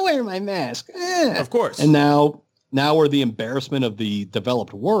don't want to wear my mask. Of course. And now we're the embarrassment of the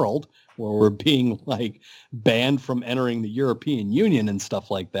developed world where we're being like banned from entering the European Union and stuff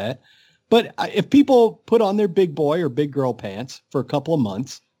like that. But if people put on their big boy or big girl pants for a couple of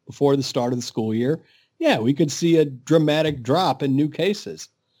months before the start of the school year, yeah, we could see a dramatic drop in new cases.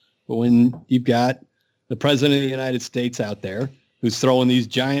 But when you've got the president of the United States out there who's throwing these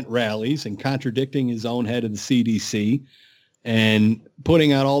giant rallies and contradicting his own head of the CDC and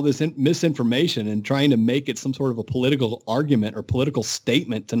putting out all this misinformation and trying to make it some sort of a political argument or political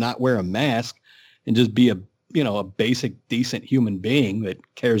statement to not wear a mask and just be a basic, decent human being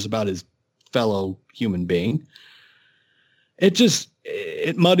that cares about his fellow human being,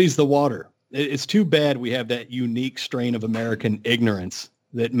 it muddies the water. It's too bad we have that unique strain of American ignorance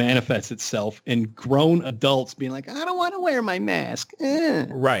that manifests itself in grown adults being like, I don't want to wear my mask.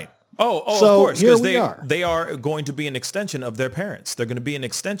 Right. Oh, so of course, because they are going to be an extension of their parents. They're going to be an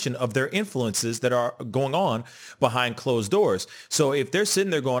extension of their influences that are going on behind closed doors. So if they're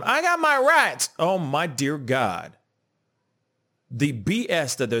sitting there going, I got my rights. Oh, my dear God. The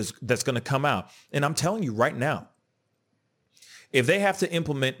BS that's going to come out. And I'm telling you right now, if they have to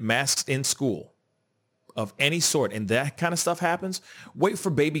implement masks in school of any sort and that kind of stuff happens, wait for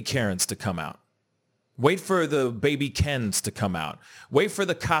baby Karens to come out. Wait for the baby Kens to come out. Wait for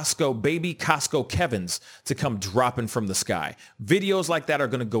the baby Costco Kevins to come dropping from the sky. Videos like that are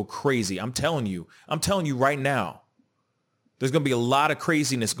going to go crazy. I'm telling you right now, there's going to be a lot of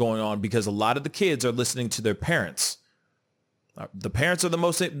craziness going on because a lot of the kids are listening to their parents. The parents are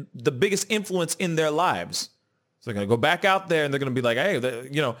the biggest influence in their lives. So they're going to go back out there and they're going to be like, hey,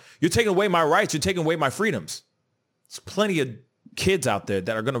 you're taking away my rights. You're taking away my freedoms. There's plenty of kids out there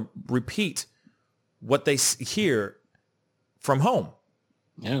that are going to repeat what they hear from home.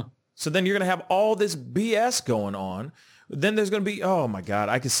 Yeah. So then you're going to have all this BS going on. Then there's going to be, oh my God,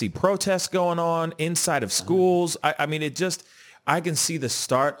 I can see protests going on inside of schools. I mean, I can see the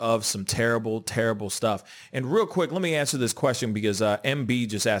start of some terrible, terrible stuff. And real quick, let me answer this question because MB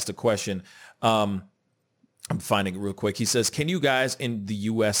just asked a question. I'm finding it real quick. He says, can you guys in the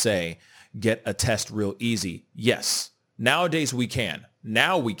USA get a test real easy? Yes. Nowadays we can.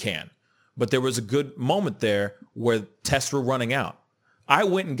 Now we can. But there was a good moment there where tests were running out. I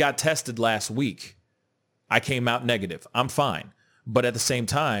went and got tested last week. I came out negative. I'm fine. But at the same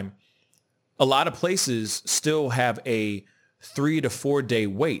time, a lot of places still have a 3 to 4 day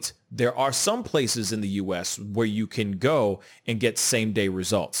wait. There are some places in the U.S. where you can go and get same day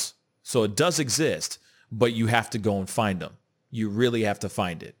results. So it does exist, but you have to go and find them. You really have to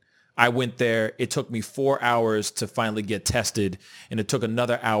find it. I went there. It took me 4 hours to finally get tested, and it took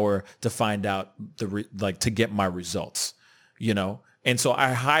another hour to find out to get my results, And so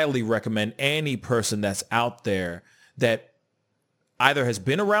I highly recommend any person that's out there that either has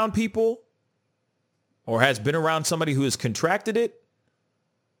been around people or has been around somebody who has contracted it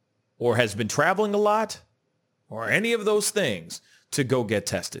or has been traveling a lot or any of those things to go get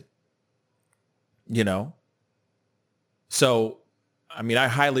tested, So, I mean, I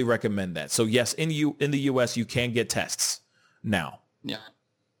highly recommend that. So yes, in the U.S., you can get tests now. Yeah,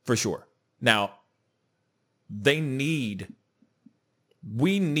 for sure. Now,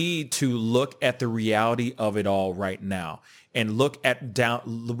 we need to look at the reality of it all right now and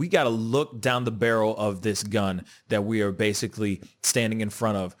we got to look down the barrel of this gun that we are basically standing in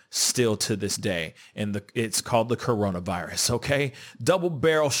front of still to this day. And it's called the coronavirus. Okay. Double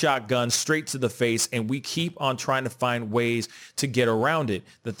barrel shotgun straight to the face. And we keep on trying to find ways to get around it.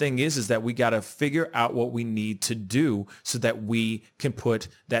 The thing is that we got to figure out what we need to do so that we can put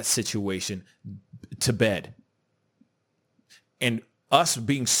that situation to bed. And us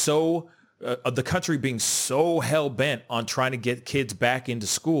being so the country being so hell-bent on trying to get kids back into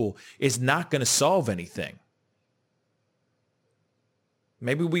school is not going to solve anything.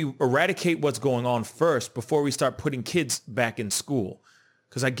 Maybe we eradicate what's going on first before we start putting kids back in school.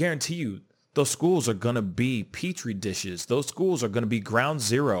 Because I guarantee you, those schools are going to be petri dishes. Those schools are going to be ground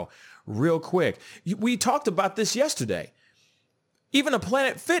zero real quick. We talked about this yesterday. Even a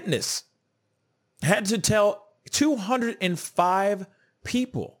Planet Fitness had to tell 205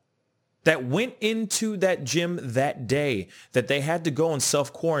 people that went into that gym that day that they had to go and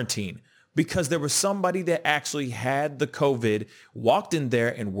self-quarantine because there was somebody that actually had the COVID, walked in there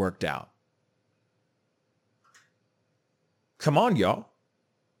and worked out. Come on, y'all.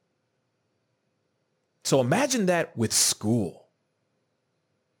 So imagine that with school.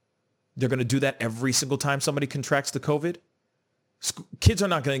 They're going to do that every single time somebody contracts the COVID. Kids are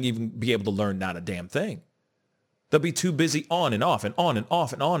not going to even be able to learn not a damn thing. They'll be too busy on and off and on and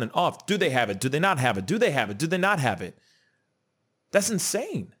off and on and off. Do they have it? Do they not have it? Do they have it? Do they not have it? That's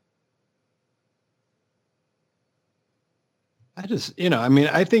insane.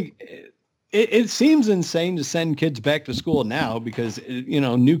 I think it seems insane to send kids back to school now because,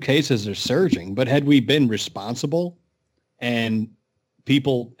 new cases are surging. But had we been responsible and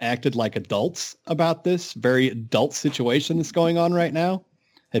people acted like adults about this very adult situation that's going on right now,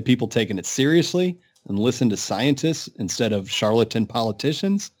 had people taken it seriously and listened to scientists instead of charlatan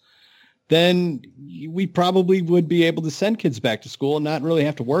politicians, then we probably would be able to send kids back to school and not really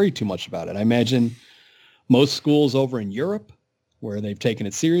have to worry too much about it. I imagine most schools over in Europe where they've taken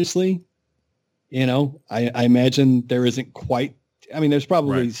it seriously, I imagine there isn't quite, there's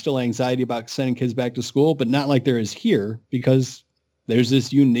probably still anxiety about sending kids back to school, but not like there is here because there's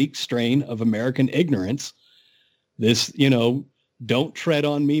this unique strain of American ignorance, this, don't tread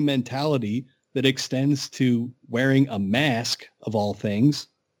on me mentality that extends to wearing a mask of all things.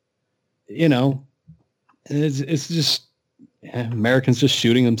 It's just Americans just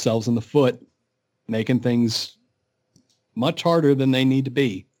shooting themselves in the foot, making things much harder than they need to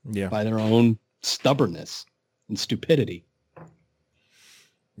be by their own stubbornness and stupidity.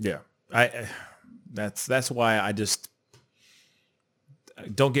 Yeah. That's why I just,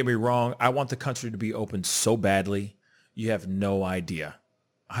 don't get me wrong. I want the country to be open so badly. You have no idea.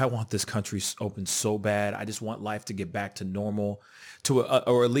 I want this country open so bad. I just want life to get back to normal,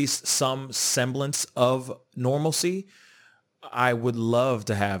 or at least some semblance of normalcy. I would love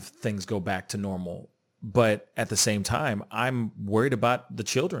to have things go back to normal. But at the same time, I'm worried about the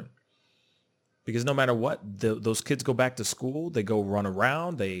children. Because no matter what, those kids go back to school, they go run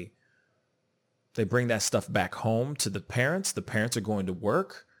around, they bring that stuff back home to the parents. The parents are going to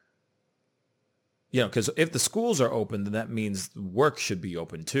work. Because if the schools are open, then that means work should be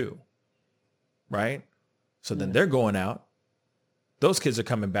open too, right? So then they're going out. Those kids are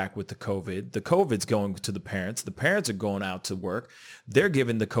coming back with the COVID. The COVID's going to the parents. The parents are going out to work. They're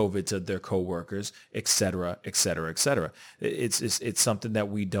giving the COVID to their coworkers, et cetera, et cetera, et cetera. It's something that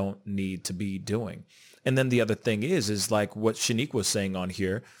we don't need to be doing. And then the other thing is like what Shanique was saying on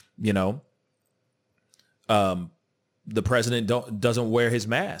here, the president doesn't wear his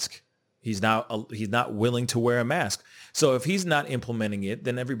mask. He's not willing to wear a mask. So if he's not implementing it,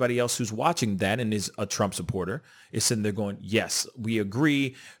 then everybody else who's watching that and is a Trump supporter is sitting there going, yes, we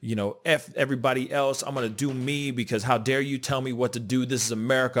agree. F everybody else. I'm going to do me because how dare you tell me what to do? This is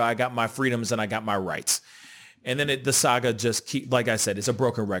America. I got my freedoms and I got my rights. And then the saga just like I said, it's a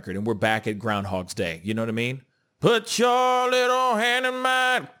broken record and we're back at Groundhog's Day. You know what I mean? Put your little hand in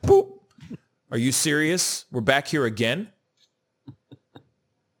mine. Boop. Are you serious? We're back here again?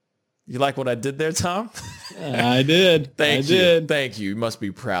 You like what I did there, Tom? I did. Thank you. Thank you. You must be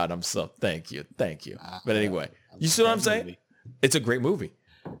proud. Thank you. But anyway, you see what I'm saying? Movie. It's a great movie.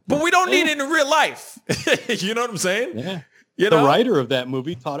 But we don't need it in real life. You know what I'm saying? Yeah. The writer of that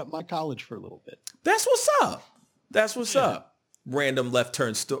movie taught at my college for a little bit. That's what's up. Random left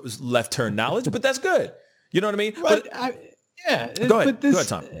turn knowledge, but that's good. You know what I mean? Right. Go ahead. Go ahead,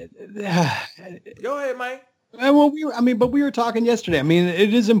 Tom. Go ahead, Mike. Well, we were talking yesterday.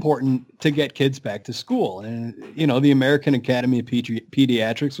 It is important to get kids back to school. And, the American Academy of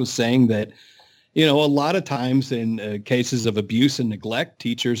Pediatrics was saying that, a lot of times in cases of abuse and neglect,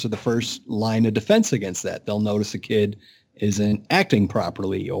 teachers are the first line of defense against that. They'll notice a kid isn't acting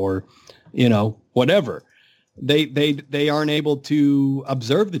properly or, whatever. They aren't able to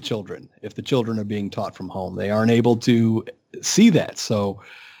observe the children if the children are being taught from home. They aren't able to see that. So,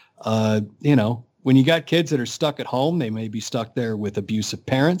 when you got kids that are stuck at home, they may be stuck there with abusive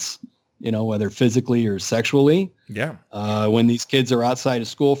parents, whether physically or sexually. Yeah. When these kids are outside of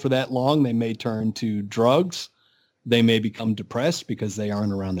school for that long, they may turn to drugs. They may become depressed because they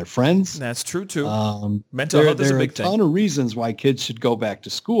aren't around their friends. That's true too. Mental health is a big thing. There are a ton of reasons why kids should go back to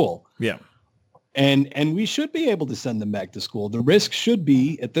school. Yeah. And we should be able to send them back to school. The risk should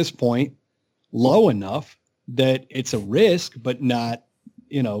be at this point low enough that it's a risk, but not,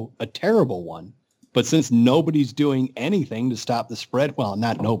 a terrible one. But since nobody's doing anything to stop the spread, well,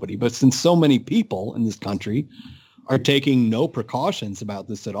 not nobody, but since so many people in this country are taking no precautions about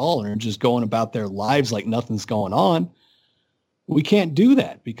this at all and are just going about their lives like nothing's going on, we can't do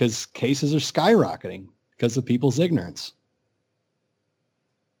that because cases are skyrocketing because of people's ignorance.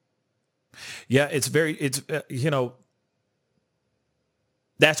 Yeah,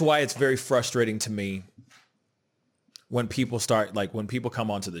 that's why it's very frustrating to me when people when people come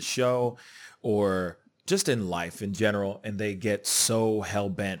onto the show or just in life in general, and they get so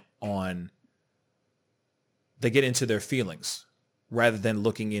hell-bent they get into their feelings rather than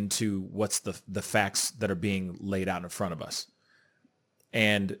looking into what's the facts that are being laid out in front of us.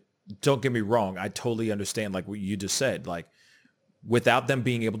 And don't get me wrong, I totally understand like what you just said, like without them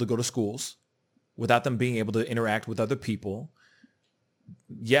being able to go to schools, without them being able to interact with other people,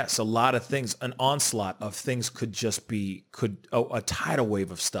 yes, a lot of things, an onslaught of things a tidal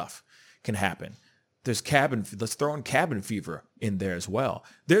wave of stuff can happen. Let's throw in cabin fever in there as well.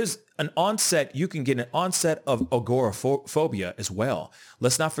 There's you can get an onset of agoraphobia as well.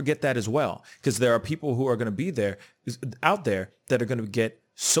 Let's not forget that as well, because there are people who are going to be out there that are going to get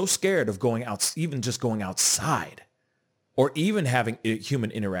so scared of going out, even just going outside or even having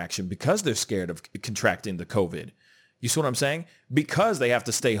human interaction because they're scared of contracting the COVID. You see what I'm saying? Because they have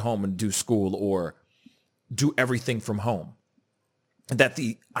to stay home and do school or do everything from home. That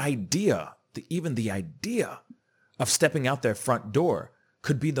even the idea of stepping out their front door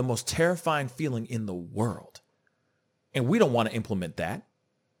could be the most terrifying feeling in the world. And we don't want to implement that.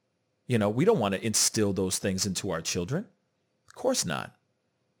 We don't want to instill those things into our children. Of course not.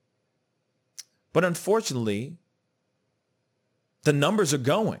 But unfortunately, the numbers are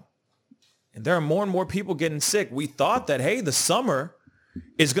going. And there are more and more people getting sick. We thought that, hey, the summer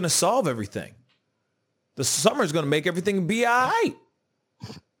is going to solve everything. The summer is going to make everything be all right.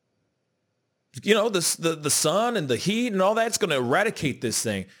 The sun and the heat and all that's going to eradicate this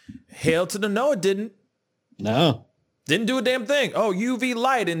thing. Hell to the no, it didn't. No. Didn't do a damn thing. Oh, UV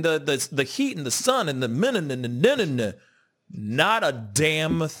light and the heat and the sun and the not a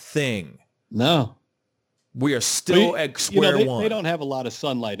damn thing. No. We are still at square one. They don't have a lot of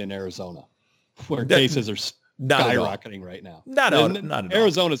sunlight in Arizona where cases are skyrocketing right now. Not at all.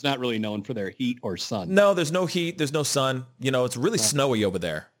 Arizona's not really known for their heat or sun. No, there's no heat. There's no sun. It's really snowy over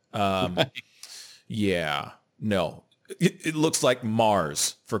there. Right. Yeah, no. It looks like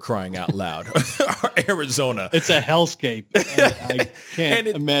Mars, for crying out loud. Arizona. It's a hellscape. I can't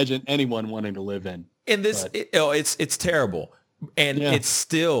imagine anyone wanting to live in. And it's terrible. And it's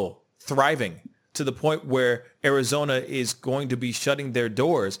still thriving to the point where Arizona is going to be shutting their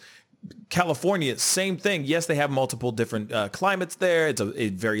doors. California, same thing. Yes, they have multiple different climates there. It's a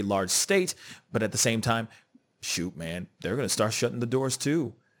very large state. But at the same time, shoot, man, they're going to start shutting the doors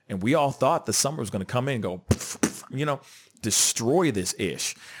too. And we all thought the summer was going to come in and go, destroy this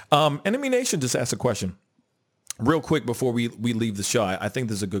ish. Enemy Nation just asked a question real quick before we leave the show. I think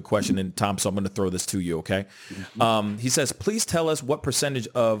this is a good question. And Tom, so I'm going to throw this to you. Okay. Mm-hmm. He says, please tell us what percentage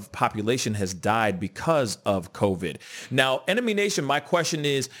of population has died because of COVID. Now, Enemy Nation, my question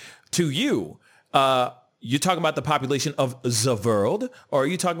is to you. You're talking about the population of the world, or are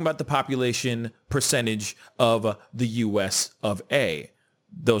you talking about the population percentage of the U.S. of A?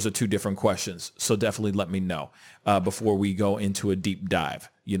 Those are two different questions. So definitely let me know before we go into a deep dive.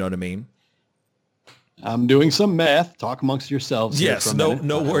 You know what I mean? I'm doing some math. Talk amongst yourselves. Yes. No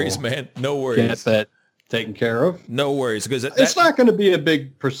worries, man. No worries. Get that taken care of. No worries. Because it's not going to be a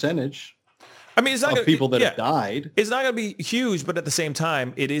big percentage. I mean, it's not of people that have died. It's not going to be huge, but at the same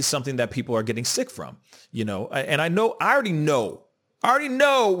time, it is something that people are getting sick from, and I already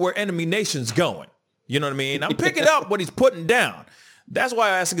know where Enemy Nation's going. You know what I mean? I'm picking up what he's putting down. That's why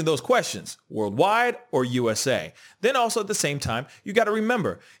I'm asking those questions, worldwide or USA. Then also at the same time, you got to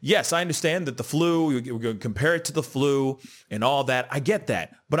remember, yes, I understand that the flu, we're going to compare it to the flu and all that. I get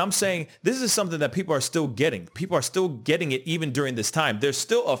that. But I'm saying this is something that people are still getting. People are still getting it even during this time. There's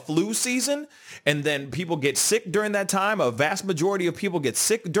still a flu season, and then people get sick during that time. A vast majority of people get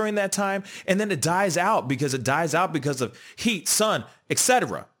sick during that time, and then it dies out because of heat, sun,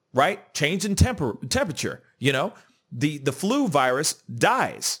 etc. Right? Change in temperature, The flu virus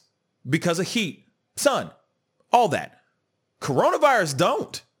dies because of heat, sun, all that. Coronavirus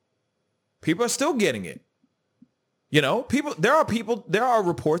don't. People are still getting it. There are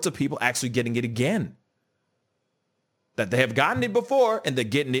reports of people actually getting it again. that they have gotten it before and they're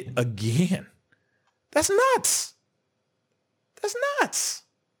getting it again. That's nuts. That's nuts.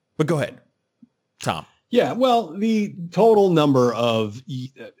 But go ahead, Tom. Yeah, well, the total number of,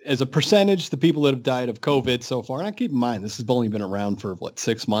 as a percentage, the people that have died of COVID so far, and I keep in mind, this has only been around for,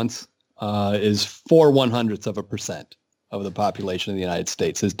 6 months, is 0.04% of the population of the United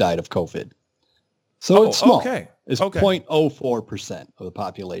States has died of COVID. So it's small. Okay. It's okay. 0.04% of the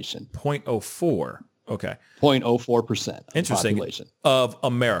population. 0.04. Okay. 0.04% of Interesting. the population. Of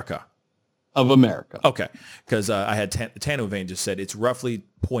America. Of America. Okay. Because I had Tano Vane just said it's roughly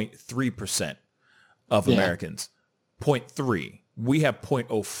 0.3% of Americans. 0.3. We have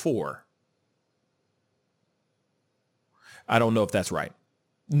 0.04. I don't know if that's right.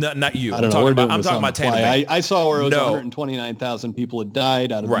 Not you. I don't know. I'm talking about Tano Vane. I saw where it was 129,000 people had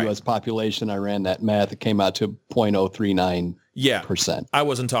died out of the U.S. population. I ran that math. It came out to 0.039%. Yeah. I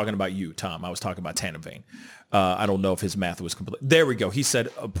wasn't talking about you, Tom. I was talking about Tano Vane. I don't know if his math was complete. There we go. He said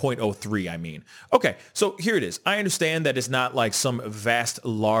 0.03, I mean. Okay, so here it is. I understand that it's not like some vast,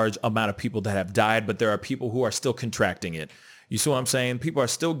 large amount of people that have died, but there are people who are still contracting it. You see what I'm saying? People are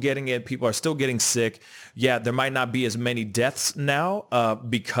still getting it. People are still getting sick. Yeah, there might not be as many deaths now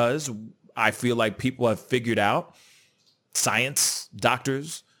because I feel like people have figured out, science,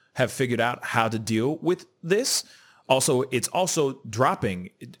 doctors have figured out how to deal with this. Also, it's also dropping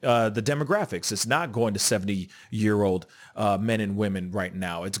the demographics. It's not going to 70-year-old men and women right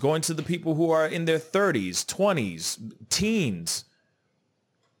now. It's going to the people who are in their 30s, 20s, teens.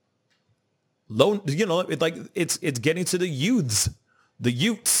 Low, it's getting to the youths.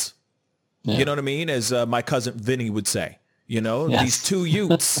 Yeah. You know what I mean? As my cousin Vinny would say, these two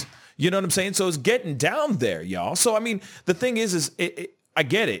youths. You know what I'm saying? So it's getting down there, y'all. So, I mean, the thing is I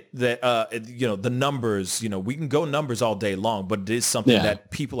get it that, the numbers, we can go numbers all day long, but it is something that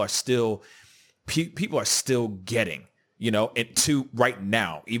people are still getting, to right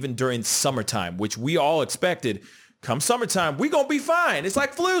now, even during summertime, which we all expected. Come summertime, we gonna be fine. It's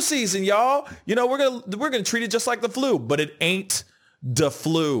like flu season, y'all. We're gonna treat it just like the flu, but it ain't the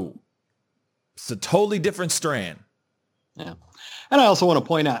flu. It's a totally different strand. Yeah. And I also want to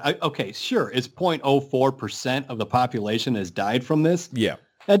point out, okay, sure, it's 0.04% of the population has died from this. Yeah.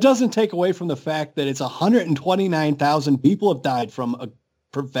 That doesn't take away from the fact that it's 129,000 people have died from a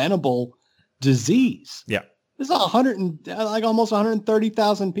preventable disease. Yeah. This is almost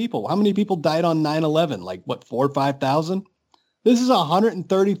 130,000 people. How many people died on 9/11? 4,000 or 5,000? This is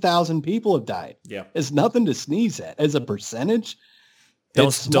 130,000 people have died. Yeah. It's nothing to sneeze at. As a percentage,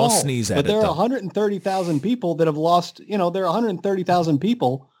 don't sneeze at it. But there are 130,000 people that have lost, there are 130,000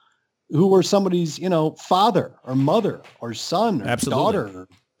 people who were somebody's, father or mother or son or daughter or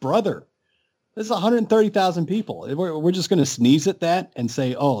brother. This is 130,000 people. We're just going to sneeze at that and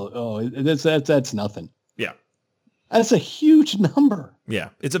say, that's nothing. Yeah. That's a huge number. Yeah,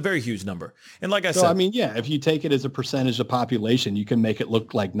 it's a very huge number. And like I said, if you take it as a percentage of population, you can make it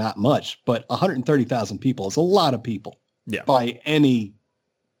look like not much, but 130,000 people is a lot of people. Yeah. By any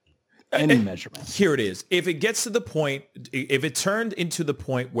measurement. Here it is. If it gets to the point, if it turned into the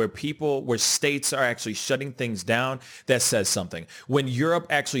point where states are actually shutting things down, that says something. When Europe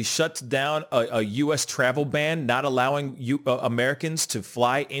actually shuts down a U.S. travel ban, not allowing Americans to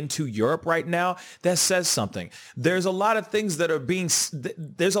fly into Europe right now, that says something. There's a lot of things that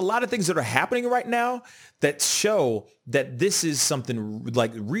are happening right now that show that this is something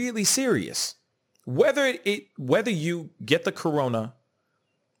like really serious. Whether you get the corona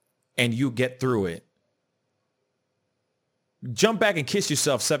and you get through it, jump back and kiss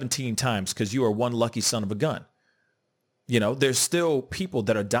yourself 17 times because you are one lucky son of a gun. There's still people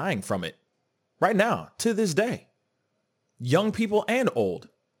that are dying from it right now to this day, young people and old.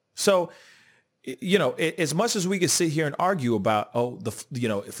 So, as much as we could sit here and argue about,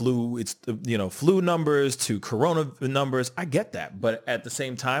 flu, it's, flu numbers to corona numbers, I get that. But at the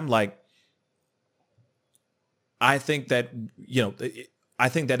same time, I think that,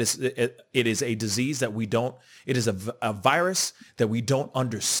 it is a disease that it is a virus that we don't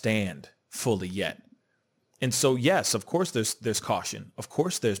understand fully yet. And so, yes, of course, there's caution. Of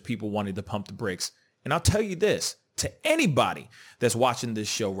course, there's people wanting to pump the brakes. And I'll tell you this, to anybody that's watching this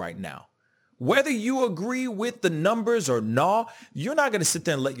show right now, whether you agree with the numbers or not, you're not going to sit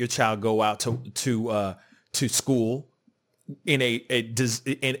there and let your child go out to school in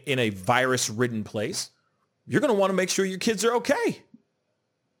a virus-ridden place. You're going to want to make sure your kids are okay.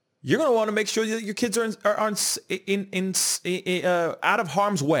 You're going to want to make sure that your kids are out of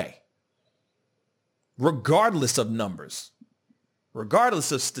harm's way, regardless of numbers,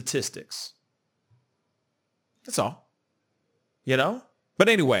 regardless of statistics. That's all, But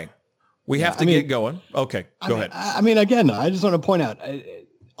anyway, We have to get going. Okay, go ahead. I mean, again, I just want to point out,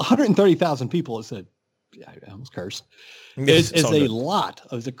 130,000 people is I almost cursed. Is a lot.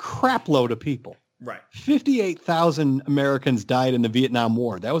 It's a crap load of people. Right. 58,000 Americans died in the Vietnam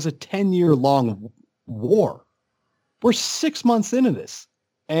War. That was a 10-year-long war. We're 6 months into this,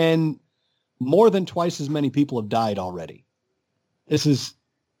 and more than twice as many people have died already. This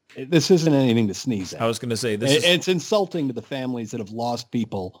isn't anything to sneeze at. I was going to say it's insulting to the families that have lost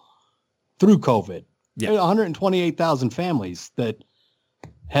people through COVID. Yeah. There are 128,000 families that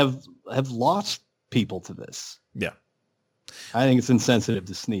have lost people to this. Yeah. I think it's insensitive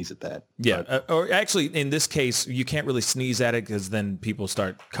to sneeze at that. Yeah. Or actually, in this case, you can't really sneeze at it because then people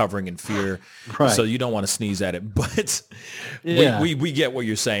start covering in fear. Right. So you don't want to sneeze at it. But we get what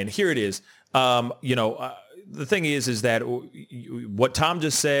you're saying. Here it is. The thing is that what Tom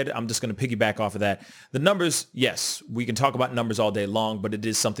just said, I'm just going to piggyback off of that. The numbers, yes, we can talk about numbers all day long, but it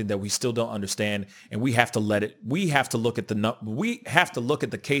is something that we still don't understand, and we have to look at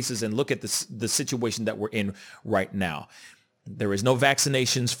the cases and look at the situation that we're in right now. There is no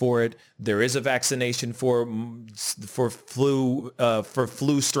vaccinations for it. There is a vaccination for flu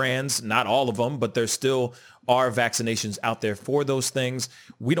strands, not all of them, but there still are vaccinations out there for those things.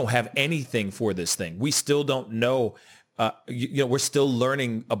 We don't have anything for this thing. We still don't know. We're still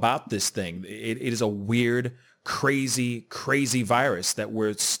learning about this thing. It is a weird, crazy virus that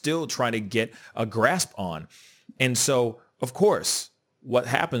we're still trying to get a grasp on. And so, of course, what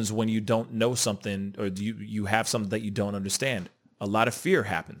happens when you don't know something or you have something that you don't understand? A lot of fear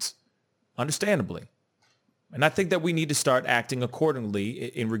happens, understandably. And I think that we need to start acting accordingly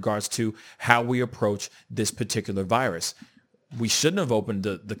in regards to how we approach this particular virus. We shouldn't have opened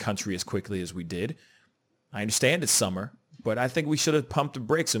the country as quickly as we did. I understand it's summer, but I think we should have pumped the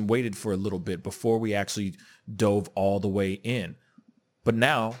brakes and waited for a little bit before we actually dove all the way in. But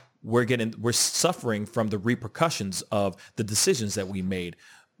now we're suffering from the repercussions of the decisions that we made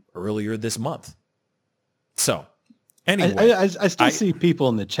earlier this month. So anyway, I still see people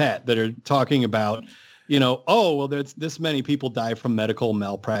in the chat that are talking about, there's this many people die from medical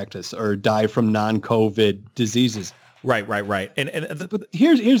malpractice or die from non-COVID diseases. Right. But let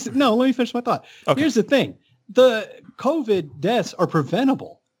me finish my thought. Okay. Here's the thing. The COVID deaths are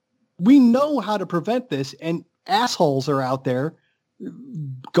preventable. We know how to prevent this, and assholes are out there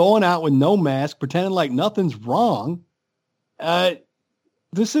going out with no mask, pretending like nothing's wrong.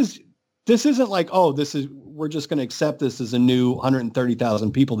 This isn't like, we're just going to accept this as a new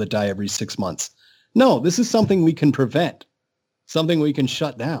 130,000 people that die every 6 months. No, this is something we can prevent, something we can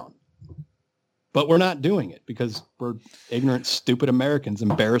shut down. But we're not doing it because we're ignorant, stupid Americans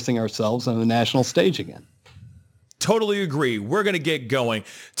embarrassing ourselves on the national stage again. Totally agree. We're going to get going.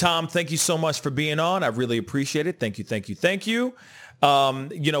 Tom, thank you so much for being on. I really appreciate it. Thank you.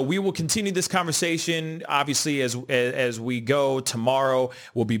 We will continue this conversation, obviously, as we go. Tomorrow,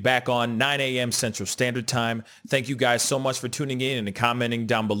 we'll be back on 9 a.m. Central Standard Time. Thank you guys so much for tuning in and commenting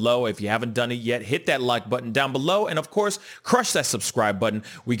down below. If you haven't done it yet, hit that like button down below. And, of course, crush that subscribe button.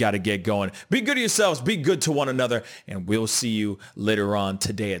 We got to get going. Be good to yourselves. Be good to one another. And we'll see you later on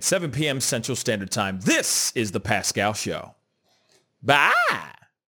today at 7 p.m. Central Standard Time. This is The Pascal Show. Bye.